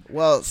for it.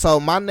 Well, so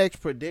my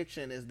next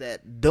prediction is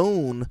that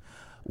Dune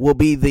will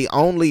be the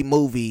only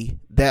movie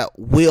that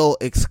will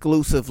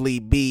exclusively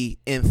be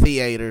in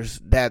theaters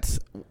that's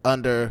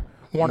under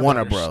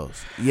Warner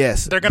Bros.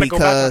 Yes. They're going to go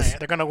back on it.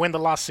 They're going to win the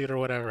lawsuit or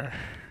whatever.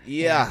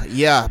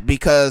 Yeah,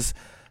 because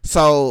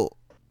so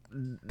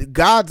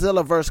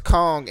Godzilla vs.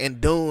 Kong and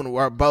Dune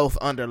were both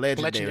under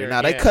Legendary.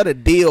 Now, they cut a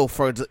deal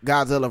for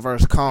Godzilla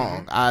vs.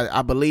 Kong. Mm-hmm.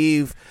 I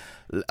believe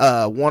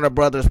Warner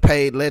Brothers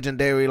paid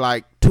Legendary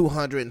like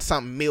 $200 and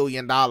something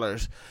million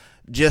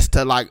just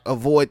to like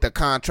avoid the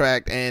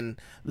contract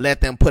and let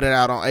them put it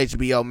out on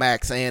HBO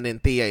Max and in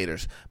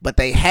theaters. But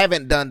they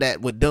haven't done that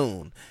with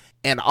Dune.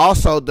 And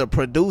also the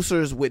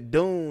producers with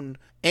Dune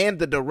and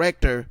the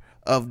director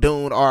of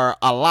Dune are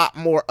a lot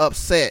more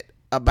upset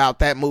about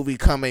that movie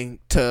coming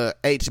to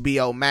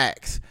HBO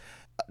Max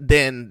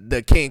than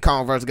the King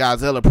Kong vs.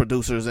 Godzilla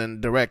producers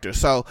and directors.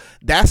 So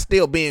that's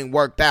still being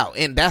worked out.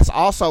 And that's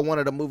also one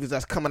of the movies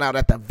that's coming out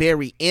at the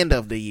very end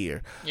of the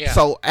year. Yeah.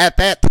 So at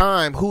that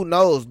time, who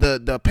knows?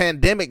 The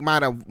pandemic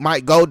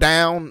might go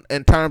down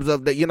in terms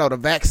of the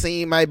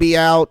vaccine might be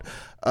out.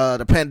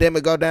 The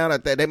pandemic go down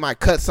at that. They might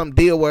cut some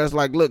deal where it's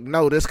like, look,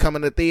 no, this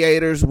coming to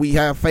theaters. We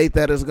have faith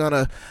that it's going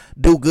to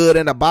do good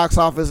in the box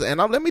office. And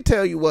let me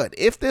tell you what,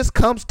 if this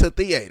comes to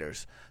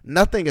theaters,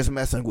 nothing is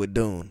messing with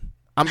Dune.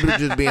 I'm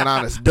just being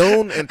honest.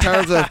 Dune, in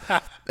terms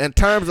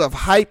of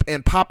hype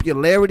and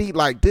popularity,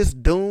 like this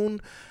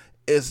Dune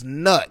is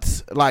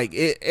nuts. Like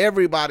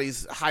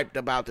everybody's hyped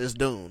about this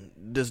Dune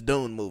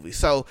movie.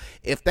 So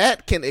if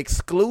that can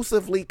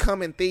exclusively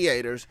come in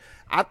theaters,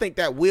 I think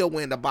that will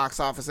win the box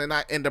office. And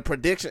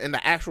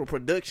the actual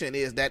prediction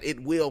is that it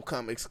will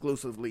come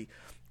exclusively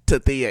to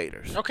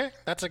theaters. Okay,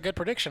 that's a good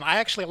prediction. I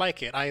actually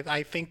like it.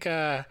 I think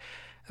that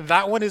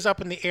one is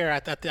up in the air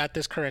at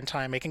this current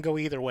time. It can go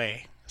either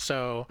way.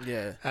 So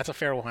yeah, that's a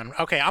fair one.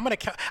 Okay,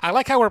 I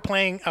like how we're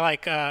playing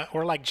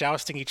we're like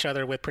jousting each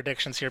other with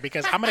predictions here,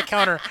 because I'm gonna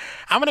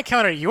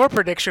counter your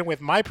prediction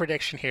with my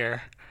prediction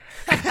here.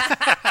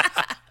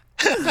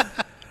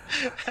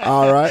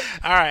 All right.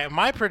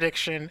 My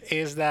prediction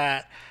is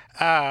that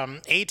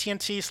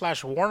AT&T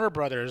 / Warner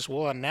Brothers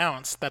will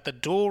announce that the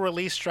dual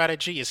release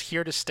strategy is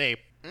here to stay.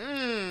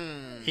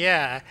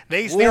 Yeah,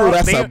 that's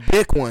a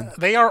big one.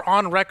 They are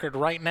on record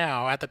right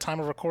now at the time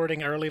of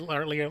recording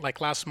earlier,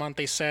 like last month.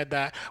 They said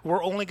that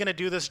we're only going to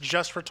do this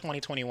just for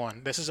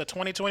 2021. This is a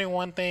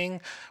 2021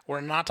 thing.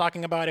 We're not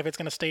talking about if it's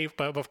going to stay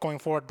going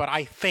forward. But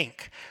I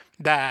think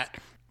that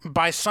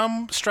by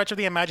some stretch of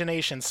the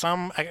imagination,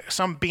 some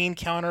bean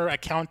counter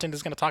accountant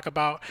is going to talk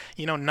about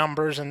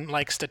numbers and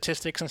like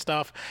statistics and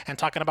stuff, and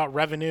talking about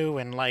revenue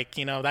and like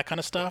that kind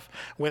of stuff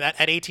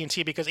at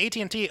AT&T, because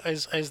AT&T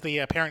is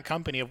the parent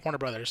company of Warner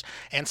Brothers,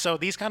 and so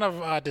these kind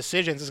of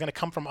decisions is going to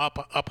come from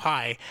up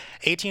high.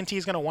 AT&T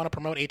is going to want to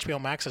promote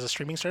HBO Max as a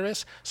streaming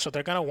service, so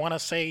they're going to want to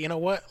say, you know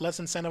what, let's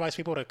incentivize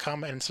people to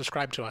come and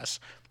subscribe to us.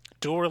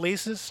 Dual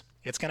releases,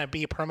 it's going to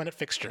be a permanent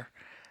fixture.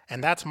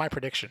 And that's my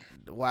prediction.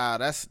 Wow,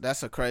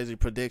 that's a crazy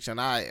prediction.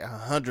 I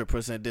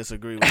 100%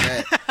 disagree with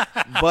that.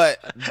 but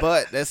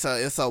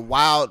it's a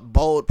wild,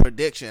 bold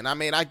prediction. I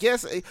mean, I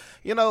guess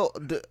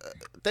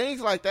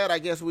things like that. I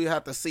guess we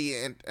have to see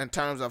in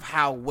terms of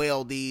how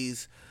well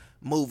these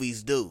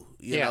movies do.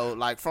 You know,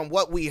 like from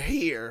what we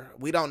hear,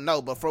 we don't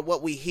know, but from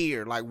what we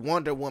hear, like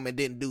Wonder Woman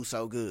didn't do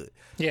so good,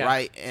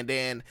 right? And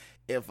then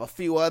if a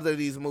few other of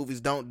these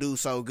movies don't do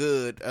so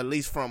good, at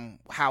least from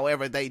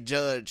however they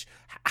judge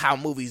how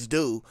movies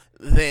do,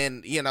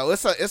 then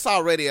it's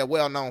already a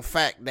well-known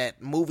fact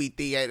that movie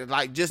theater,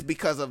 like just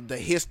because of the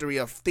history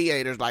of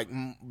theaters, like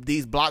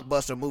these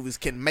blockbuster movies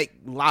can make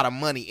a lot of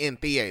money in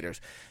theaters.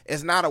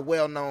 It's not a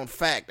well-known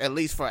fact, at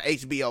least for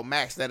HBO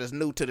Max, that is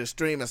new to the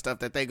streaming stuff,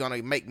 that they're going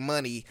to make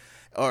money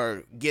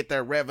or get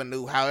their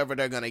revenue however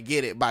they're going to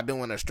get it by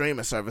doing a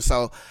streaming service.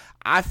 So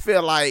I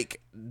feel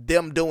like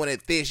them doing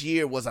it this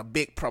year was a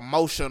big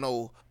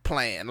promotional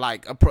plan.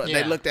 Like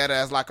they looked at it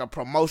as like a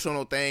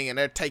promotional thing, and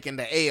they're taking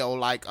the L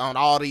like on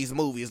all these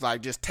movies,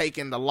 like just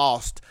taking the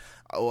lost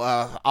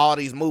all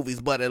these movies,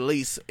 but at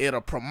least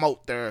it'll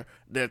promote their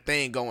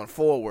thing going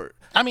forward.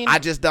 I mean, I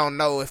just don't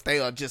know if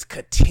they'll just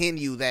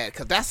continue that,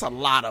 because that's a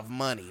lot of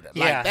money.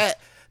 Like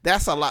that.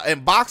 That's a lot.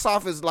 And box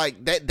office,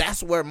 like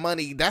that's where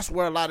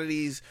a lot of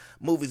these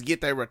movies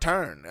get their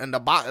return. And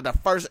the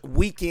first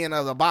weekend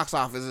of the box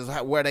office is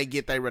where they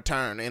get their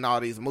return in all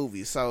these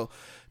movies. So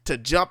to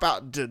jump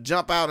out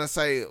and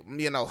say,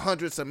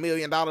 hundreds of $1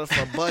 million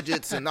for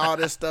budgets and all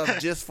this stuff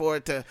just for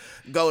it to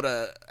go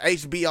to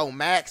HBO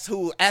Max,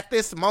 who at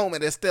this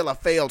moment is still a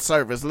failed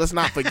service. Let's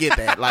not forget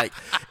that. Like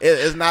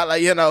it's not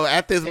like,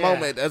 at this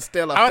moment it's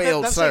still a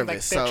failed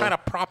service. Like they're trying to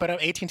prop it up.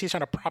 AT&T's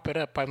trying to prop it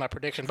up by my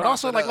prediction. But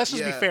also, like, let's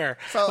just be fair.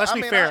 So, let's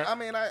be fair.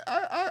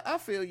 I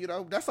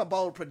feel, that's a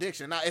bold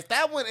prediction. Now, if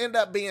that would end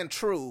up being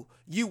true,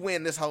 you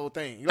win this whole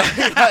thing.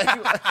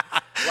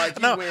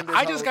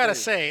 I just gotta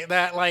say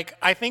that, like,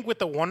 I think with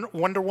the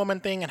Wonder Woman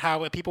thing and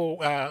how people,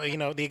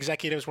 the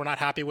executives were not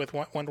happy with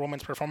Wonder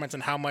Woman's performance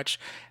and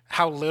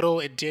how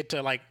little it did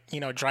to, like,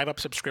 drive up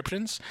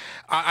subscriptions.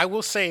 I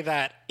will say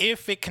that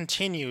if it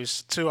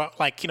continues to,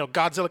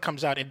 Godzilla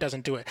comes out, it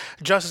doesn't do it.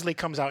 Justice League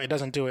comes out, it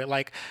doesn't do it.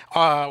 Like,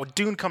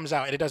 Dune comes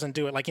out, it doesn't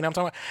do it. Like, I'm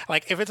talking about,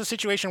 like, if it's a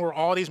situation where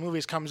all these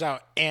movies comes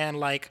out and,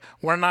 like,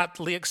 we're not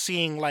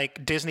seeing,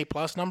 like, Disney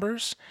Plus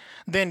numbers,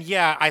 then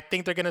yeah, I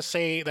think they're gonna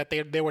say that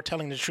they were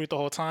telling the truth the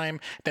whole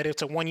time, that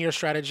it's a 1-year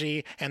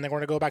strategy and they're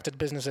going to go back to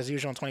business as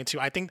usual in 22.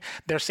 I think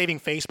they're saving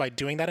face by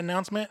doing that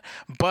announcement.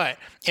 But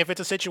if it's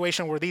a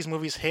situation where these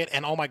movies hit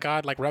and, oh my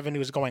God, like, revenue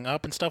is going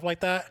up and stuff like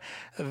that,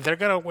 they're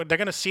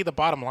gonna see the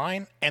bottom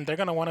line and they're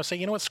gonna want to say,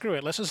 you know what, screw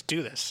it, let's just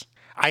do this.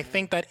 I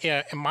think that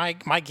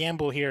my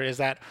gamble here is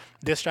that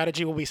this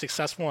strategy will be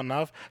successful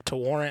enough to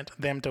warrant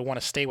them to want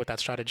to stay with that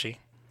strategy.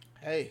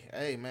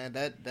 Hey, man,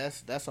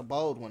 that's a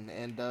bold one,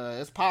 and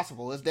it's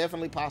possible. It's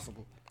definitely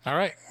possible. All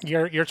right,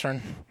 your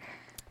turn.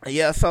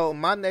 Yeah, so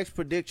my next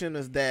prediction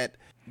is that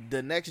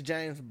the next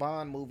James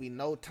Bond movie,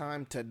 No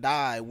Time to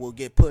Die, will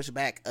get pushed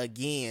back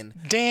again.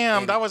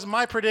 Damn, that was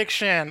my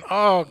prediction.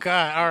 Oh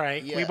God! All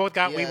right, Yeah, we both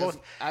got.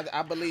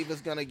 I believe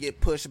it's gonna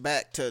get pushed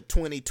back to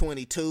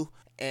 2022,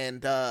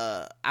 and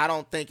I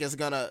don't think it's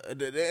gonna.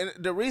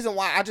 The reason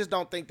why I just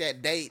don't think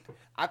that date.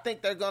 I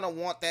think they're gonna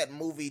want that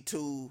movie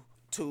to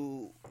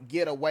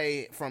get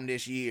away from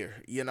this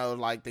year. You know,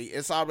 like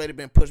it's already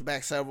been pushed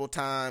back several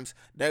times.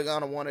 They're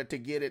gonna want it to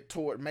get it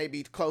toward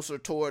maybe closer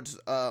towards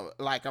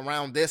like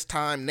around this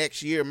time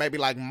next year, maybe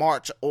like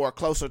March or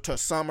closer to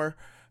summer.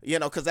 You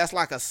know, because that's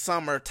like a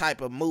summer type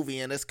of movie,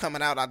 and it's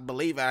coming out, I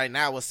believe, right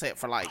now it's set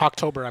for like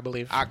October, I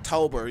believe.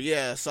 October,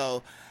 yeah.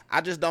 So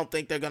I just don't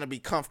think they're gonna be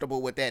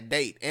comfortable with that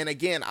date. And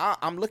again,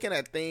 I'm looking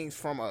at things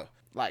from a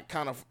like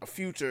kind of a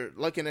future,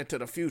 looking into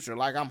the future.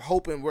 Like I'm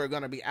hoping we're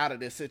gonna be out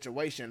of this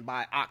situation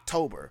by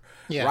October,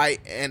 right?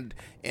 And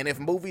if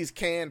movies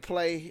can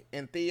play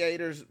in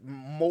theaters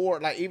more,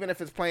 like even if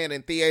it's playing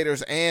in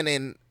theaters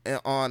and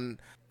on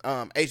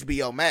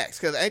HBO Max,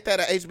 because ain't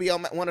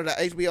that one of the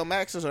HBO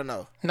Maxes or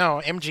no?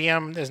 No,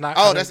 MGM is not.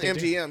 Oh, that's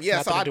MGM.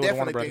 Yeah, so I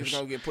definitely think it's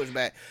gonna get pushed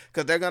back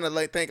because they're gonna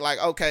think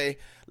like, okay,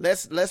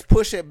 let's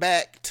push it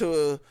back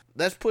to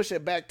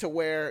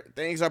where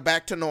things are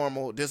back to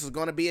normal. This is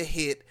gonna be a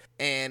hit.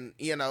 And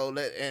you know,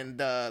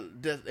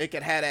 it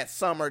could have that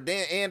summer,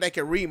 then, and they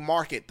could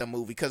remarket the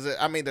movie because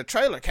I mean the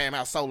trailer came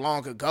out so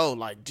long ago.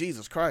 Like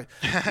Jesus Christ,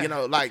 you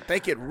know, like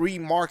they could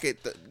remarket,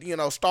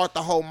 start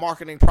the whole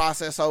marketing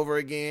process over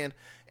again.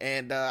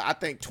 And I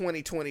think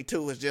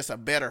 2022 is just a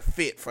better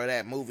fit for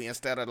that movie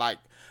instead of like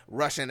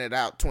rushing it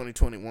out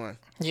 2021.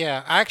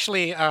 Yeah,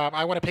 actually,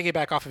 I want to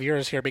piggyback off of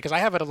yours here because I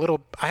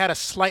had a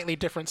slightly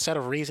different set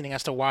of reasoning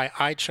as to why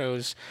I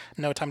chose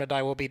No Time to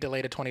Die will be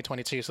delayed to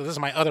 2022. So this is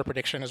my other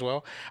prediction as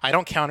well. I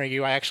don't counter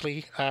you. I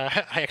actually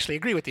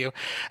agree with you.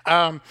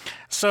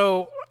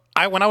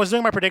 When I was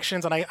doing my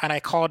predictions and I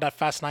called that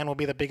Fast 9 will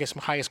be the biggest,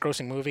 highest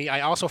grossing movie,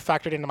 I also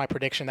factored into my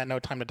prediction that No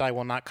Time to Die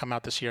will not come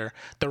out this year.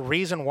 The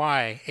reason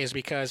why is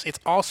because it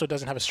also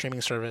doesn't have a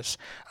streaming service.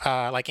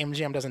 Like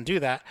MGM doesn't do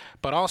that,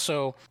 but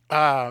also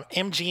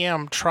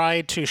MGM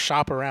tried to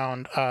shop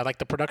around like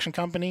the production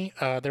company.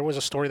 There was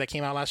a story that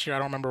came out last year. I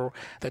don't remember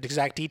the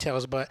exact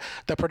details, but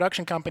the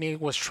production company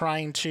was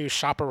trying to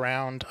shop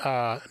around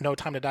No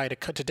Time to Die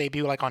to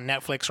debut like on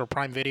Netflix or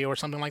Prime Video or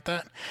something like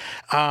that.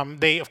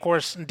 They, of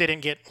course,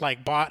 didn't get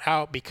like bought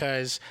out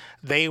because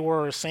they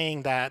were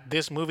saying that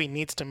this movie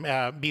needs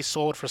to be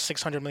sold for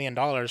 $600 million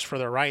for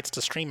the rights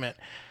to stream it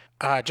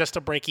just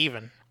to break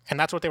even. And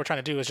that's what they were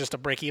trying to do, is just to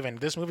break even.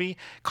 This movie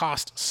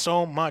cost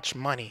so much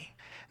money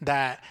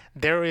that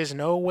there is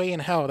no way in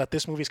hell that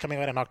this movie is coming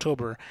out in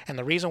October. And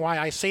the reason why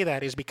I say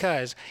that is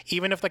because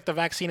even if like the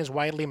vaccine is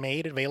widely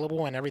made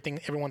available and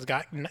everyone's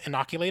got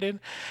inoculated,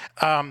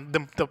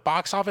 the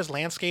box office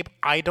landscape,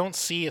 I don't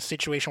see a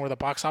situation where the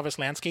box office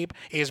landscape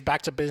is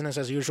back to business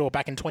as usual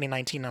back in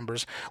 2019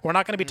 numbers. We're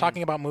not going to be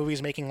talking about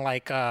movies making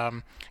like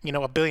 $1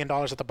 billion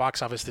at the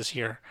box office this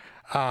year.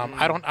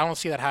 I don't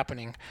see that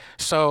happening.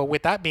 So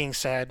with that being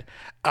said,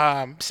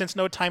 since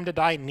No Time to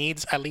Die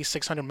needs at least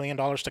 $600 million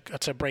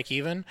to break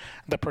even,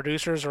 the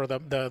producers or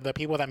the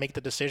people that make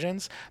the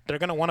decisions, they're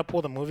going to want to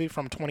pull the movie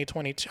from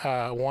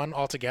 2021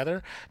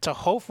 altogether to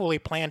hopefully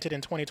plant it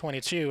in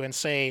 2022 and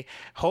say,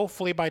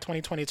 hopefully by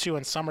 2022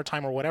 in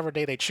summertime or whatever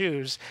day they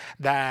choose,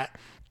 that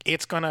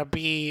it's going to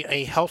be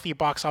a healthy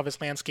box office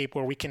landscape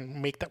where we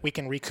can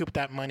recoup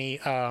that money,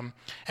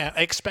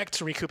 expect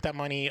to recoup that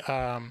money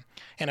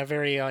in a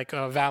very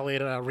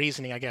valid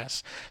reasoning, I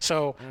guess.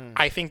 So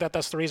I think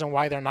that's the reason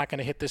why they're not going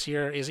to hit this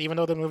year, is even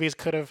though the movies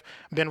could have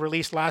been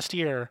released last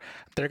year,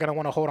 they're going to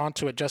want to hold on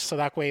to it just so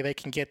that way they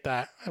can get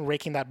that,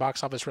 raking that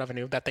box office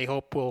revenue that they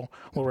hope will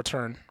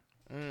return.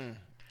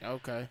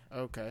 Okay.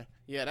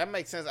 Yeah, that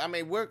makes sense. I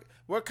mean,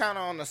 we're kind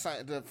of on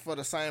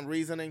the same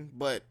reasoning,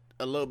 but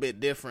a little bit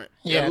different.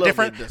 Yeah,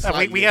 different.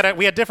 We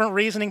had different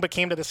reasoning, but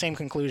came to the same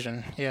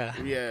conclusion. Yeah.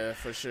 Yeah,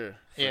 for sure.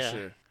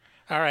 Sure.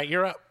 All right,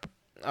 you're up.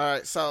 All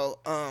right, so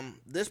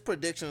this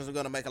prediction is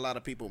going to make a lot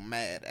of people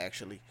mad,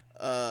 actually.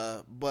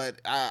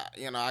 But I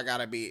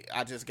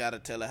just gotta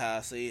tell it how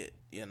I see it.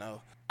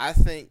 I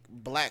think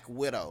Black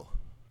Widow,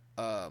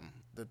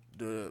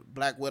 the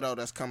Black Widow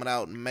that's coming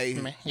out in May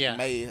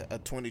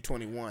of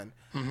 2021.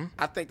 Mm-hmm.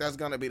 I think that's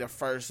going to be the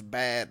first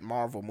bad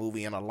Marvel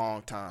movie in a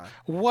long time.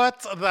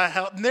 What the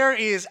hell? There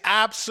is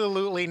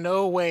absolutely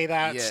no way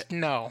that's...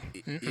 No.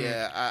 Mm-mm.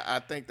 Yeah, I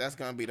think that's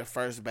going to be the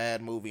first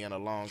bad movie in a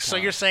long time. So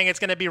you're saying it's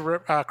going to be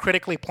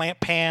critically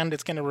panned,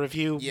 it's going to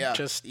review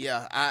just...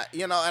 Yeah,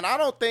 and I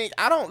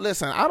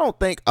don't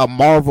think a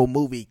Marvel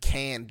movie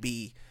can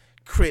be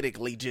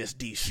critically just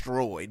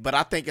destroyed, but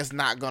I think it's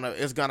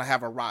gonna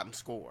have a rotten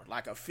score,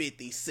 like a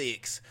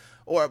 56,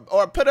 or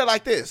put it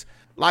like this,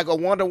 like a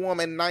Wonder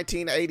Woman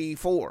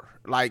 1984.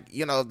 Like,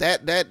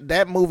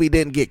 that movie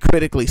didn't get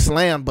critically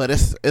slammed, but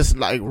it's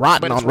like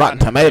rotten on Rotten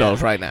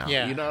Tomatoes right now.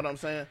 Yeah. You know what I'm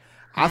saying?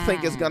 I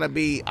think it's gonna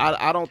be.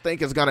 I don't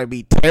think it's gonna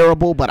be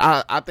terrible, but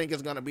I think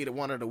it's gonna be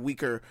one of the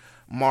weaker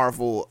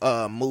Marvel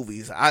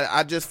movies.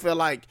 I just feel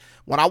like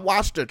when I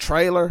watch the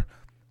trailer,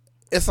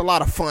 it's a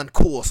lot of fun,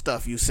 cool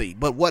stuff you see.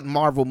 But what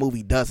Marvel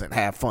movie doesn't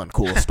have fun,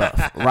 cool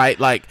stuff, right?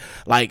 Like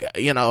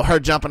her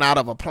jumping out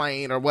of a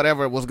plane or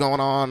whatever was going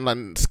on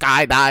and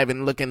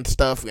skydiving, looking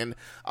stuff and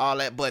all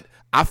that. But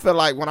I feel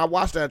like when I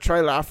watch that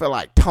trailer, I feel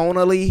like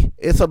tonally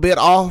it's a bit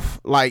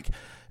off. Like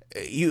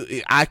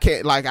I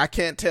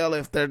can't tell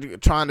if they're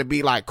trying to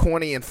be like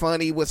corny and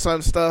funny with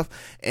some stuff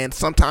and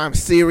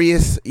sometimes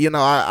serious.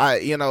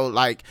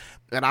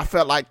 And I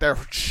felt like they're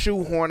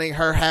shoehorning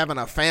her having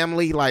a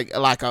family, like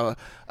a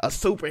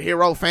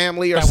superhero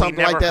family or that something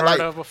we never like that. Heard like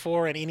of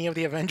before in any of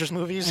the Avengers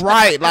movies.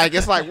 Right. Like,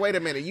 it's like, wait a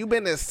minute. You've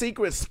been this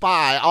secret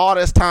spy all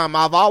this time.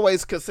 I've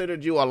always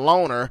considered you a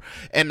loner.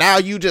 And now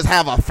you just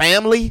have a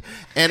family.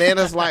 And then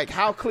it's like,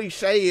 how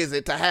cliche is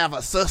it to have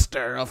a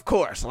sister? Of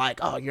course. Like,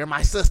 oh, you're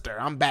my sister.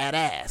 I'm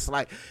badass.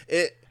 Like,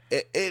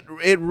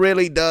 it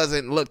really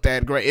doesn't look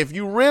that great. If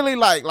you really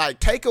like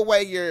take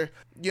away your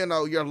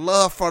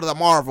love for the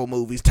Marvel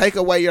movies, take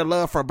away your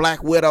love for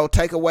Black Widow,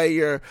 take away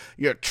your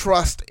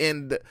trust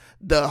in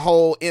the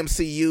whole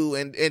MCU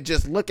and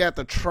just look at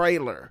the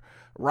trailer,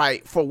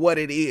 right, for what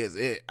it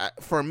is.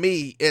 For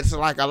me, it's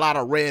like a lot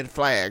of red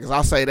flags.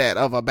 I'll say that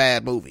of a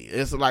bad movie.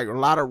 It's like a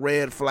lot of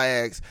red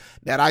flags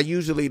that I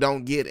usually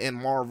don't get in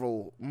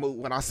Marvel.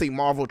 When I see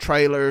Marvel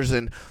trailers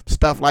and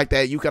stuff like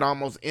that, you can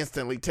almost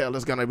instantly tell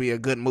it's going to be a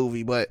good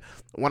movie. But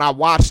when I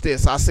watch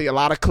this, I see a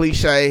lot of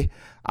cliche.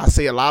 I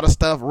see a lot of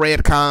stuff,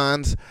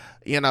 retcons.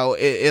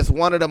 It's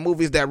one of the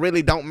movies that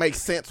really don't make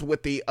sense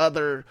with the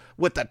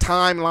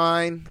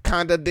timeline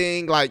kind of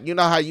thing. Like, you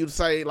know how you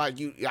say, like,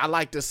 I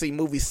like to see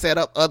movies set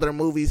up other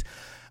movies.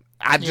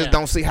 I just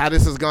don't see how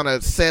this is going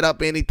to set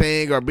up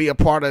anything or be a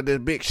part of this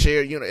big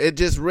share. It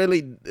just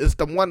really, it's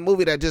the one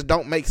movie that just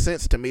don't make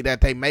sense to me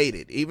that they made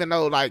it. Even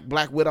though, like,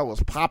 Black Widow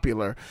was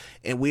popular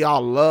and we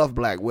all love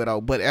Black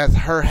Widow, but as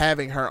her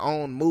having her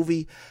own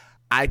movie,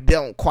 I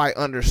don't quite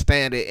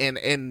understand it.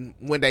 And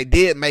when they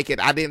did make it,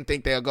 I didn't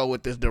think they'll go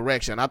with this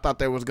direction. I thought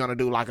they was going to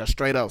do like a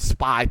straight up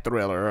spy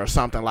thriller or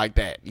something like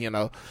that,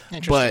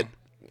 But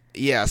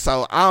yeah,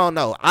 so I don't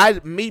know.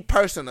 Me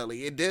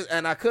personally, it did,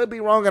 and I could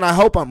be wrong and I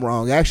hope I'm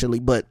wrong actually,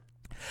 but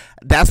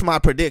that's my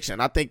prediction.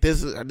 I think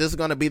this is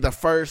going to be the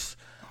first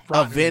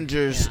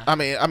Avengers,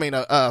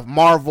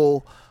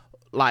 Marvel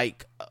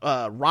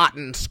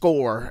rotten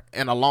score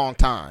in a long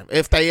time.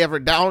 If they ever, I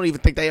don't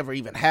even think they ever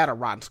even had a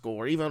rotten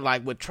score. Even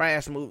like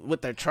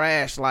with their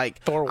trash,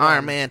 like Thor Iron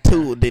 1. Man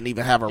 2 didn't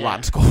even have a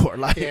rotten score.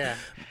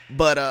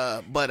 But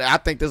I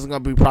think this is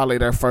gonna be probably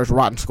their first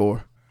rotten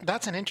score.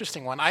 That's an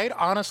interesting one. I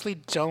honestly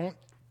don't.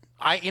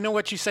 You know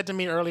what you said to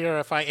me earlier?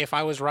 If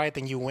I was right,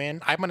 then you win.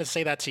 I'm gonna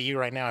say that to you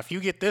right now. If you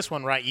get this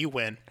one right, you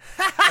win.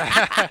 But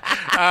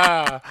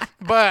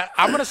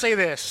I'm gonna say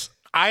this.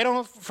 I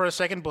don't for a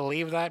second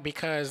believe that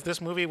because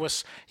this movie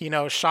was,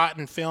 shot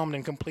and filmed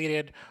and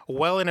completed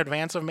well in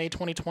advance of May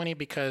 2020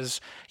 because,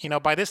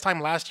 by this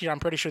time last year, I'm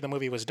pretty sure the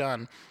movie was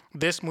done.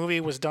 This movie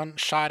was done,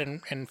 shot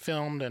and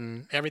filmed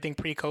and everything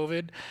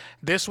pre-COVID.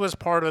 This was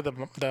part of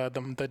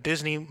the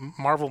Disney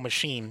Marvel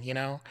machine,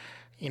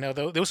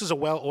 this is a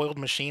well-oiled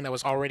machine that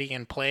was already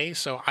in play.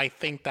 So I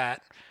think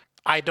that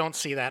I don't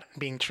see that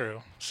being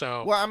true.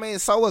 So well, I mean,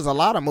 so was a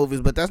lot of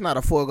movies, but that's not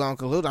a foregone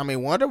conclusion. I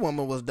mean, Wonder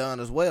Woman was done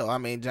as well. I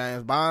mean,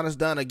 James Bond is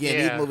done again.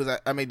 Yeah. These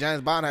movies,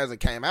 James Bond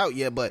hasn't came out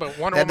yet, but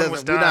Wonder Woman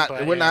was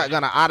done. We're not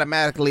gonna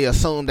automatically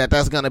assume that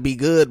that's gonna be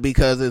good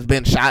because it's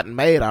been shot and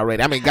made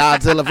already. I mean,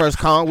 Godzilla vs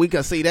Kong, we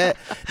can see that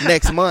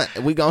next month.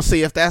 We gonna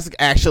see if that's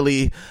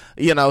actually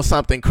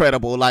something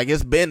credible. Like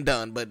it's been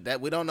done, but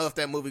that we don't know if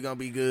that movie gonna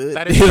be good.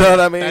 That is you true. know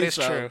what I mean? That is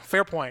true.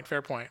 Fair point.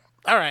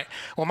 All right.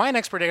 Well, my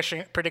next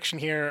prediction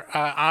here,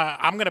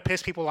 I'm going to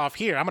piss people off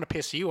here. I'm going to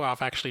piss you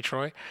off, actually,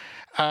 Troy.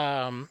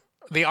 The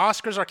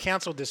Oscars are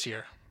canceled this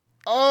year.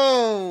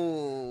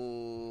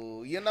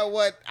 Oh, you know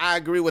what? I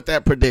agree with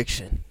that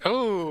prediction.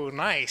 Oh,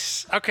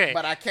 nice. Okay.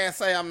 But I can't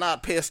say I'm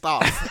not pissed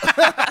off.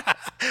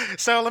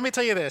 So let me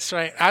tell you this,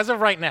 right? As of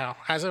right now,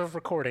 as of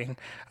recording,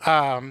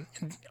 the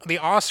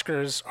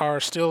Oscars are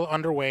still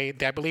underway.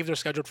 I believe they're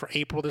scheduled for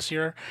April this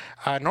year.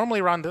 Normally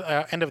around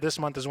the end of this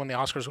month is when the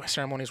Oscars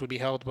ceremonies would be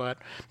held, but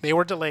they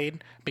were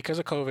delayed because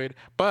of COVID.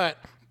 But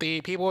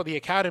the people at the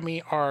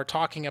Academy are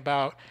talking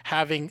about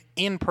having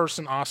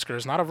in-person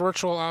Oscars, not a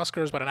virtual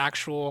Oscars, but an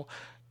actual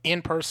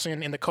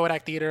in-person in the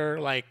Kodak Theater,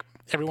 like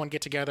everyone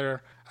get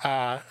together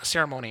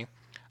ceremony.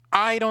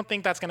 I don't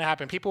think that's going to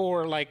happen. People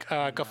were like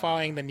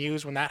guffawing the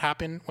news when that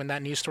happened, when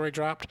that news story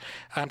dropped.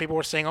 People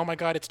were saying, "Oh my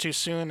God, it's too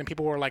soon," and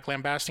people were like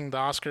lambasting the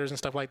Oscars and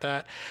stuff like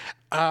that.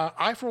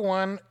 I, for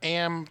one,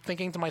 am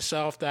thinking to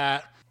myself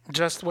that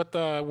just with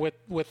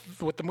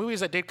the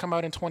movies that did come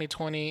out in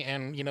 2020,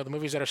 and the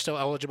movies that are still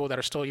eligible, that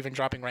are still even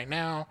dropping right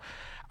now,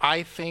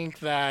 I think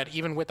that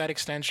even with that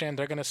extension,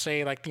 they're gonna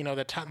say like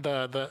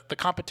the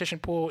competition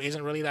pool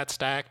isn't really that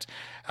stacked.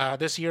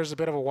 This year's a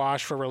bit of a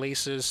wash for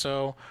releases,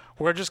 so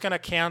we're just gonna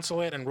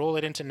cancel it and roll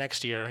it into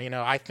next year.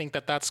 I think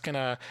that it's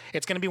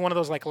gonna be one of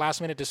those like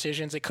last minute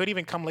decisions. It could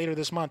even come later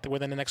this month,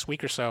 within the next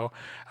week or so.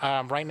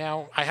 Right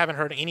now, I haven't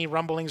heard any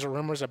rumblings or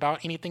rumors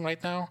about anything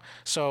right now,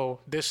 so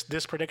this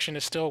prediction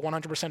is still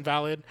 100%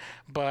 valid.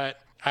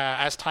 But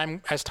as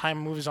time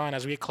moves on,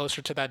 as we get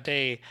closer to that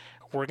day,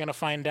 we're gonna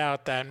find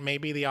out that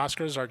maybe the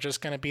Oscars are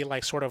just gonna be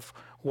like sort of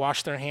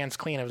wash their hands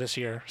clean of this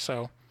year.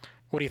 So,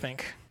 what do you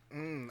think?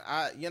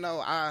 I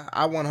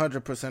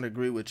 100%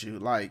 agree with you.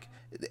 Like,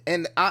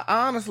 and I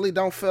honestly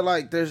don't feel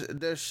like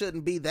there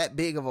shouldn't be that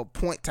big of a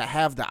point to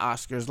have the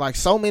Oscars. Like,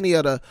 so many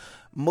of the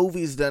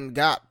movies done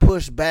got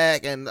pushed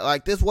back, and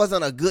like this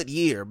wasn't a good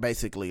year.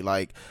 Basically,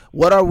 like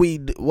what are we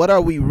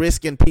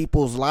risking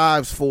people's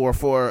lives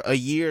for a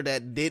year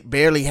that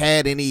barely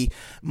had any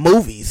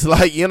movies?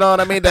 Like, you know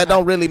what I mean? That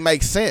don't really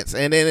make sense.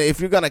 And then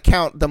if you're gonna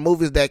count the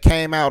movies that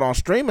came out on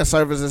streaming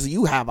services,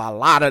 you have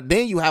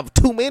you have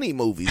too many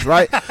movies,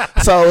 right?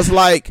 So it's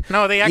like,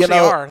 no, they actually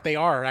are. They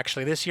are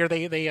actually this year.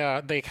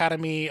 The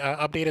Academy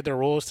updated their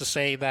rules to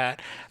say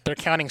that they're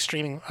counting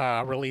streaming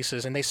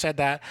releases, and they said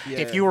that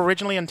if you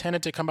originally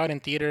intended to come out in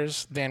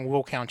theaters, then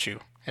we'll count you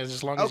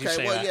as long as you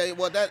say that. Yeah,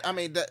 well, that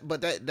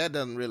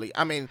doesn't really.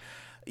 I mean,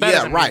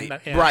 right.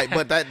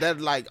 But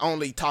that like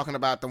only talking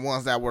about the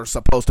ones that were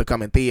supposed to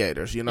come in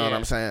theaters. You know what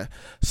I'm saying?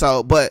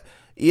 So, but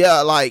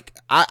yeah, like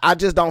I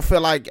just don't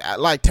feel like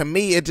to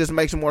me it just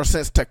makes more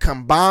sense to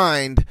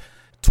combine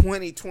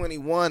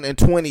 2021 and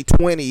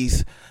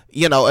 2020s,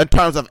 in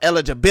terms of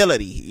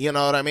eligibility, you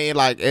know what I mean?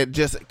 Like, it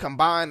just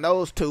combine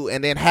those two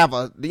and then have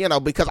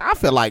because I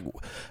feel like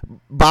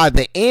by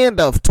the end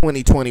of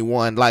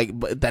 2021, like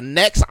the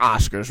next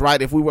Oscars, right?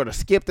 If we were to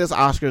skip this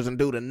Oscars and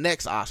do the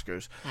next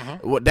Oscars,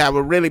 that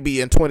would really be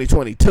in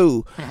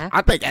 2022.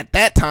 I think at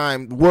that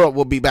time, the world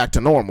will be back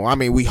to normal. I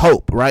mean, we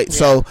hope, right? Yeah.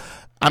 So,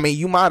 I mean,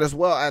 you might as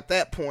well at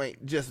that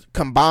point just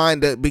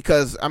combine it,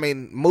 because I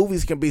mean,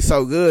 movies can be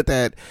so good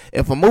that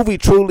if a movie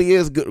truly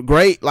is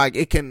great, like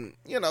it can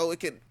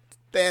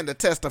stand the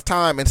test of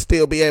time and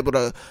still be able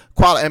to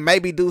qualify, and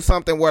maybe do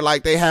something where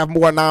like they have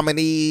more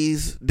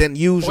nominees than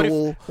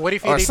usual. What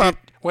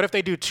if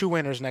they do 2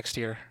 winners next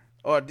year?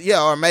 Or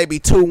maybe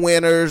 2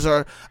 winners,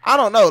 or I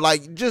don't know.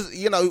 Like, just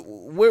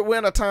we're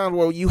in a time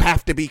where you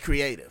have to be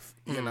creative.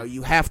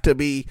 We have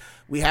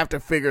to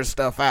figure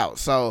stuff out.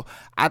 So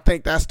I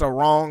think that's the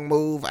wrong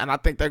move, and I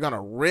think they're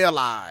gonna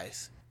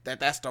realize that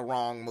that's the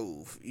wrong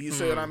move. You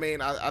see what I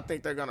mean? I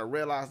think they're gonna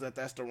realize that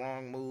that's the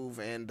wrong move,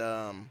 and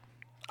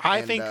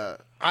I think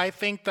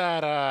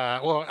that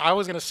well, I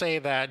was gonna say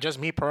that just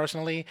me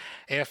personally,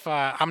 if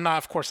I'm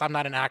not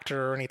an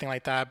actor or anything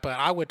like that, but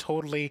I would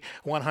totally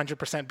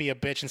 100% be a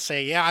bitch and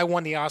say, yeah, I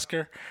won the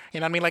Oscar. You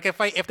know what I mean? Like if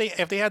they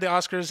had the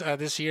Oscars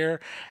this year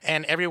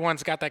and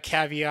everyone's got that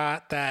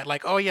caveat that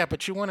like, oh yeah,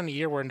 but you won in a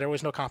year where there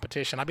was no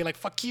competition, I'd be like,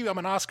 fuck you, I'm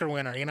an Oscar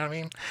winner. You know what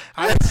I mean?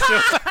 I would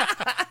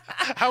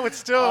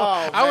still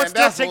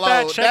take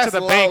that check to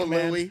the bank,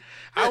 man. Louis.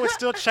 I would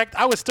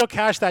still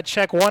cash that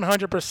check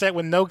 100%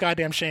 with no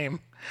goddamn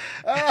shame.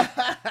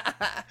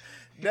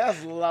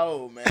 That's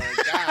low, man.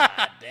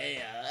 God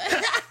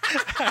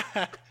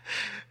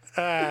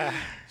damn.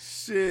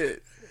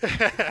 Shit. All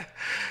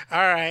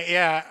right,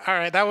 yeah. All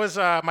right, that was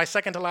my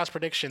second to last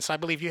prediction. So I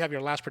believe you have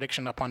your last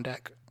prediction up on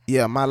deck.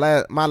 Yeah, my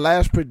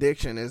last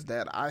prediction is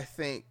that I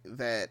think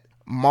that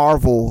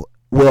Marvel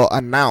will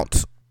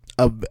announce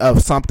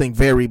of something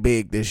very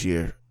big this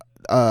year.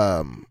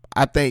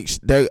 I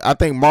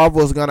think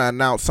Marvel is gonna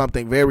announce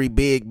something very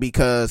big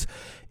because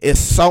it's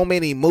so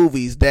many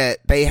movies that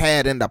they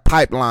had in the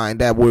pipeline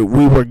that we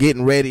were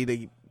getting ready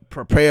to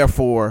prepare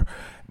for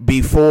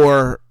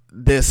before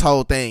this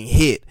whole thing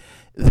hit.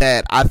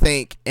 That I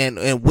think, and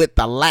with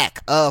the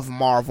lack of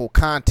Marvel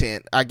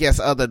content, I guess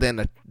other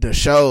than the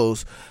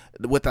shows,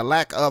 with the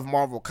lack of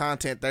Marvel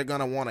content, they're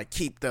gonna want to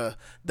keep the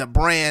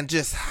brand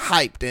just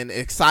hyped and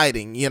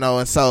exciting,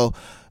 and so.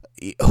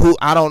 Who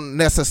I don't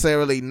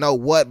necessarily know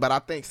what, but I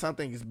think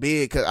something is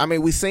big. Cause I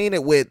mean, we seen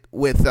it with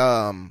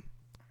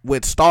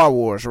Star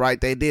Wars,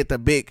 right? They did the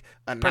big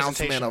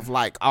announcement of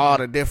like all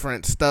the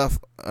different stuff.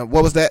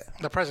 What was that?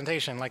 The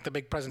presentation, like the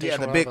big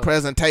presentation. Yeah, the big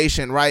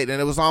presentation, right? And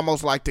it was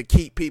almost like to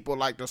keep people,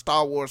 like the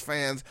Star Wars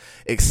fans,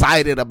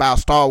 excited about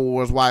Star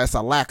Wars while it's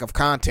a lack of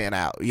content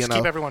out. Just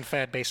keep everyone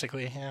fed,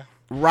 basically. Yeah.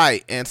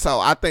 Right, and so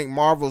I think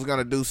Marvel's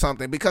gonna do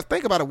something, because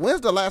think about it. When's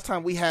the last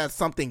time we had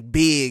something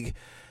big?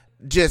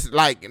 Just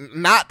like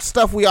not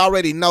stuff we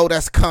already know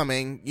that's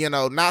coming,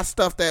 not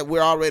stuff that we're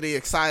already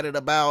excited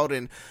about,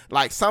 and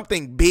like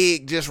something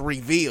big just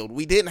revealed.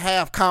 We didn't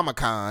have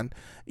Comic-Con,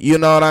 you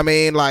know what I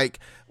mean? Like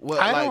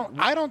Well,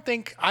 I don't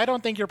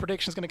think your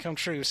prediction is going to come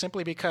true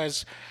simply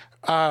because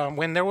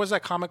when there was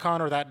that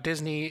Comic-Con or that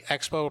Disney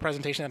Expo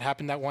presentation that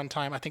happened that one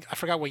time, I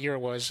forgot what year it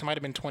was. It might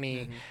have been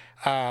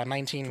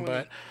 2019,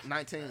 but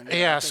 19.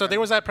 yeah. So there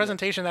was that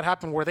presentation that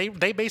happened where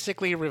they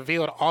basically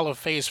revealed all of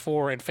Phase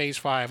 4 and Phase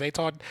 5. They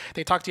talked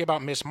to you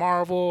about Miss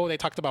Marvel. They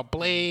talked about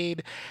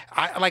Blade.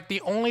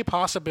 The only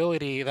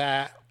possibility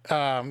that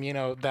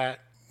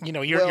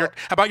your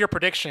about your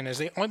prediction is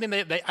the only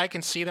thing that I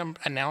can see them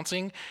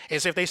announcing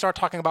is if they start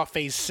talking about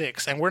Phase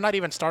 6, and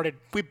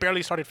we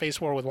barely started Phase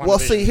 4 with one. Well,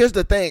 see, here's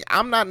the thing.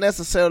 I'm not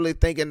necessarily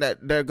thinking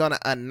that they're gonna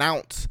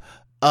announce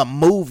a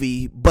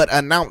movie, but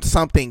announce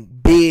something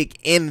big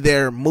in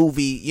their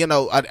movie,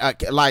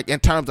 like in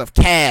terms of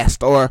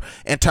cast or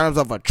in terms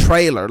of a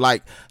trailer,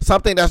 like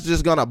something that's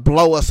just gonna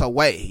blow us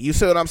away. You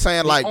see what I'm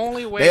saying? Like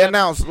they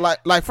announced,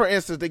 like for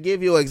instance, to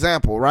give you an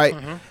example, right?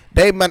 Mm-hmm.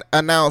 They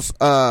announced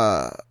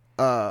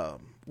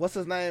what's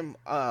his name?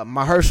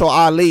 Mahershala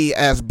Ali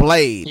as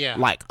Blade,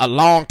 like a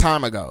long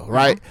time ago,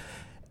 right? Mm-hmm.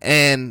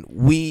 And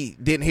we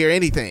didn't hear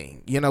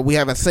anything. We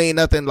haven't seen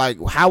nothing. Like,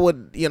 how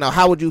would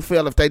you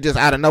feel if they just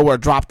out of nowhere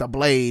dropped a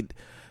Blade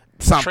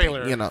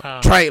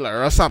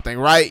trailer or something,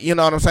 right? You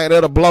know what I'm saying?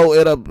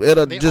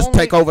 It'll just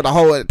take over the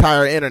whole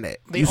entire internet.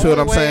 You see what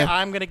I'm saying?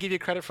 I'm gonna give you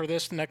credit for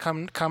this.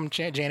 Come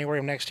January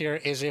of next year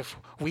is if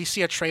we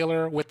see a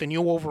trailer with the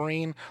new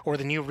Wolverine or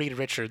the new Reed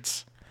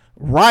Richards.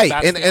 Right.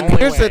 And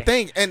here's the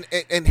thing. And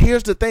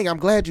here's the thing. I'm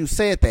glad you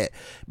said that,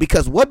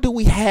 because what do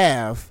we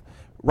have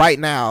right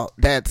now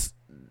that's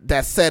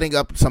setting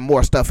up some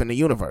more stuff in the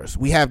universe?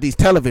 We have these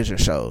television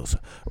shows,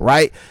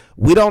 right?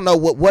 We don't know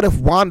what if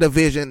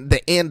WandaVision,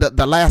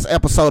 the last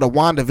episode of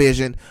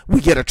WandaVision,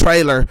 we get a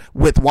trailer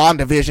with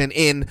WandaVision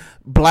in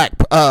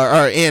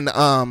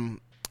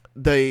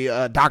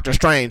the Doctor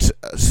Strange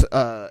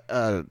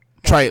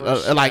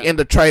trailer, like in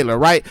the trailer,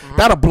 right? Mm-hmm.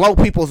 That'll blow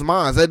people's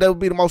minds. That'll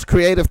be the most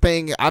creative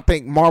thing I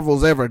think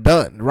Marvel's ever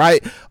done,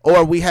 right?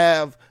 Or we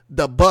have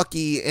the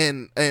Bucky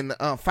and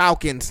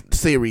Falcon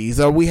series,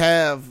 or we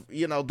have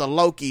the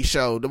Loki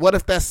show. What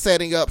if that's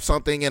setting up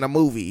something in a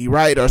movie,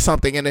 right, or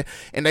something, and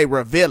they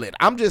reveal it?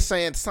 I'm just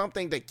saying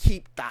something to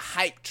keep the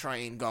hype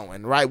train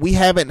going, right? We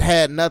haven't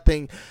had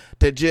nothing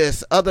to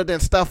just, other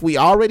than stuff we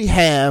already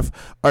have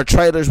or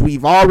trailers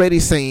we've already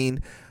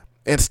seen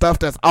and stuff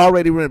that's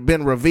already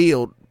been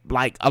revealed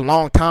like a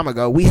long time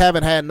ago. We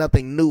haven't had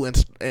nothing new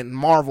in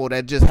Marvel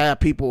that just had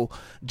people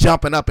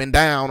jumping up and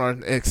down or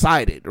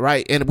excited,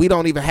 right? And we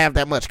don't even have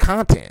that much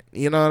content.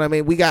 You know what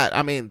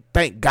I mean?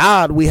 Thank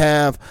God we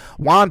have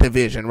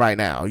WandaVision right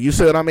now. You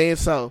see what I mean?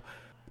 So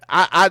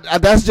I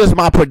that's just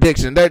my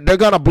prediction. They're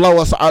gonna blow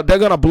us. They're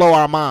gonna blow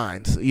our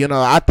minds.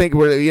 I think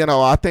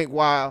I think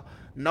while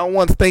no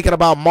one's thinking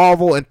about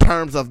Marvel in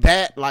terms of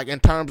that, like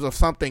in terms of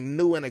something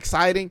new and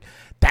exciting,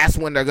 that's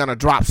when they're gonna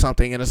drop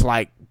something, and it's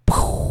like,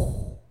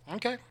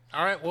 okay.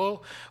 All right.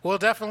 Well, we'll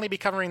definitely be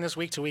covering this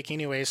week to week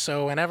anyway.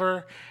 So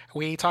whenever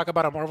we talk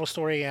about a Marvel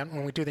story and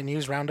when we do the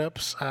news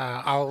roundups,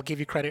 I'll give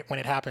you credit when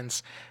it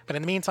happens. But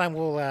in the meantime,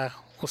 we'll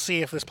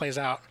see if this plays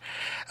out.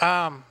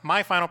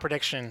 My final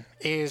prediction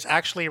is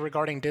actually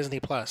regarding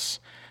Disney Plus.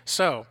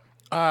 So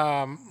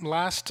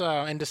last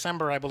in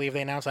December, I believe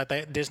they announced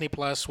that Disney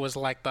Plus was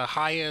like the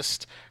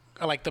highest,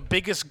 like the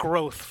biggest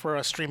growth for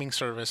a streaming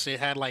service. It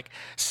had like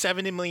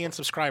 70 million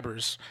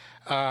subscribers.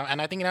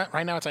 And I think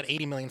right now it's at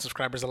 80 million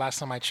subscribers the last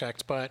time I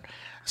checked. But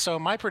so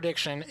my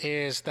prediction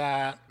is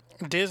that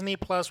Disney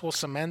Plus will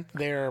cement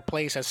their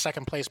place as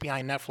second place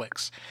behind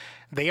Netflix.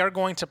 They are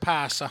going to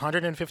pass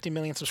 150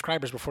 million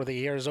subscribers before the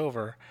year is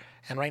over.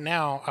 And right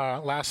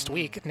now, last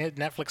week,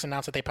 Netflix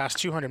announced that they passed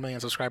 200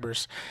 million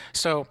subscribers.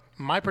 So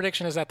my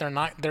prediction is that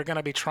they're going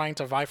to be trying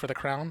to vie for the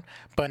crown,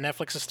 but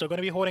Netflix is still going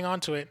to be holding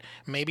on to it.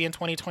 Maybe in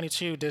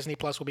 2022, Disney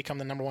Plus will become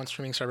the number one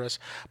streaming service.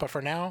 But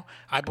for now,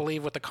 I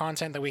believe with the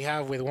content that we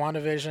have with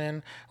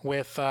WandaVision,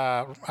 with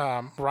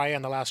Raya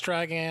and the Last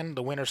Dragon,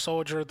 The Winter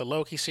Soldier, the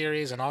Loki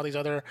series, and all these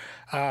other,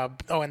 and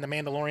The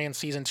Mandalorian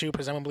Season 2,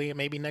 presumably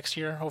maybe next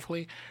year,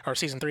 hopefully, or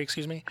Season 3,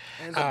 excuse me.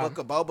 And the Book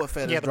of Boba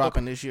Fett is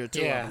dropping this year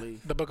too, I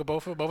believe. The Book of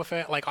Boba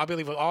Fett, like I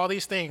believe with all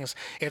these things,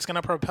 it's going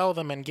to propel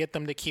them and get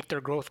them to keep their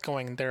growth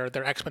going, their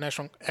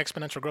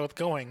exponential growth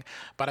going.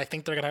 But I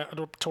think they're going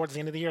to, towards the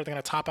end of the year, they're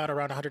going to top out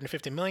around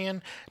 150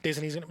 million.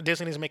 Disney's going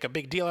to make a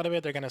big deal out of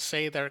it. They're going to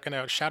say they're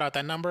going to shout out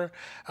that number,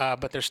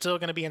 but they're still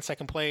going to be in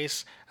second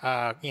place.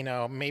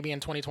 Maybe in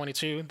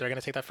 2022 they're going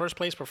to take that first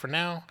place, but for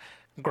now,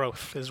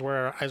 growth is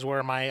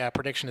where my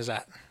prediction is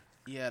at.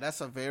 Yeah, that's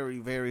a very,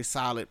 very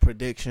solid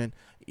prediction.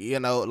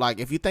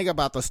 Like if you think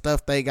about the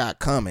stuff they got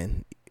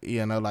coming,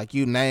 like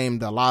you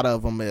named a lot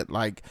of them.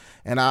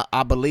 And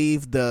I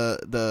believe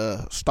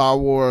the Star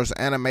Wars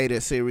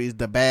animated series,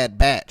 The Bad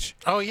Batch,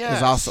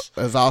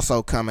 is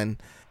also coming.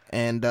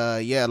 And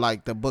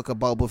like the Book of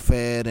Boba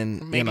Fett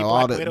and maybe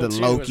all the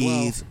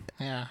Lokis.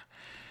 Well.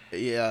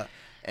 Yeah.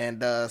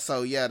 And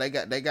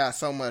they got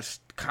so much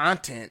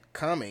content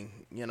coming.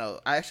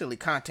 Actually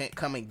content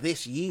coming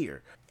this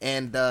year,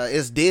 and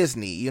it's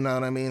Disney. You know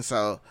what I mean?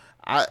 So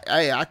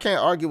I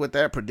can't argue with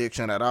that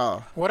prediction at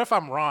all. What if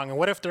I'm wrong? And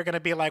what if they're going to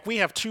be like, we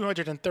have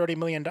 230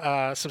 million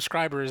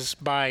subscribers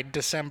by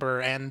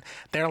December, and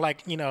they're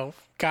like,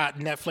 got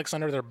Netflix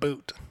under their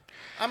boot?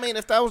 I mean,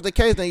 if that was the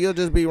case, then you'll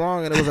just be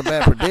wrong, and it was a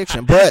bad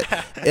prediction. But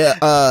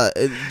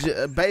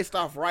based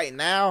off right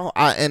now,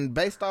 and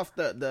based off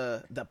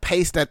the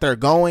pace that they're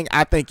going,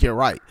 I think you're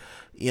right.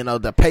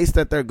 The pace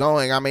that they're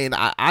going. I mean,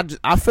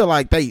 I feel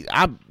like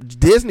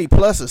Disney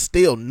Plus is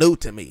still new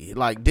to me.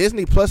 Like,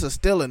 Disney Plus is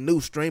still a new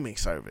streaming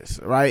service,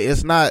 right?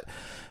 It's not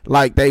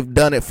like they've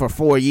done it for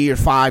 4 years,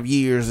 5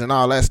 years, and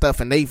all that stuff,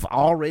 and they've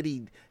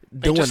already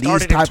doing just these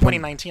started in type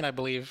 2019, I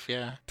believe.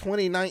 Yeah,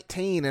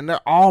 2019, and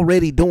they're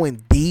already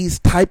doing these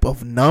type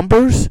of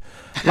numbers.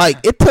 Like,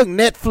 it took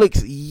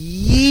Netflix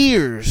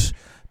years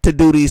to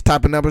do these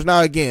type of numbers.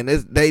 Now, again,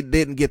 they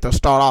didn't get to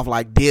start off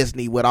like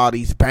Disney with all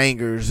these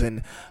bangers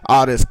and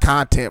all this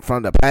content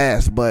from the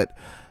past, but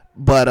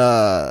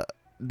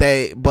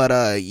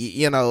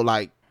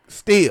like,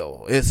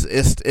 still,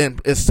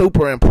 it's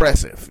super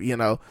impressive,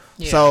 Yeah.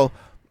 So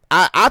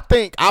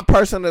I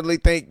personally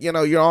think,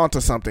 you're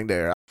onto something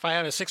there. If I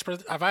had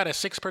a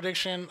six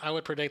prediction, I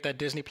would predict that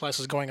Disney Plus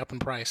is going up in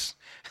price.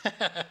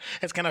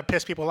 It's gonna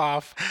piss people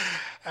off.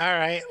 All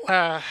right,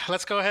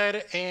 let's go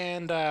ahead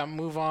and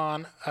move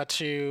on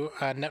to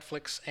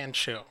Netflix and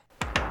chill.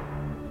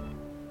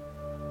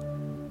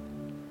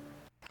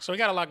 So we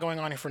got a lot going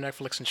on here for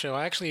Netflix and chill.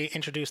 I actually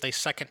introduced a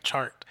second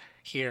chart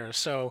here.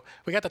 So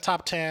we got the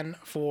top 10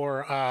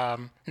 for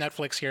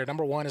Netflix here.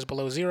 Number 1 is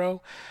Below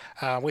Zero,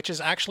 which is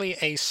actually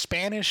a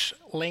Spanish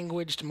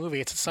languaged movie.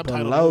 It's a subtitled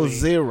Below movie.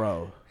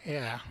 Zero.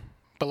 Yeah.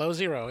 Below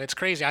Zero. It's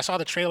crazy. I saw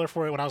the trailer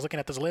for it when I was looking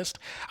at this list.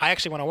 I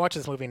actually want to watch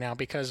this movie now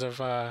because of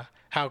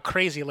how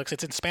crazy it looks.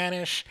 It's in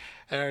Spanish.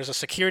 There's a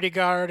security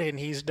guard, and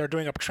they're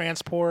doing a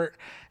transport,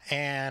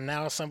 and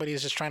now somebody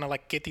is just trying to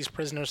like get these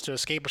prisoners to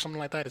escape or something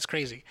like that. It's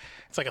crazy.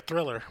 It's like a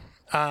thriller.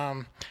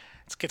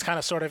 It's kind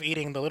of sort of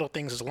eating the little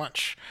things as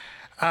lunch.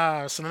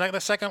 So the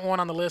second one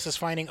on the list is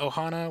Finding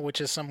Ohana,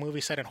 which is some movie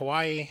set in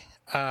Hawaii.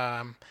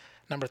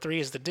 Number 3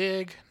 is The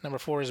Dig. Number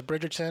 4 is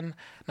Bridgerton.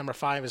 Number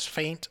 5 is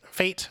Fate,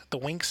 The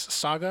Winx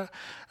Saga.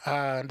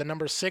 The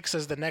number 6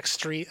 is The Next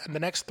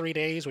 3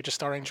 Days, which is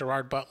starring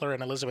Gerard Butler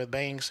and Elizabeth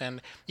Banks,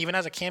 and even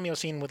has a cameo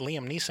scene with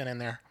Liam Neeson in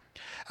there.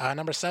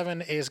 Number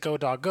 7 is Go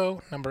Dog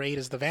Go. Number 8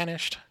 is The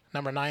Vanished.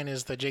 Number 9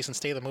 is the Jason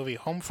Statham movie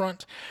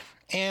Homefront.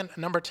 And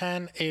number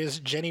 10 is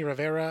Jenny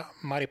Rivera,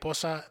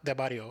 Mariposa de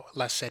Barrio,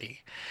 La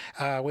Serie,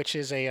 which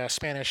is a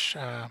Spanish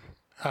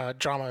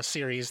drama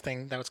series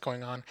thing that was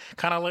going on.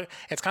 It's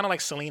kind of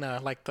like Selena,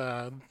 like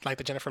the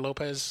Jennifer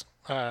Lopez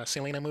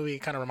Selena movie.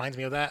 Kind of reminds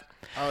me of that.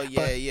 Oh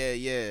yeah,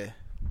 yeah.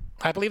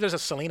 I believe there's a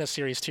Selena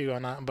series too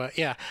on that, but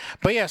yeah.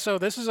 So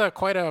this is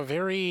quite a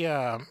very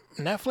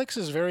Netflix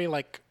is very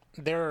like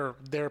their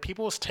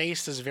people's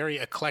taste is very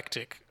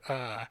eclectic.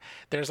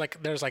 There's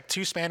like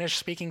 2 Spanish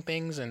speaking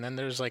things, and then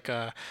there's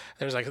a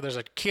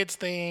kids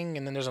thing,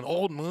 and then there's an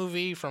old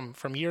movie from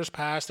years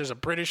past. There's a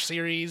British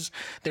series.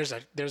 There's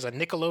a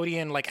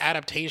Nickelodeon like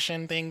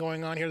adaptation thing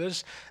going on here.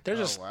 There's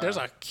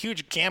a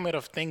huge gamut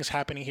of things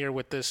happening here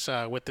with this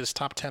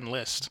top 10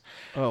 list.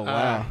 Oh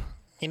wow.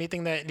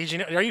 Anything that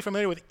are you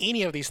familiar with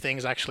any of these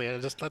things? Actually,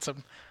 let's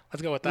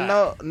go with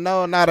that.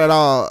 No, not at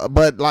all.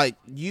 But like,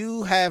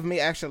 you have me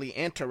actually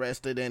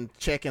interested in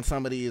checking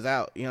some of these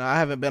out. I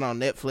haven't been on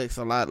Netflix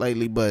a lot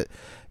lately, but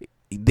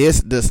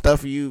the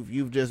stuff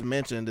you've just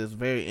mentioned is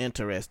very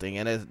interesting,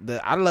 and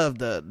I love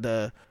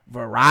the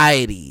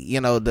variety,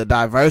 the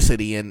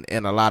diversity in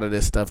a lot of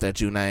this stuff that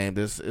you named.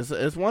 It's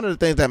one of the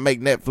things that make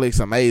Netflix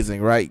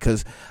amazing, right?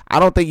 Because I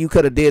don't think you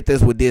could have did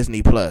this with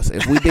Disney Plus.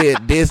 If we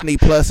did Disney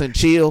Plus and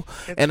chill,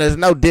 and there's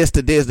no diss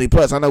to Disney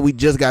Plus. I know we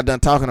just got done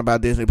talking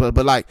about Disney Plus,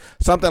 but like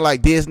something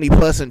like Disney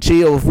Plus and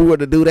chill, if we were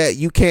to do that,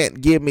 you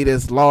can't give me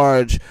this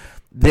large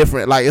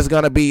different, like it's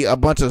gonna be a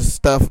bunch of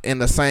stuff in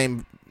the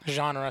same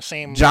genre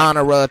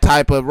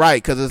type of,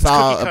 right, because it's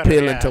all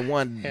appealing to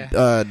one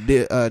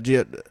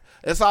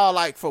it's all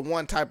like for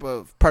one type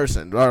of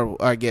person, or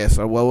I guess,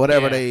 or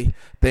whatever they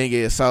thing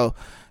is. So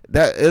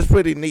that it's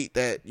pretty neat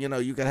that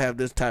you can have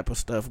this type of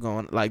stuff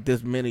going, like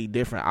this many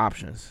different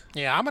options.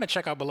 Yeah, I'm gonna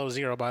check out Below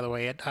Zero, by the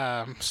way.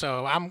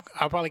 So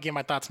I'll probably give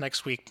my thoughts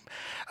next week.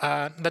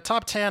 The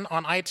top 10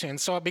 on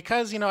iTunes. So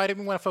because I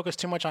didn't want to focus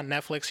too much on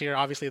Netflix here.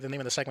 Obviously, the name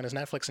of the segment is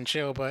Netflix and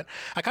Chill, but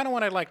I kind of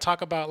want to like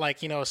talk about like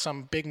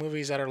some big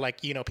movies that are like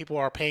people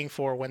are paying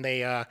for when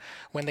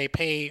they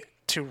pay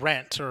to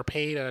rent or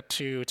pay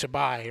to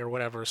buy or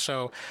whatever.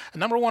 So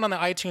number 1 on the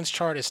iTunes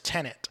chart is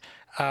Tenet.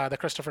 The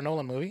Christopher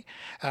Nolan movie.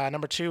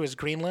 Number 2 is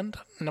Greenland.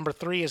 Number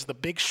 3 is The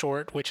Big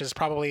Short, which is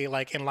probably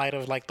like in light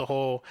of like the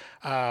whole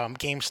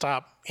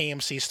GameStop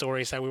AMC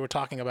stories that we were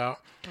talking about.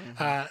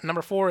 Mm-hmm.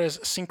 Number 4 is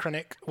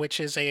Synchronic,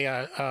 which is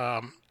an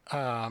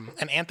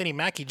Anthony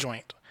Mackie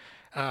joint.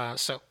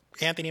 So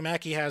Anthony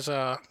Mackie has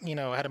had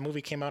a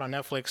movie came out on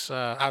Netflix,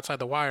 Outside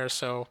the Wire,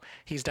 so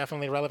he's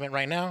definitely relevant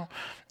right now.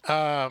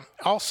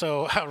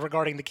 Also,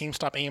 regarding the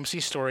GameStop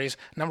AMC stories,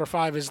 number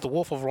 5 is The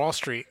Wolf of Wall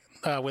Street.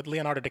 With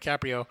Leonardo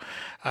DiCaprio.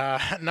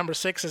 Number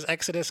 6 is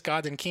Exodus,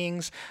 Gods and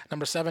Kings.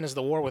 Number 7 is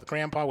The War with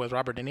Grandpa with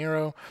Robert De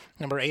Niro.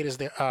 Number 8 is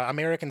The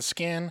American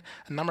Skin.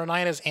 Number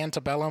 9 is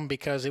Antebellum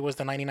because it was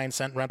the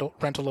 99-cent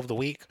rental of the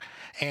week.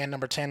 And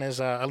number 10 is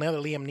another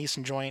Liam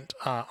Neeson joint,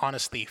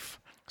 Honest Thief.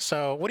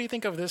 So what do you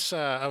think of this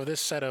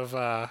set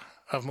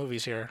of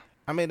movies here?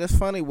 I mean, it's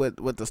funny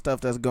with the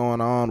stuff that's going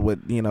on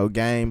with,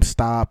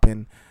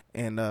 GameStop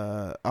and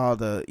all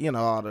the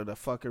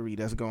fuckery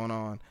that's going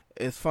on.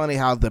 It's funny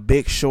how The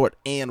Big Short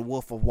and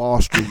Wolf of Wall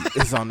Street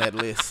is on that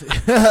list.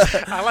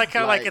 I like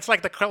how it's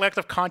like the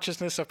collective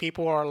consciousness of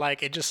people are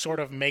like, it just sort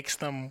of makes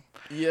them.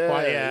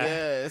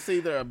 Yeah. It's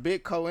either a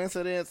big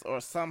coincidence or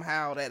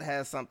somehow that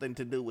has something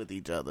to do with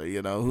each other.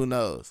 Who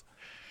knows?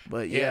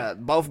 But yeah,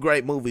 both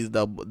great movies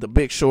though. The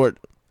Big Short,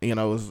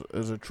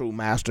 is a true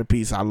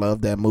masterpiece. I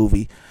love that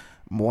movie.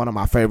 One of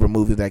my favorite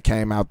movies that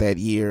came out that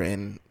year,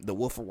 and The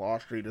Wolf of Wall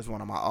Street is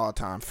one of my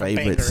all-time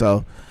favorites.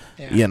 So,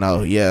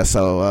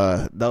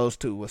 so those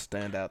two will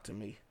stand out to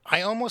me.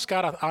 I almost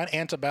got on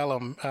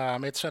Antebellum.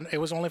 It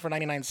was only for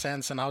 99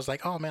 cents, and I was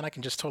like, oh man, I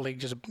can just totally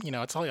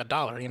it's only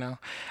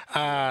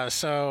 $1,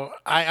 So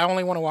I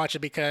only want to watch it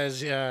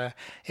because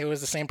it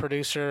was the same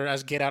producer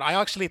as Get Out. I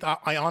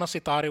honestly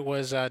thought it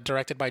was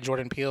directed by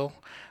Jordan Peele,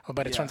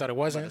 but it turns out it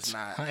wasn't. But it's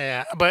not.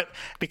 Yeah, but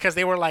because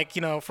they were like,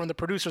 from the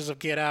producers of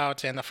Get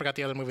Out, and I forgot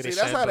the other movie they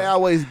said. That's how they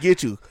always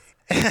get you.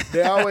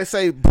 They always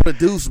say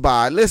produced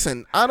by.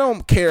 Listen, I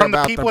don't care from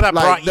about the people that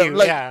brought you.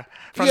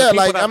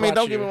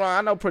 Don't get me wrong.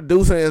 I know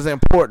producing is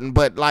important,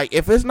 but like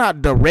if it's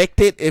not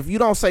directed, if you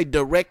don't say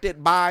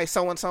directed by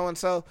so and so and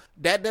so,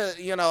 that does,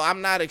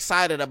 I'm not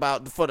excited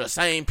about for the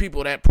same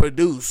people that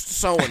produced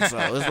so and so.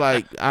 It's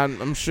like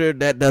I'm sure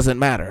that doesn't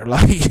matter.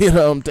 Like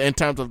in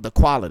terms of the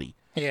quality.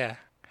 Yeah.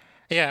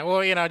 Yeah,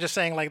 well, just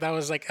saying, like, that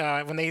was, like,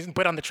 when they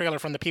put on the trailer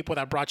from the people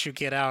that brought you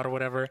Get Out or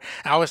whatever,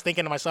 I was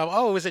thinking to myself,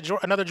 oh, is it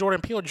another Jordan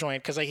Peele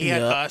joint? Because, like, he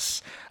had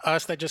Us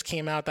that just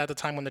came out at the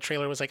time when the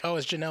trailer was like, oh,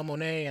 it's Janelle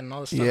Monáe and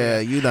all this stuff. Yeah,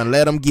 you done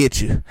let them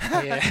get you.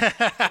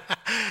 Yeah.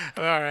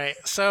 All right.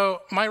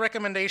 So my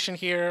recommendation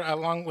here,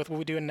 along with what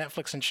we do in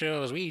Netflix and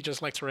shows, we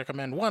just like to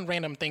recommend one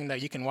random thing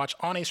that you can watch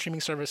on a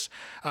streaming service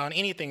on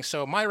anything.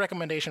 So my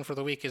recommendation for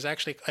the week is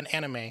actually an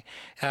anime.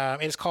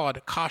 It is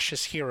called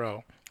Cautious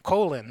Hero.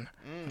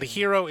 The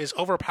hero is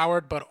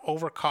overpowered but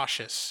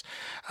overcautious.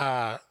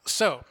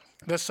 So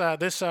this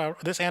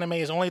anime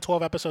is only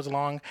 12 episodes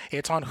long.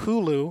 It's on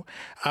Hulu.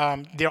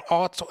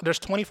 There's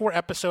 24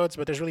 episodes,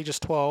 but there's really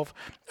just 12.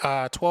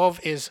 12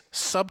 is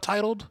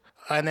subtitled,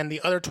 and then the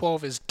other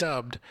 12 is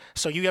dubbed.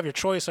 So you have your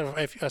choice of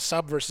a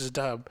sub versus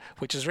dub,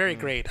 which is very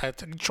great.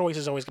 Choice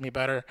is always going to be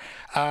better.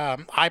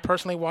 I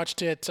personally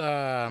watched it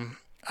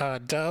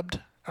dubbed.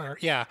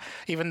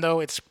 Even though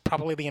it's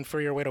probably the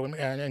inferior way to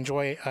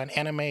enjoy an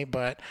anime,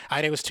 but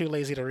I was too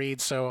lazy to read,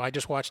 so I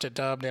just watched it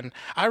dubbed, and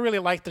I really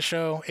liked the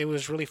show. It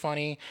was really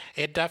funny.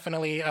 It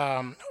definitely,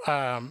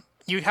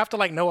 you have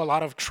to know a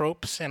lot of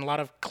tropes and a lot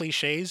of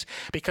cliches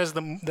because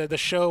the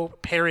show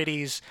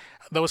parodies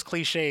those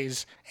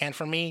cliches, and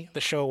for me,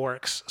 the show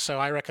works. So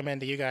I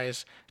recommend that you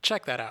guys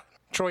check that out.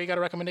 Troy, you got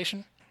a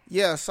recommendation?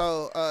 Yeah,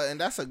 so,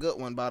 and that's a good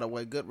one, by the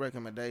way. Good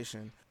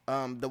recommendation.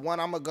 The one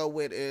I'm going to go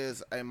with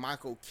is a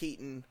Michael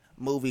Keaton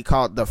movie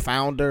called The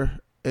Founder.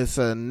 It's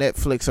a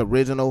Netflix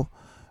original,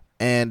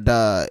 and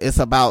it's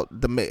about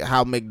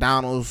how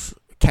McDonald's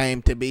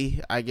came to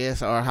be, I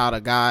guess, or how the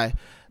guy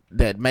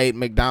that made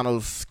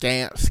McDonald's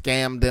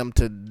scammed them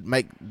to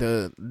make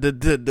to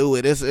do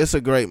it. It's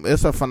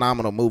a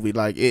phenomenal movie.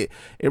 Like it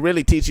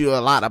really teaches you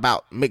a lot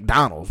about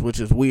McDonald's, which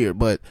is weird,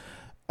 but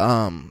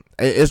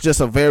it's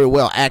just a very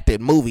well acted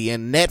movie,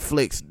 and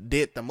Netflix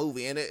did the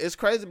movie, and it's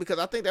crazy because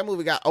I think that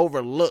movie got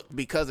overlooked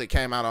because it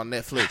came out on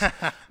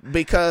Netflix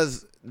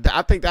because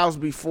I think that was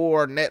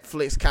before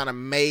Netflix kind of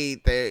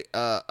made their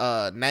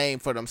name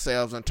for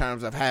themselves in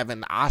terms of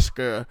having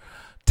Oscar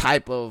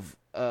type of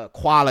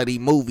quality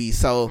movie.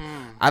 So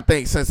I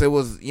think since it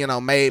was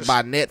made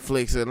by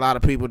Netflix, a lot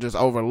of people just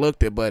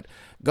overlooked it. But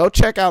go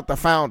check out The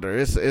Founder.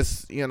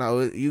 It's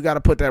you got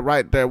to put that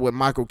right there with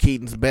Michael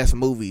Keaton's best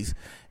movies.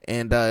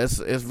 And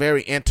it's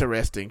very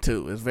interesting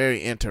too. It's very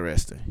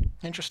interesting.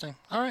 Interesting.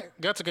 All right,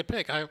 that's a good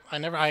pick. I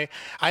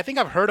think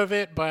I've heard of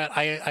it, but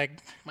my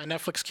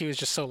Netflix queue is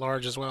just so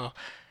large as well.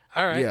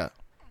 All right. Yeah.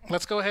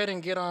 Let's go ahead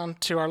and get on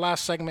to our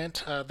last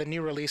segment, the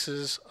new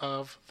releases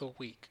of the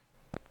week.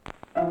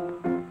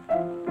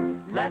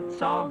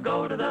 Let's all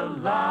go to the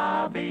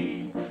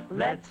lobby.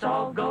 Let's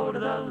all go to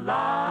the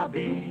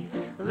lobby.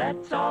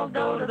 Let's all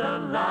go to the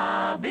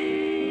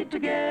lobby to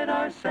get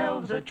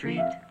ourselves a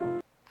treat.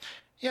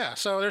 Yeah,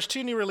 so there's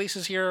two new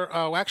releases here.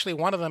 Actually,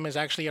 one of them is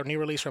actually a new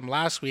release from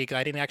last week.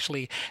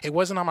 It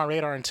wasn't on my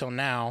radar until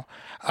now.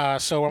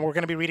 So we're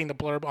going to be reading the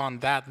blurb on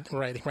that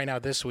right now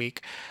this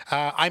week.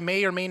 I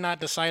may or may not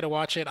decide to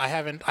watch it. I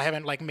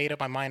haven't like made up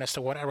my mind as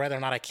to whether or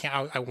not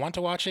I want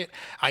to watch it.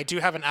 I do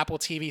have an Apple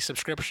TV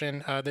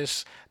subscription.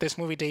 This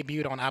movie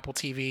debuted on Apple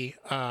TV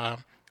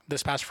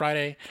this past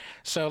Friday.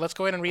 So let's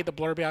go ahead and read the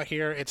blurb out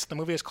here. The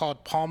movie is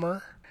called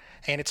Palmer,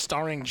 and it's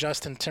starring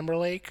Justin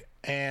Timberlake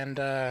and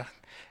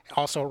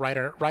also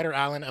Ryder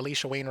Allen,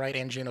 Alicia Wainwright,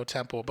 and Juno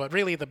Temple. But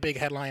really, the big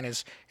headline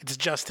is it's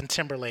Justin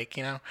Timberlake,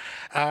 you know?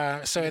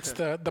 So it's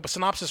the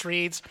synopsis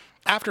reads,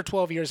 after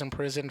 12 years in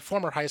prison,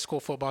 former high school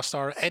football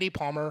star Eddie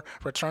Palmer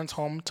returns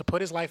home to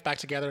put his life back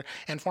together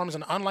and forms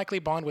an unlikely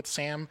bond with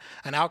Sam,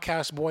 an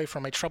outcast boy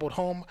from a troubled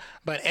home.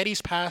 But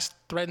Eddie's past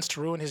threatens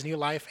to ruin his new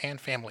life and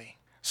family.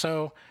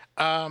 So,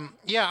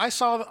 yeah, I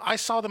saw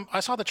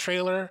the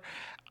trailer.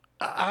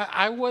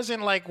 I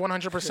wasn't like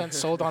 100%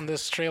 sold on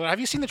this trailer. Have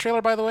you seen the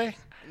trailer, by the way?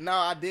 No,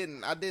 I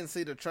didn't. I didn't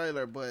see the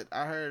trailer, but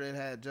I heard it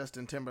had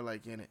Justin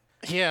Timberlake in it.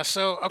 Yeah.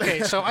 So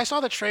I saw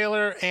the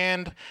trailer,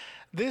 and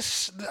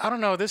I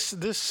don't know,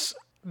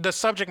 the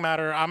subject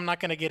matter, I'm not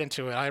going to get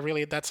into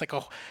it.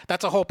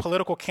 That's a whole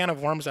political can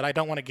of worms that I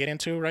don't want to get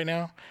into right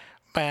now.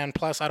 And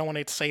plus, I don't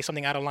want to say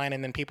something out of line,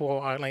 and then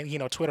people are like,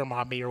 Twitter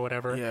mob me or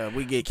whatever. Yeah,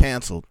 we get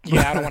canceled.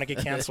 Yeah, I don't want to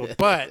get canceled,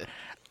 but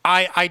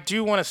I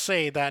do want to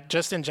say that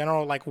just in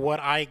general, like what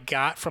I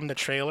got from the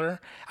trailer,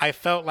 I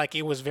felt like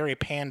it was very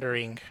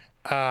pandering.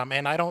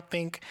 And I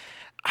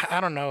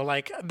don't know,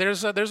 like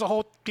there's a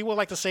whole, people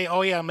like to say,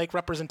 oh yeah, make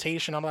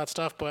representation, all that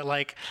stuff. But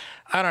like,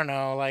 I don't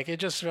know, like it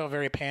just felt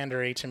very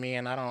pandery to me.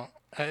 And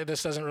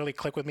this doesn't really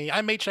click with me.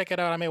 I may check it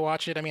out. I may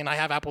watch it. I mean, I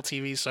have Apple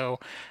TV, so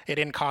it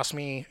didn't cost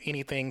me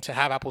anything to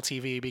have Apple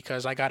TV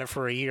because I got it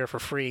for a year for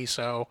free.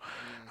 So,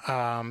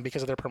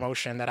 because of their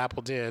promotion that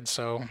Apple did.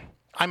 So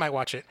I might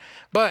watch it.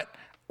 But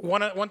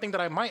one thing that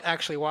I might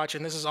actually watch,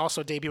 and this is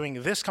also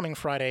debuting this coming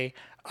Friday,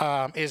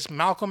 is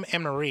Malcolm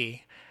and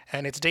Marie.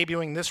 And it's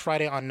debuting this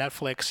Friday on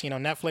Netflix.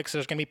 Netflix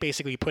is going to be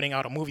basically putting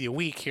out a movie a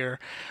week here.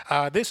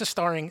 This is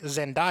starring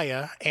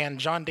Zendaya and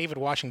John David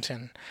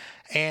Washington.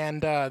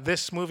 And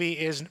this movie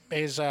is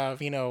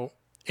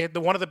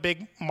one of the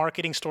big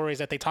marketing stories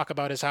that they talk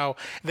about is how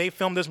they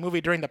filmed this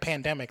movie during the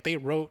pandemic. They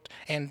wrote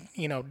and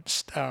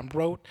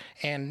starred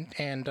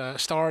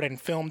and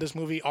filmed this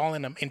movie all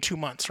in 2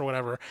 months or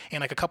whatever,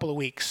 in like a couple of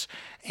weeks.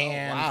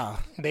 And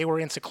they were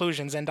in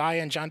seclusion. Zendaya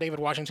and John David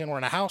Washington were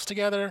in a house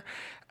together,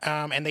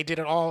 and they did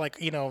it all like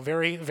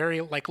very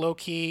very like low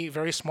key,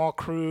 very small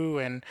crew,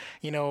 and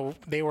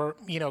they were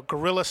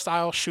guerrilla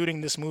style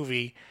shooting this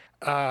movie.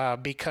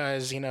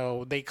 Because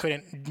they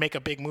couldn't make a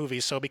big movie,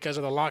 so because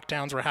of the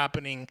lockdowns were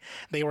happening,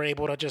 they were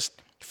able to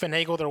just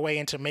finagle their way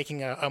into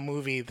making a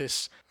movie,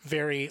 this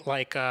very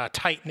like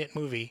tight knit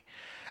movie.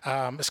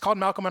 It's called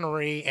Malcolm and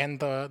Marie, and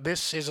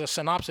this is a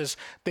synopsis.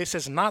 This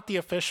is not the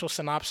official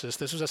synopsis.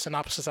 This was a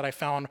synopsis that I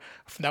found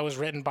that was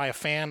written by a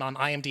fan on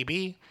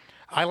IMDb.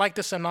 I like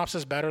the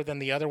synopsis better than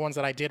the other ones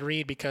that I did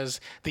read because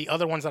the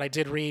other ones that I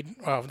did read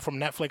from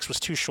Netflix was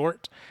too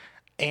short.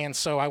 And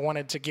so I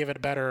wanted to give it a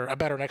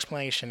better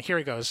explanation. Here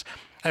he goes.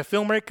 A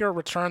filmmaker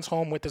returns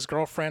home with his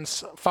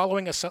girlfriends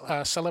following a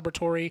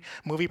celebratory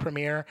movie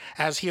premiere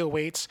as he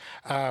awaits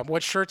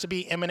what's sure to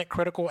be imminent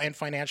critical and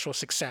financial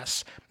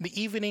success.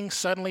 The evening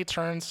suddenly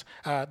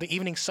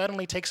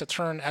takes a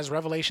turn as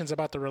revelations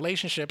about the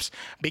relationships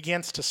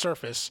begins to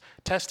surface,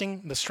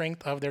 testing the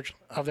strength of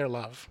their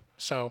love.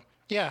 So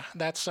yeah,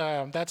 that's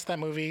that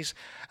movies.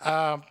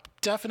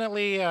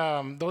 Definitely,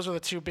 those are the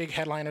two big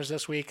headliners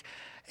this week.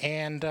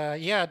 And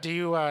yeah, do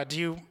you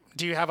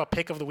have a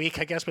pick of the week,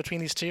 I guess, between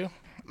these two?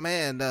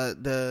 Man,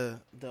 the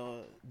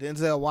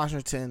Denzel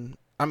Washington,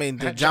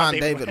 the John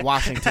David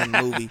Washington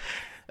movie.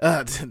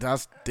 I'm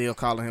still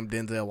calling him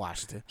Denzel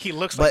Washington. He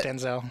looks like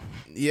Denzel.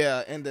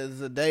 Yeah, and the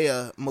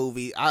Zendaya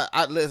movie.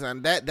 I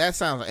listen. That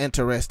sounds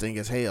interesting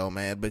as hell,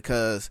 man.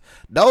 Because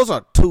those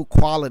are two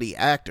quality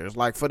actors.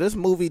 Like for this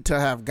movie to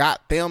have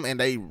got them, and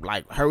they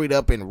like hurried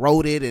up and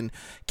wrote it and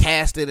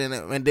cast it,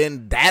 and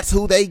then that's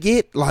who they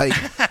get. Like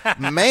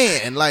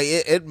man, like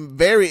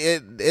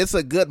it's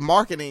a good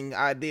marketing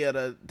idea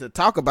to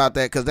talk about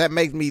that because that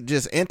makes me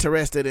just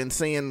interested in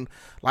seeing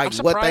like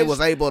what they was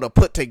able to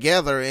put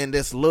together in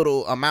this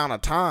little amount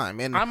of time.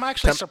 And I'm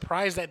actually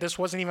surprised that this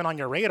wasn't even on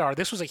your radar.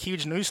 This was a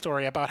huge news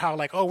story about how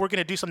like, oh, we're going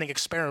to do something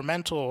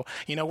experimental.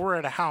 We're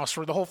at a house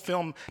where the whole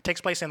film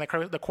takes place in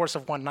the course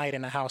of one night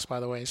in a house, by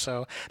the way.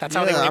 So that's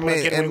how they were able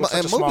to get away with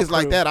such a small movies crew.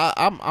 like that,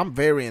 I'm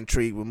very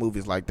intrigued with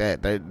movies like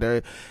that.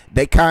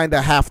 They kind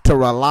of have to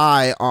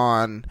rely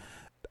on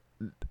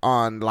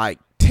like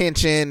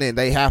tension, and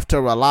they have to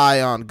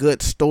rely on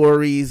good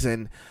stories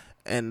and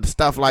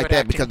stuff like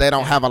that because they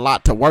don't have a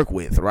lot to work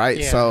with, right?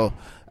 Yeah. So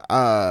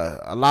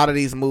a lot of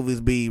these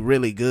movies be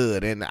really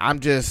good, and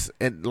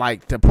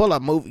like to pull a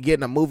movie,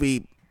 getting a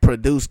movie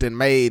produced and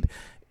made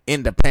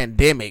in the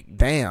pandemic,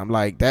 damn,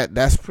 like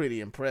that's pretty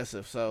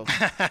impressive. So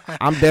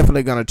I'm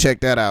definitely gonna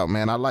check that out,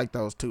 man. I like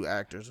those two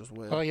actors as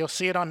well. Well, you'll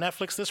see it on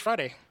Netflix this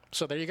Friday.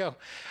 So there you go.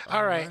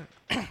 All right.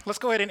 Let's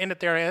go ahead and end it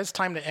there. It's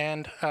time to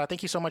end.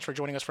 Thank you so much for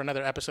joining us for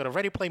another episode of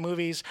Ready Play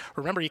Movies.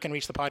 Remember, you can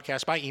reach the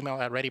podcast by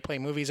email at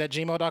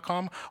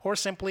readyplaymovies@gmail.com or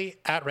simply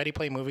at Ready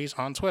Play Movies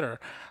on Twitter.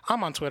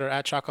 I'm on Twitter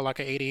at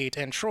Chakalaka88,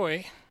 and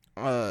Troy.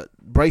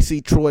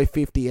 Bracy Troy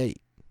 58.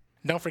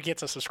 Don't forget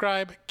to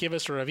subscribe, give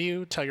us a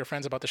review, tell your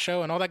friends about the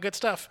show, and all that good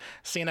stuff.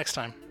 See you next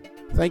time.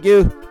 Thank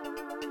you.